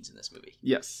 2 scenes in this movie.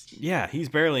 Yes. yeah, he's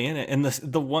barely in it. And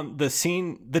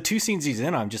the 2 scenes he's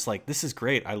in, I'm just like, this is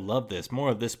great. I love this.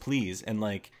 More of this, please. And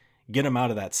like, get him out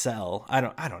of that cell. I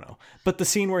don't know. But the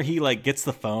scene where he like gets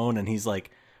the phone and he's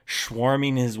like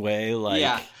swarming his way like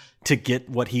Yeah. to get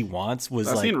what he wants was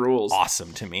That like scene rules.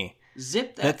 awesome to me.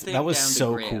 Zip that That- thing that was down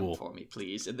so to Graham cool. for me,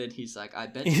 please. And then he's like, I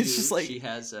bet He's you just like- she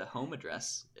has a home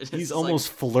address. It's He's like- almost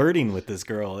flirting with this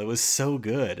girl. It was so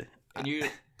good. and you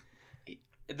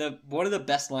one of the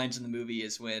best lines in the movie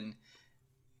is when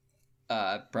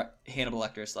Hannibal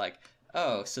Lecter is like,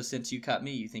 "Oh, so since you caught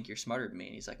me, you think you're smarter than me?"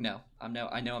 And he's like, "No, I know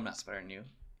I'm not smarter than you.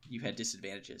 You had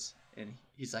disadvantages." And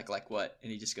he's like what?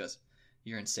 And he just goes,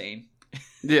 "You're insane."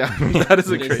 Yeah, that is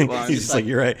a It is- great line. He's just like,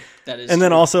 you're right. That is. And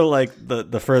then true. also like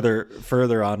the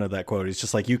further on to that quote, he's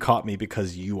just like, you caught me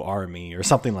because you are me, or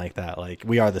something like that. Like,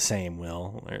 we are the same,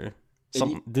 Will, or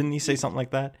something. Didn't he say something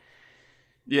like that?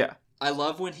 Yeah. I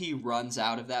love when he runs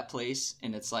out of that place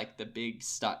and it's like the big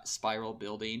spiral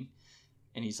building,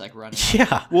 and he's like running.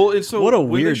 Yeah. Well, and so What a when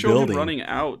they weird show building. him running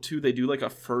out too, they do like a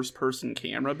first-person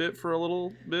camera bit for a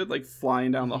little bit, like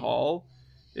flying down the hall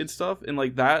and stuff, and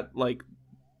like that like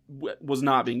was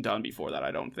not being done before that.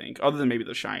 I don't think, other than maybe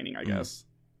The Shining, I guess.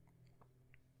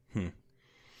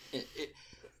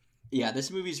 Yeah,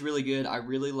 this movie's really good. I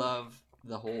really love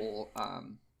the whole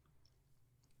Tom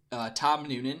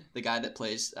Noonan, the guy that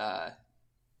plays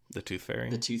The Tooth Fairy.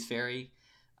 the Tooth Fairy.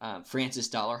 Francis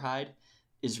Dollarhide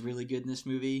is really good in this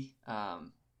movie.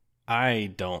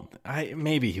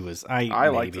 Maybe he was. I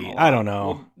liked him a lot. I don't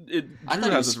know. Well, I Drew thought he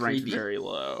has was this ranked creepy. very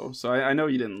low, so I know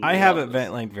you didn't. I love have it this.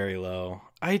 vent like very low.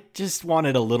 I just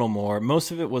wanted a little more.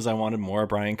 Most of it was I wanted more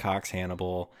Brian Cox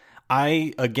Hannibal.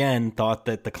 I again thought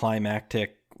that the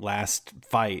climactic last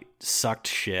fight sucked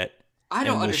shit. I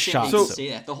don't and was understand shot how you so- say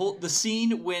that. The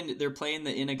scene when they're playing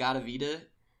the Inagata Vita,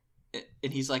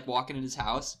 and he's like walking in his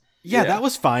house, Yeah, that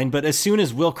was fine, but as soon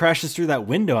as Will crashes through that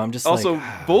window, I'm just also,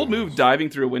 like... bold move diving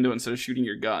through a window instead of shooting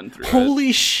your gun through it.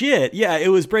 Holy shit. Yeah, it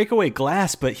was breakaway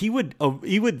glass, but he would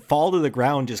fall to the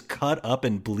ground just cut up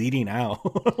and bleeding out.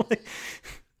 Like,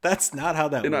 that's not how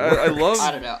that And works. I love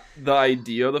I don't know. the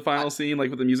idea of the final scene, like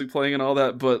with the music playing and all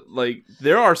that, but like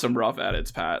there are some rough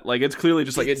edits, Pat. Like it's clearly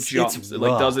just like it jumps. It's It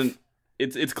like rough. doesn't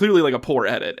it's clearly like a poor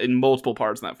edit in multiple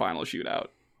parts in that final shootout.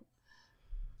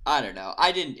 I don't know.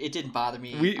 It didn't bother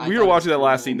me. We I were thought it watching was that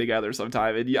last cool. scene together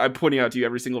sometime, and I'm pointing out to you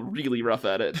every single really rough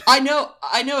edit. I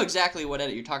know exactly what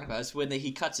edit you're talking about. It's when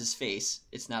he cuts his face.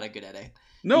 It's not a good edit.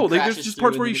 No, He like there's crashes just through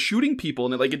parts and where then he's shooting people,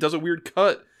 and it does a weird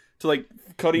cut to like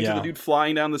cutting to Yeah. the dude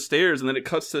flying down the stairs, and then it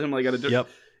cuts to him like at a Yep.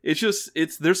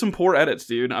 It's there's some poor edits,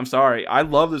 dude. I'm sorry. I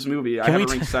love this movie. I Can have we it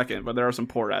ranked second, but there are some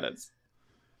poor edits.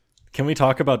 Can we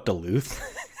talk about Duluth?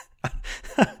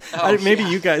 Maybe yeah.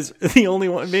 you guys, the only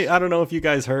one, I don't know if you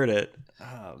guys heard it.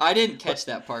 I didn't catch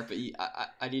that part, but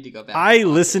I need to go back. I and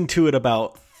watch listened to it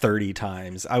about 30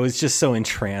 times. I was just so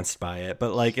entranced by it.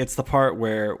 But like, it's the part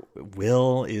where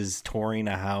Will is touring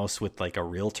a house with like a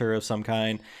realtor of some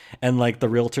kind. And like the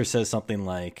realtor says something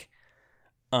like,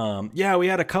 yeah, we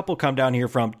had a couple come down here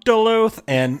from Duluth.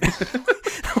 And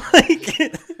like,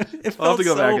 it felt I'll have to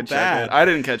go so back and bad. check it. I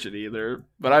didn't catch it either,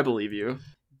 but I believe you. it.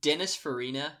 Dennis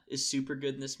Farina is super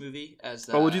good in this movie as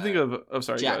Oh, what'd you think of? Oh,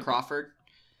 sorry, go Jack ahead. Crawford.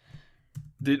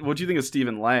 What'd you think of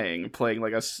Stephen Lang playing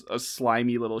like a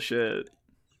slimy little shit?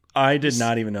 I did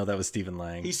not even know that was Stephen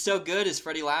Lang. He's so good as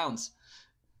Freddie Lowndes.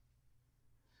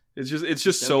 It's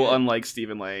just So so good. unlike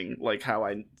Stephen Lang, like how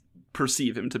I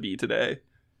perceive him to be today.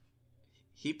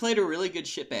 He played a really good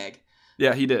shitbag.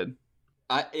 Yeah, he did.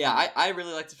 I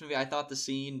really liked this movie. I thought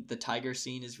the tiger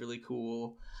scene is really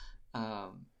cool.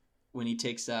 When he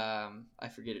takes I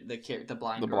forget it, the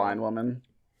blind The girl. blind woman.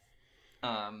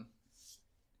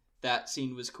 That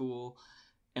scene was cool,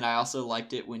 and I also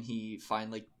liked it when he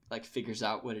finally like figures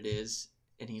out what it is,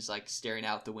 and he's like staring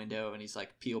out the window, and he's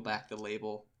like, peel back the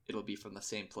label, it'll be from the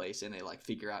same place, and they like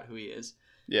figure out who he is.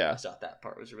 I Yeah. thought that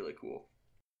part was really cool.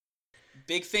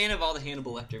 Big fan of all the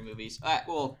Hannibal Lecter movies.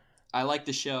 I like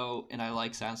the show, and I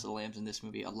like Silence of the Lambs in this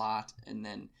movie a lot. And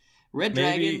then Red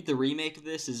Maybe- Dragon, the remake of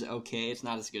this, is okay. It's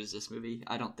not as good as this movie,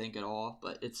 I don't think at all,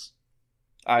 but it's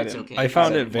I okay. I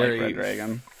found didn't it like very Red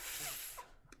Dragon.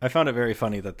 I found it very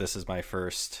funny that this is my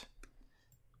first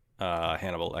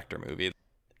Hannibal Lecter movie.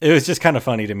 It was just kind of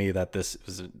funny to me that this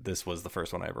was the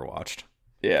first one I ever watched.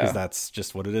 Because Yeah. that's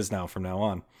just what it is now from now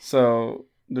on. So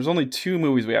there's only 2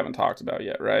 movies we haven't talked about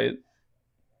yet, right?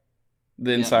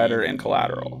 The Insider and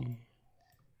Collateral.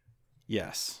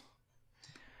 Yes.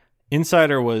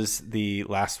 Insider was the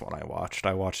last one I watched.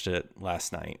 I watched it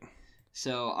last night.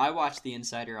 So I watched The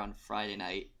Insider on Friday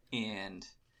night, and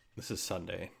This is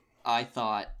Sunday. I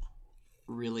thought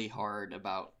really hard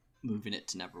about moving it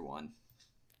to number 1.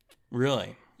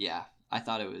 Really? Yeah, I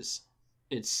thought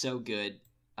it's so good.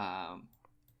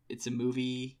 It's a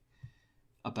movie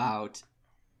about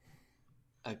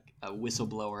a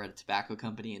whistleblower at a tobacco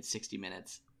company in 60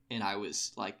 minutes, and I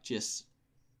was like,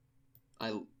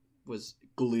 I was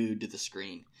glued to the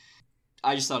screen.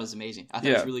 I just thought it was amazing. I thought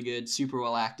it was really good, super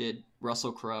well acted.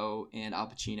 Russell Crowe and Al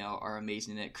Pacino are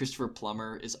amazing in it. Christopher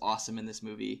Plummer is awesome in this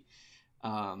movie.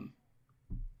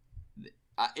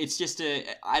 It's just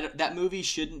that movie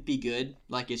shouldn't be good.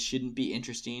 Like, it shouldn't be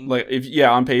interesting. Like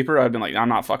on paper I've been like, I'm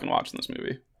not fucking watching this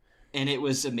movie. And it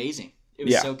was amazing. It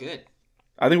was so good.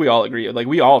 I think we all agree. Like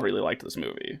we all really liked this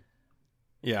movie.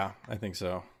 Yeah, I think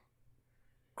so.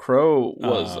 Crow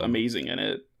was amazing in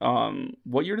it.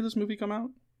 What year did this movie come out?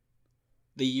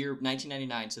 The year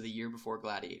 1999, so the year before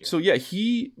Gladiator. So yeah,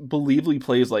 he believably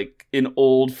plays like an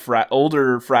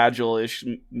older, fragile-ish,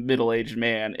 middle-aged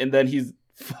man, and then he's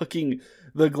fucking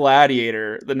the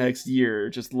Gladiator the next year,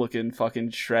 just looking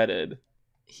fucking shredded.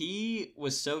 He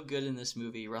was so good in this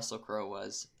movie. Russell Crowe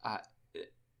was.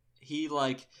 He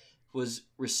like was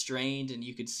restrained, and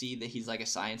you could see that he's like a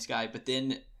science guy. But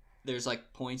then there's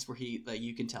like points where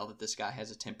you can tell that this guy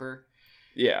has a temper.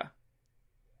 Yeah.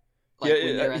 Like,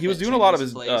 when you're at he was that doing a lot of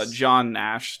Chinese his place. John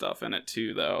Nash stuff in it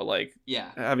too, though. Like,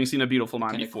 Yeah. having seen A Beautiful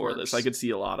Mind Kinda before quirks. this, I could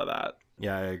see a lot of that.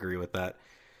 Yeah, I agree with that.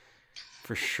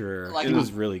 For sure. Like, It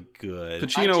was really good. I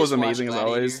Pacino just was watched amazing as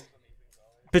Gladiator. always.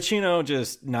 Pacino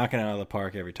just knocking it out of the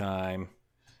park every time.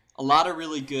 A lot of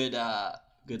really good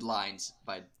lines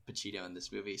by Pacino in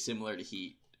this movie, similar to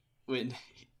Heat, when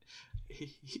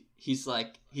he's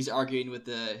arguing with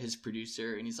his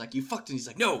producer, and he's like, "You fucked," and he's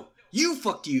like, "No, you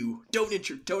fucked you. Don't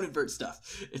invert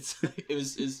stuff." It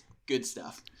was good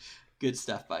stuff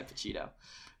by Pacino,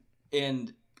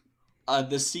 and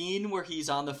the scene where he's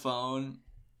on the phone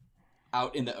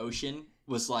out in the ocean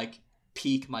was like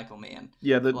peak Michael Mann.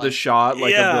 Yeah, the Like- shot of the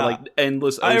Yeah. like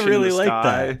endless I ocean really in the like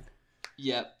sky. that.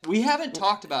 Yeah, we haven't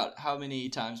talked about how many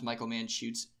times Michael Mann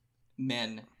shoots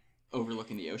men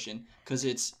overlooking the ocean, because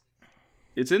it's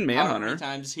It's in however many Manhunter.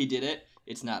 times he did it,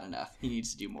 it's not enough. He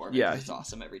needs to do more of it. Yeah. 'Cause it's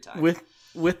awesome every time.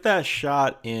 With that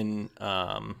shot in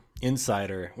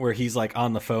Insider where he's like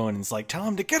on the phone and it's like, tell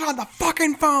him to get on the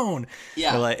fucking phone.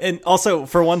 Yeah. Or like, and also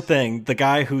for one thing, the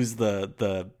guy who's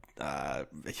the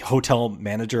hotel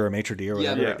manager or maitre d' or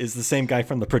whatever Yeah. is the same guy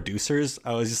from The Producers.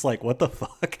 I was just like, what the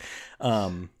fuck?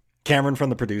 Cameron from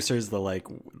The Producers, the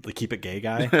Keep It Gay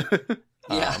guy.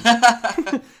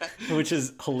 Yeah. Which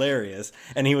is hilarious.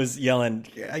 And he was yelling,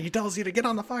 yeah, he tells you to get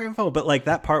on the fucking phone. But like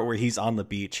that part where he's on the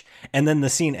beach and then the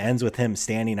scene ends with him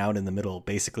standing out in the middle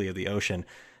basically of the ocean.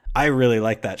 I really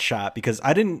like that shot because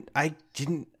I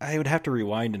would have to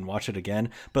rewind and watch it again.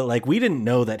 But like we didn't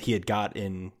know that he had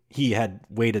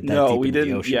waded that deep we into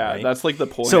didn't. the ocean. Yeah, Right? that's like the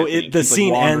point. So I think. the He's, like,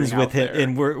 scene wandering ends with out him, there.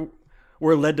 and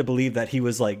we're led to believe that he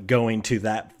was like going to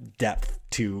that depth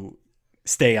to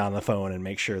stay on the phone and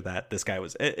make sure that this guy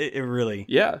was. It really,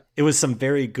 Yeah, it was some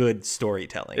very good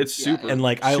storytelling. it's Yeah, super. and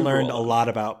like I super learned well a lot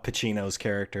about Pacino's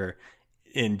character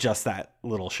in just that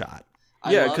little shot.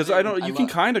 Yeah, love because it. I don't. You can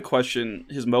kind of question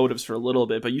his motives for a little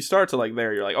bit, but you start to like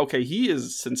there. You're like, okay, he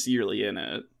is sincerely in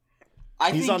it.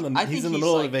 He's in the he's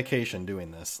middle like, of a vacation doing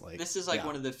this. Like This is like yeah.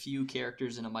 one of the few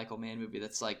characters in a Michael Mann movie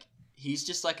that's like he's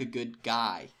just like a good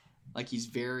guy. Like he's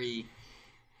very.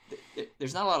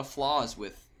 There's not a lot of flaws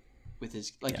with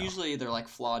his like. Yeah. Usually they're like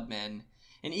flawed men,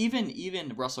 and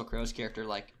even Russell Crowe's character,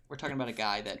 like we're talking about a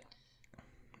guy that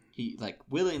he like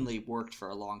willingly worked for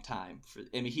a long time.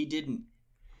 He didn't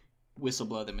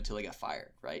whistleblow them until he got fired,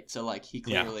 right? So like he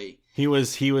clearly He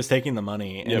was taking the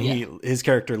money, and Yeah. his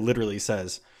character literally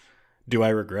says, "Do I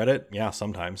regret it? Yeah,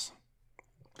 sometimes."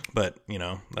 But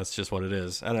that's just what it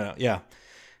is. I don't know. Yeah,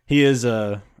 he is.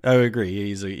 I would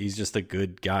agree. He's just a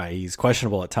good guy. He's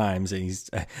questionable at times, and he's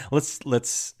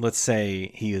let's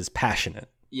say he is passionate.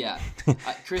 Yeah,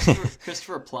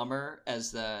 Christopher Plummer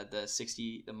as the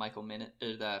Michael Minute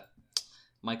or the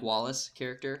Mike Wallace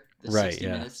character. The Right, 60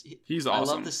 yeah. Minutes. He's I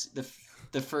awesome. love this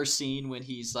the first scene when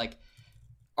he's like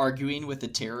arguing with the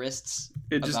terrorists.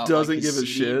 It just about, doesn't like, his give a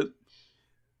seating. shit.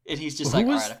 And he's just Who like,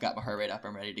 was- all right, I've got my heart rate up.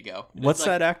 I'm ready to go. And What's it's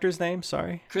like, that actor's name?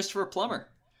 Sorry, Christopher Plummer.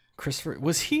 Christopher.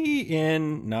 Was he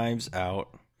in Knives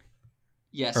Out,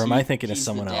 Yes. or am I thinking of he's the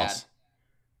someone dad. else?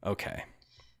 Okay,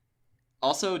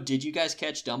 Also, did you guys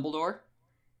catch Dumbledore?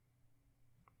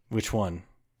 which one?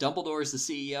 Dumbledore is the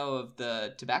CEO of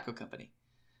the tobacco company.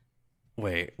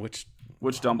 Wait, which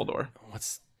Dumbledore?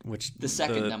 which The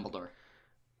second Dumbledore.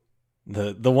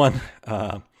 the one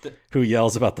who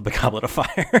yells about the goblet of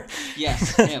fire.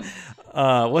 Yes, him.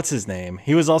 What's his name?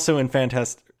 He was also in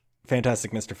Fantastic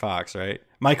Mr. Fox, right?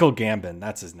 Michael Gambon,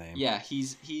 that's his name. Yeah,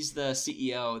 he's the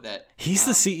CEO that. He's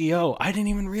the CEO. I didn't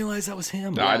even realize that was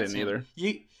him. No, I it's didn't him.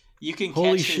 either. You can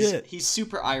Holy catch his. shit. He's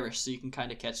super Irish, so you can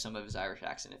kind of catch some of his Irish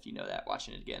accent if you know that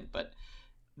watching it again. But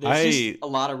there's just a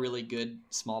lot of really good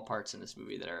small parts in this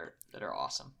movie that are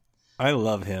awesome. I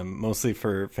love him mostly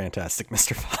for Fantastic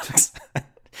Mr. Fox.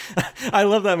 I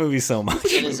love that movie so much.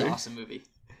 It is an awesome movie.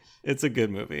 It's a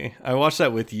good movie. I watched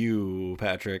that with you,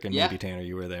 Patrick, and Yeah. maybe Tanner.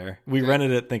 You were there. We Great.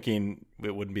 rented it thinking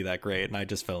it wouldn't be that great, and I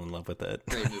just fell in love with it.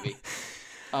 Great movie.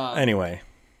 Anyway,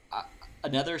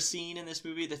 Another scene in this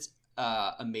movie that's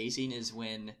amazing is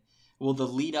when, well, the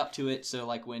lead up to it. So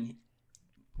like when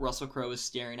Russell Crowe is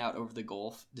staring out over the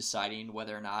Gulf, deciding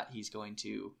whether or not he's going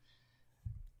to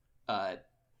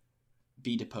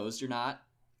be deposed or not,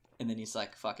 and then he's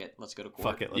like, "Fuck it, let's go to court."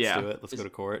 fuck it. Let's Yeah. do it. Let's go to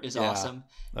court. Is Yeah, awesome.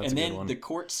 that's And a good then one. the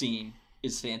court scene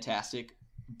is fantastic.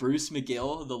 Bruce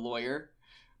McGill, the lawyer,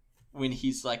 when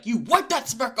he's like, "You wipe that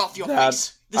smirk off your That-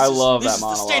 face." I love this that is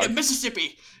the state of monologue.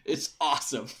 Mississippi. It's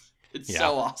awesome. It's Yeah.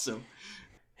 so awesome.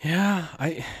 Yeah,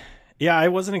 I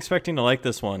wasn't expecting to like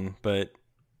this one, but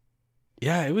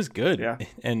yeah, it was good. Yeah.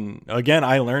 And again,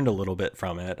 I learned a little bit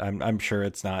from it. I'm sure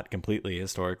it's not completely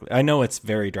historically. I know it's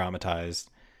very dramatized.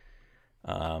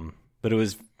 But it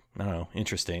was, I don't know,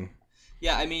 interesting.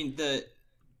 Yeah, I mean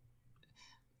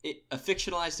a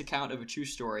fictionalized account of a true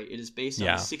story. It is based on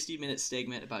Yeah. a 60-minute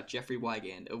segment about Jeffrey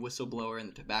Wigand, a whistleblower in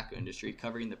the tobacco industry,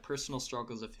 covering the personal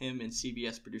struggles of him and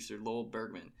CBS producer Lowell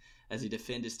Bergman as he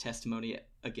defend his testimony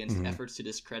against Mhm. efforts to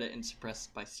discredit and suppress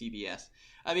by CBS.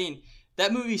 I mean,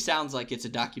 that movie sounds like it's a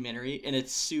documentary, and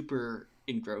it's super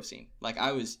engrossing. Like,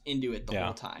 I was into it the Yeah.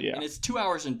 whole time. Yeah. And it's 2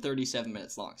 hours and 37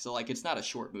 minutes long, so like it's not a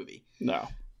short movie. No.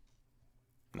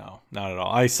 No, not at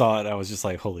all. I saw it. I was just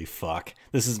like, holy fuck.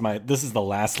 This is the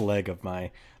last leg of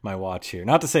my watch here.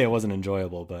 Not to say it wasn't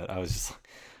enjoyable, but I was just like,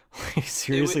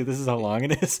 Seriously, this is how long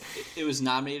it is? It was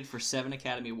nominated for 7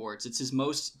 Academy Awards. It's his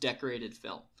most decorated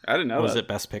film. I didn't know Was that. it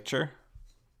Best Picture?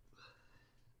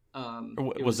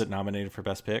 Was it nominated for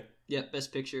Best Pick? Yeah,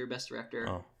 Best Picture, Best Director.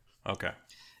 Oh, okay.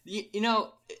 You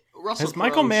know, Russell Has Crowe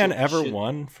Michael Mann should- ever should-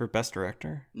 won for Best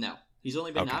Director? No. He's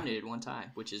only been Okay. nominated one time,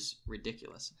 which is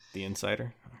ridiculous. The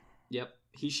Insider? Yep.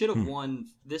 He should have won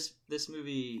this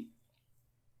movie.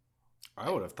 I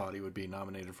would have thought he would be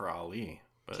nominated for Ali.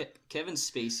 But Kevin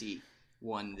Spacey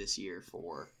won this year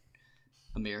for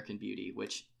American Beauty,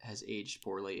 which has aged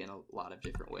poorly in a lot of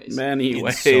different ways. Many In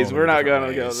ways. so many We're not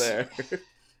different going to go ways. there.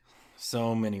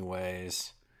 so many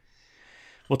ways.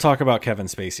 We'll talk about Kevin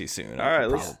Spacey soon. All right,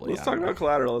 probably. let's I talk don't about know.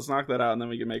 Collateral. Let's knock that out, and then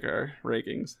we can make our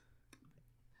rankings.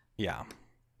 Yeah.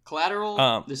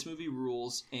 Collateral, this movie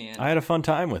rules, and I had a fun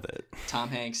time with it. Tom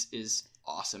Hanks is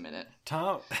awesome in it.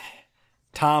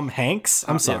 Tom Hanks?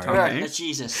 I'm Yeah, sorry. Tom Hanks.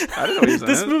 Jesus. I didn't know he was in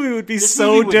This it. movie would be This so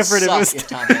movie would different if it suck was if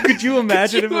Tom Hanks Could you was in it.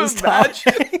 imagine if it was Tom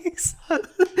Hanks?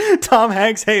 Tom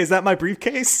Hanks, hey, is that my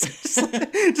briefcase?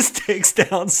 Just takes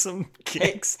down some Hey,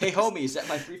 kicks. hey, homie, is that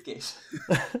my briefcase?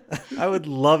 I would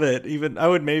love it. Even I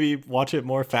would maybe watch it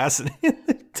more fascinating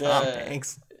than Tom Uh,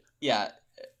 Hanks. Yeah,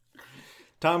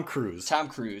 Tom Cruise. Tom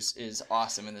Cruise is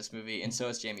awesome in this movie, and so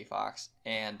is Jamie Foxx.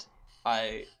 And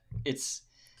I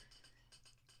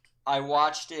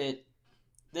watched it.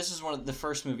 This is one of the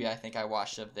first movie I think I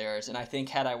watched of theirs, and I think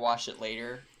had I watched it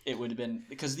later, it would have been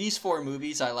because these 4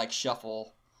 movies I like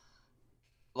shuffle.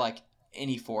 Like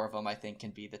any 4 of them, I think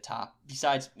can be the top.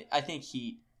 Besides, I think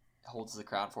Heat holds the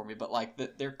crown for me, but like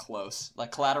they're close.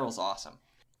 Like Collateral's awesome.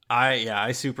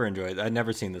 I super enjoyed it. I'd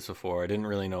never seen this before. I didn't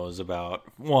really know it was about.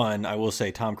 One, I will say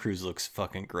Tom Cruise looks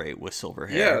fucking great with silver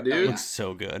hair. Yeah, dude. Looks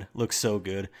so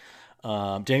good.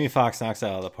 Jamie Foxx knocks it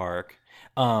out of the park.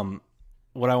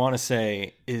 What I want to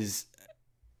say is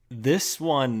this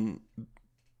one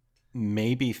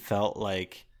maybe felt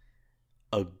like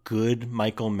a good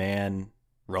Michael Mann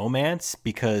romance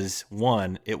because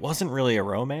one, it wasn't really a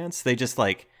romance. They just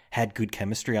like had good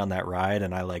chemistry on that ride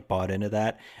and I like bought into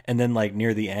that. And then like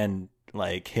near the end,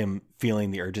 like him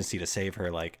feeling the urgency to save her,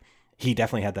 like he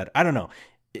definitely had that. I don't know.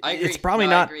 I agree. It's probably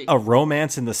No, I not agree. a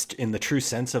romance in the true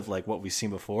sense of like what we've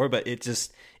seen before, but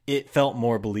it felt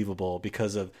more believable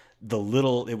because of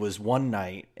it was one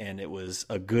night and it was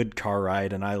a good car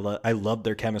ride and I loved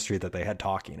their chemistry that they had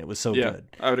talking. It was so Yeah, good.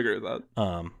 I would agree with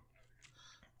that.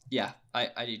 Yeah,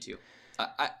 I do too.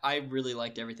 I really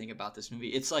liked everything about this movie.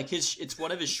 It's like it's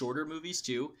one of his shorter movies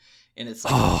too, and it's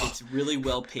like it's really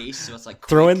well paced. So it's like quick.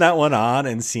 Throwing that one on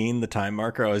and seeing the time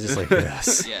marker, I was just like,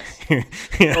 yes.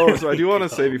 Yes. Oh, so I do want to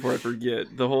say before I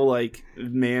forget, the whole like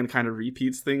man kind of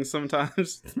repeats things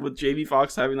sometimes with Jamie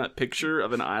Foxx having that picture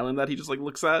of an island that he just like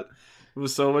looks at. It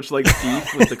was so much like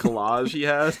Thief with the collage he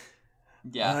had.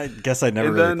 Yeah. I guess I never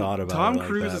And really then thought about Tom it like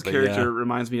Cruise's that, but character yeah.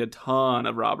 reminds me a ton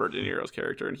of Robert De Niro's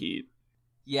character in Heat.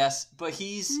 Yes, but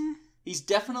he's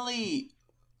definitely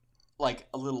like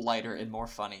a little lighter and more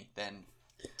funny than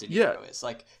De Niro is.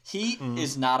 Like Heat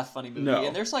is not a funny movie, No.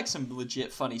 and there's like some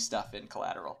legit funny stuff in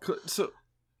Collateral. So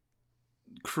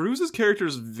Cruise's character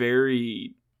is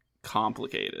very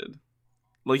complicated.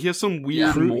 Like he has some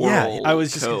weird Yeah. moral Yeah, I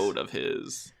was just code of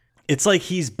his. It's like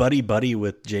he's buddy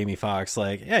with Jamie Foxx.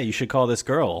 Like, yeah, you should call this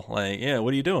girl. Like, yeah,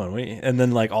 what are you doing? And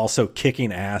then like also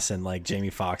kicking ass, and like Jamie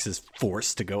Foxx is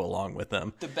forced to go along with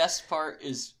them. The best part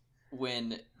is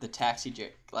when the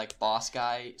like boss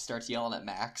guy starts yelling at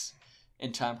Max,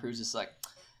 and Tom Cruise is like,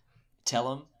 "Tell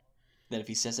him that if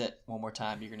he says it one more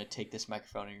time, you're gonna take this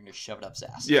microphone and you're gonna shove it up his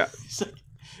ass." Yeah. He's like,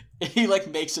 he like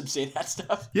makes him say that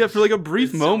stuff. Yeah, for like a brief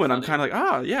It's so moment, I'm funny. kind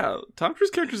of like, yeah, Tom Cruise's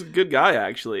character's a good guy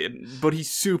actually, but he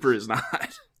super is not.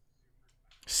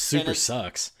 Super it's-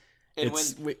 sucks. And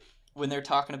It's when they're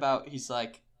talking about, he's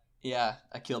like, "Yeah,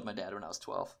 I killed my dad when I was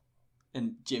 12."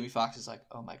 And Jamie Foxx is like,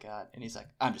 "Oh my god," and he's like,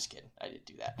 "I'm just kidding, I didn't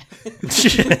do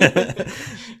that."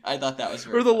 I thought that was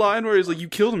very Or the funny. line where he's like, "You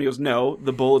killed him." He goes, "No,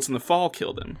 the bullets in the fall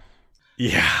killed him."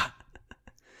 yeah.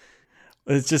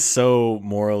 It's just so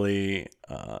morally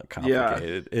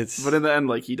complicated. It's But in the end,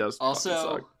 like he does. fucking Also,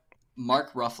 suck.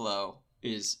 Mark Ruffalo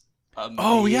is amazing.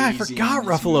 oh yeah, I forgot in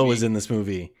this Ruffalo movie. was in this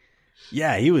movie.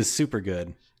 Yeah, he was super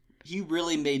good. He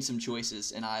really made some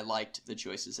choices, and I liked the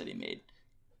choices that he made.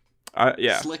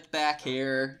 Yeah. Slicked back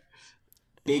hair,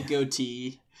 big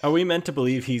goatee. Are we meant to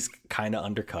believe he's kind of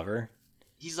undercover?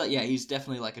 He's like, yeah, he's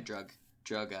definitely like a drug,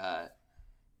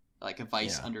 like a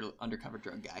vice Yeah. undercover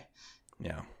drug guy.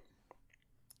 Yeah.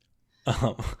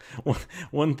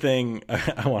 One thing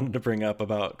I wanted to bring up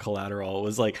about Collateral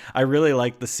was like I really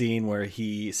like the scene where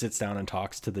he sits down and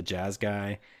talks to the jazz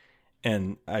guy,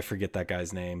 and I forget that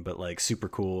guy's name, but like super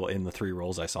cool in the 3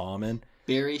 roles I saw him in.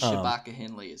 Barry Shabaka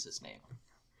Henley is his name.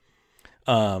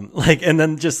 Like, and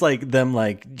then just like them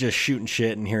like just shooting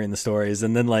shit and hearing the stories,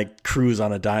 and then like Cruz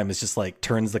on a dime is just like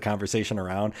turns the conversation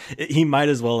around. He might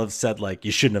as well have said like,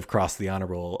 you shouldn't have crossed the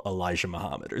honorable Elijah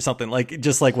Muhammad or something, like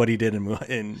just like what he did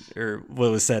in or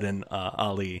what was said in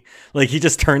Ali. Like he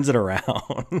just turns it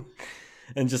around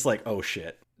and just like, oh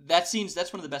shit. That's one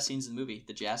of the best scenes in the movie,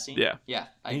 the jazz scene. Yeah.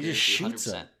 I He agree just with you,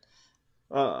 shoots him.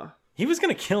 100%. He was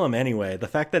gonna kill him anyway. The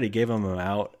fact that he gave him an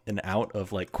out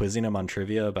of like quizzing him on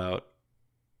trivia about,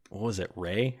 what was it,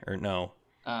 Ray or no?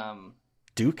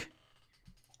 Duke?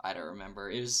 I don't remember.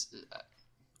 It was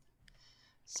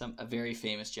a very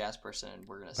famous jazz person.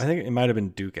 We're gonna. I think it might have been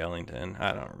Duke Ellington.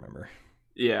 I don't remember.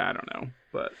 Yeah, I don't know.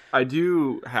 But I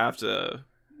do have to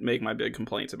make my big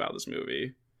complaints about this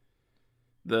movie.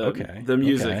 The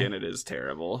music in it is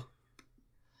terrible.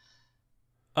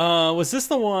 Was this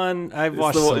the one I've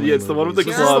watched? It's the one with the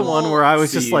This club. is the one where I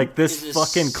was just scene. like, this Is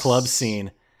fucking club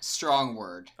scene. Strong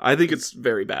word. I think it's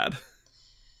very bad.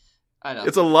 I don't.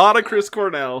 It's a lot of Chris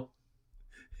Cornell.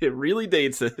 It really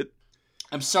dates it.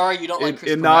 I'm sorry you don't like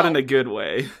Chris and not Cornell. in a good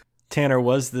way. Tanner,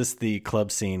 was this the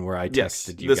club scene where I Yes,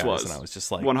 texted you this guys was. and I was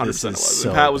just like, 100% this it is was. so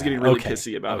And Pat was bad. getting really Okay.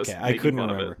 pissy about us. Okay, I making couldn't fun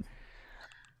of remember. it.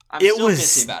 I'm It still was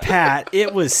pissy about Pat.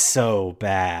 It was so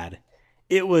bad.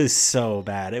 It was so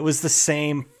bad. It was the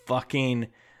same fucking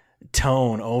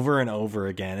tone over and over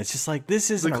again. It's just like, this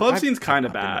isn't The a- club I've scene's kind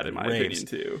of fucked up bad, in my raves.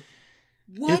 opinion, too.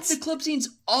 What? It's- The club scene's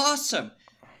awesome.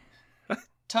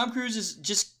 Tom Cruise is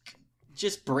just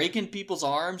breaking people's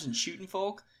arms and shooting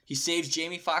folk. He saves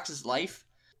Jamie Foxx's life.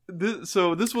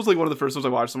 So this was like one of the first ones I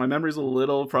watched, so my memory's a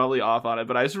little probably off on it,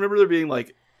 but I just remember there being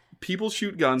like people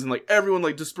shoot guns and like everyone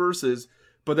like disperses,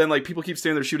 but then like people keep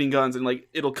standing there shooting guns and like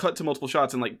it'll cut to multiple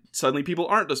shots and like suddenly people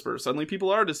aren't dispersed, suddenly people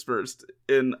are dispersed,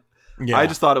 and Yeah. I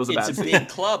just thought it was a It's bad a scene. big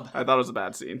club. I thought it was a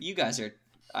bad scene. You guys are.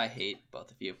 I hate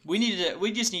both of you.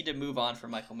 We just need to move on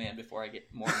from Michael Mann before I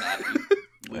get more mad at you.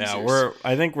 Yeah, losers.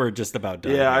 I think we're just about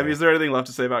done. Yeah, I here. mean, is there anything left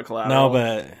to say about Collateral? No,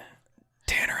 but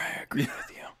Tanner, I agree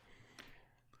with you.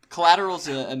 Collateral's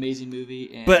an amazing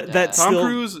movie. And, But that's Tom still,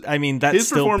 Cruise, I mean, that's his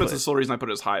still performance put- is the sole reason I put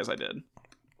it as high as I did.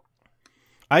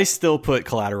 I still put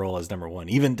Collateral as number one,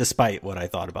 even despite what I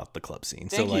thought about the club scene.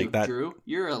 Thank so like you, that. Drew.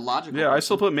 You're a logical. Yeah, I person.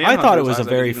 still put I thought it Manhunter was as a high as I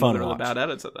very did, even fun though there were watch. the bad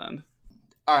edits at the end.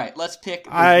 All right, let's pick.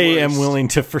 The I am worst. willing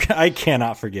to. I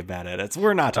cannot forgive bad edits.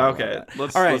 We're not talking Okay, about that.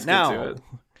 let's- All right, let's get now to it.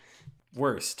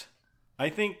 worst. I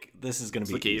think this is going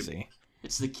to It's be the easy.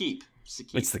 It's the keep. It's the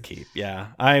keep. It's the keep. Yeah,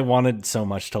 I wanted so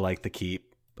much to like the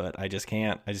keep, but I just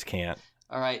can't.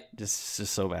 All right, It's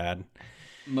just so bad.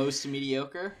 most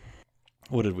mediocre.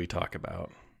 What did we talk about?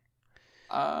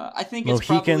 I think it's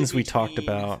Mohicans. probably We talked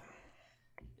between- about.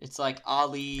 It's like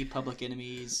Ali, Public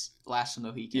Enemies, Last of the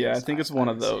Mohicans. Yeah, I think it's one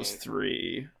of would those say.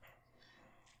 three.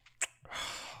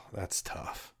 That's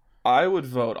tough. I would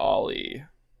vote Ollie.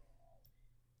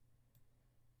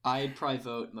 I'd probably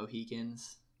vote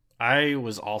Mohicans. I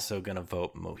was also gonna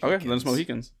vote Mohicans. Okay, then it's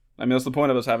Mohicans. I mean, that's the point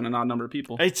of us having an odd number of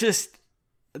people. It's just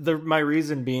my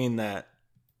reason being that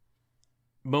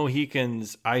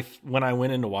Mohicans. When I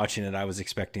went into watching it, I was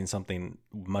expecting something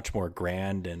much more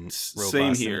grand and robust. Same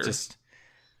and here. it just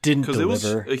didn't Because it was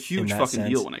deliver. a huge in that fucking sense.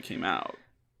 deal when it came out.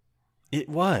 It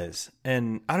was,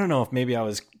 and I don't know if maybe I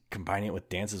was combining it with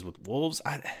Dances with Wolves.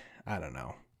 I don't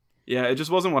know. Yeah, it just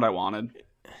wasn't what I wanted.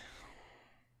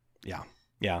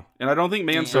 Yeah. And I don't think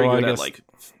Man's So very I good at guess- like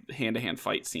hand-to-hand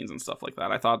fight scenes and stuff like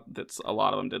that. I thought that a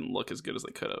lot of them didn't look as good as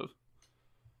they could have.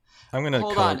 I'm gonna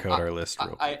Hold color on, code our list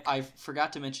real quick. I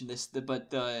forgot to mention this,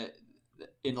 but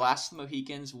in Last of the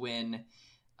Mohicans, when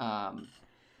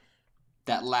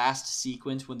that last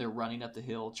sequence when they're running up the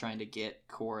hill trying to get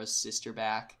Cora's sister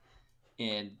back,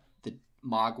 and the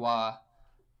Magua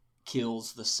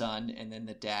kills the son, and then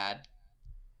the dad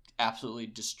absolutely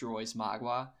destroys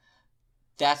Magua.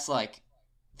 That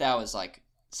was like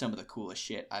some of the coolest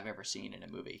shit I've ever seen in a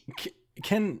movie.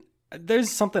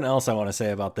 There's something else I want to say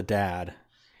about the dad,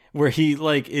 where he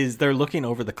they're looking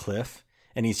over the cliff,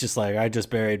 and he's just like, I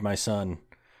just buried my son.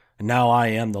 And now I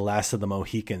am the last of the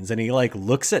Mohicans. And he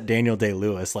looks at Daniel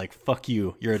Day-Lewis like, fuck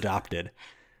you, you're adopted.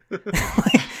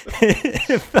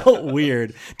 It felt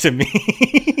weird to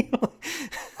me.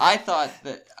 I thought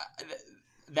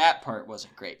that part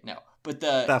wasn't great. No, but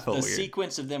That the felt weird.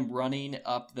 sequence of them running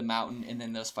up the mountain and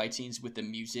then those fight scenes with the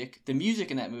music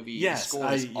in that movie, Yes, the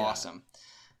score is yeah. awesome.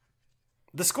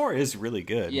 The score is really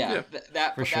good. Yeah, Yeah,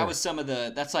 that for sure. was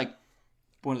that's like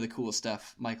one of the coolest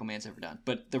stuff Michael Mann's ever done.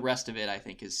 But the rest of it, I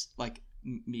think, is like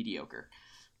mediocre.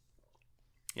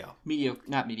 Yeah.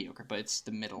 Not mediocre, but it's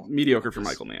the middle. Mediocre for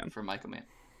Michael Mann.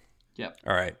 Yep.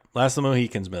 All right. Last of the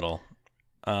Mohicans middle.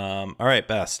 All right,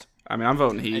 best. I mean, I'm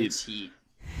voting Heat. It's Heat.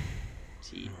 It's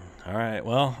Heat. All right.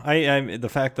 Well, I the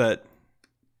fact that.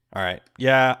 All right.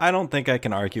 Yeah, I don't think I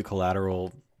can argue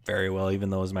Collateral very well, even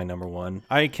though it was my number one.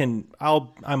 I'm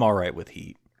all right with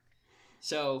Heat.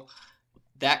 So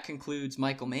that concludes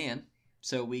Michael Mann.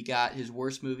 So we got his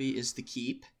worst movie is The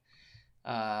Keep.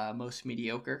 Most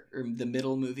mediocre, or the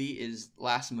middle movie is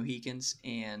Last Mohicans,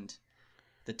 and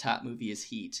the top movie is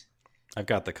Heat. I've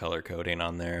got the color coding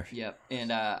on there. Yep.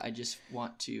 And I just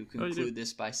want to conclude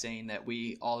this by saying that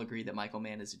we all agree that Michael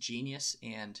Mann is a genius,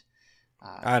 and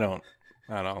I don't.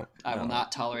 I will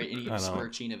not tolerate any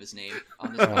besmirching of his name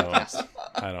on this podcast.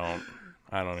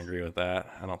 I don't agree with that.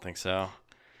 I don't think so.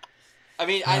 I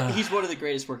mean, he's one of the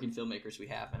greatest working filmmakers we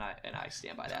have, and I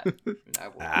stand by that. And I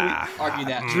will argue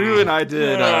that. Drew and I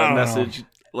did a message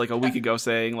like a week ago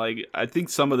saying, like, I think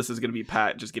some of this is going to be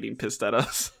Pat just getting pissed at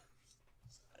us.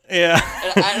 Yeah.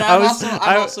 And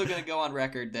I'm also going to go on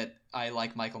record that I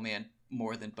like Michael Mann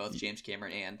more than both James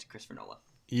Cameron and Christopher Nolan.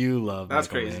 You love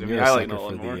That's Michael crazy Mann. to me. You're I a like sucker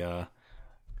Nolan for more.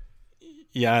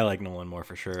 Yeah, I like Nolan more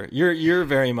for sure. You're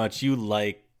very much, you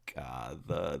like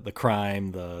the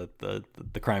crime, the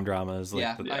crime dramas.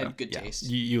 Like I have good taste.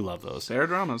 You love those. They're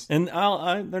dramas. And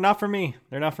they're not for me.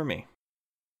 They're not for me.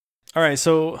 All right,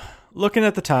 so looking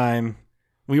at the time,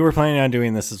 we were planning on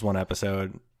doing this as one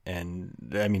episode, and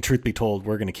I mean, truth be told,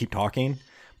 we're going to keep talking,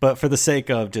 but for the sake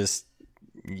of just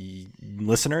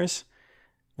listeners,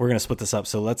 we're going to split this up.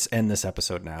 So let's end this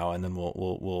episode now, and then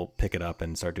we'll pick it up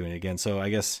and start doing it again. So I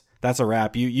guess that's a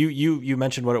wrap. You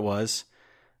mentioned what it was,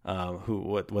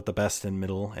 what the best and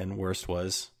middle and worst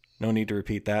was. No need to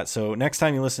repeat that. So next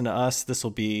time you listen to us,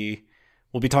 we'll be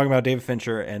talking about David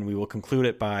Fincher, and we will conclude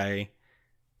it by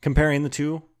comparing the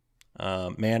two,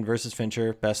 Mann versus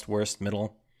Fincher, best, worst,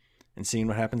 middle, and seeing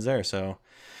what happens there. So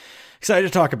excited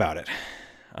to talk about it.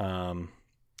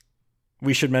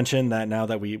 We should mention that now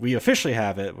that we officially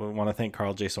have it, we want to thank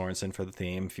Carl J. Sorensen for the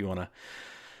theme. If you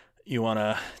want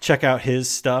to check out his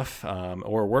stuff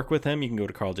or work with him, you can go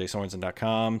to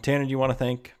carljsorensen.com. Tanner, do you want to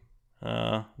thank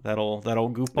that old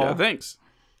goofball? Yeah, thanks.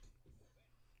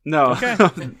 No, okay.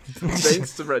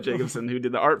 Thanks to Brett Jacobson, who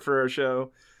did the art for our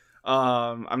show.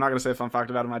 I'm not going to say a fun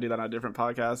fact about him. I do that on a different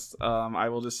podcast. I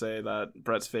will just say that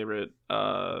Brett's favorite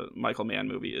Michael Mann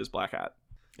movie is Black Hat.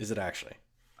 Is it actually?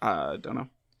 Don't know.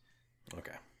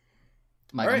 Okay.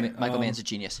 Michael Mann's a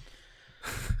genius.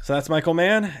 So that's Michael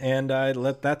Mann, and I'm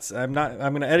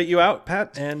going to edit you out,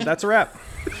 Pat, and that's a wrap.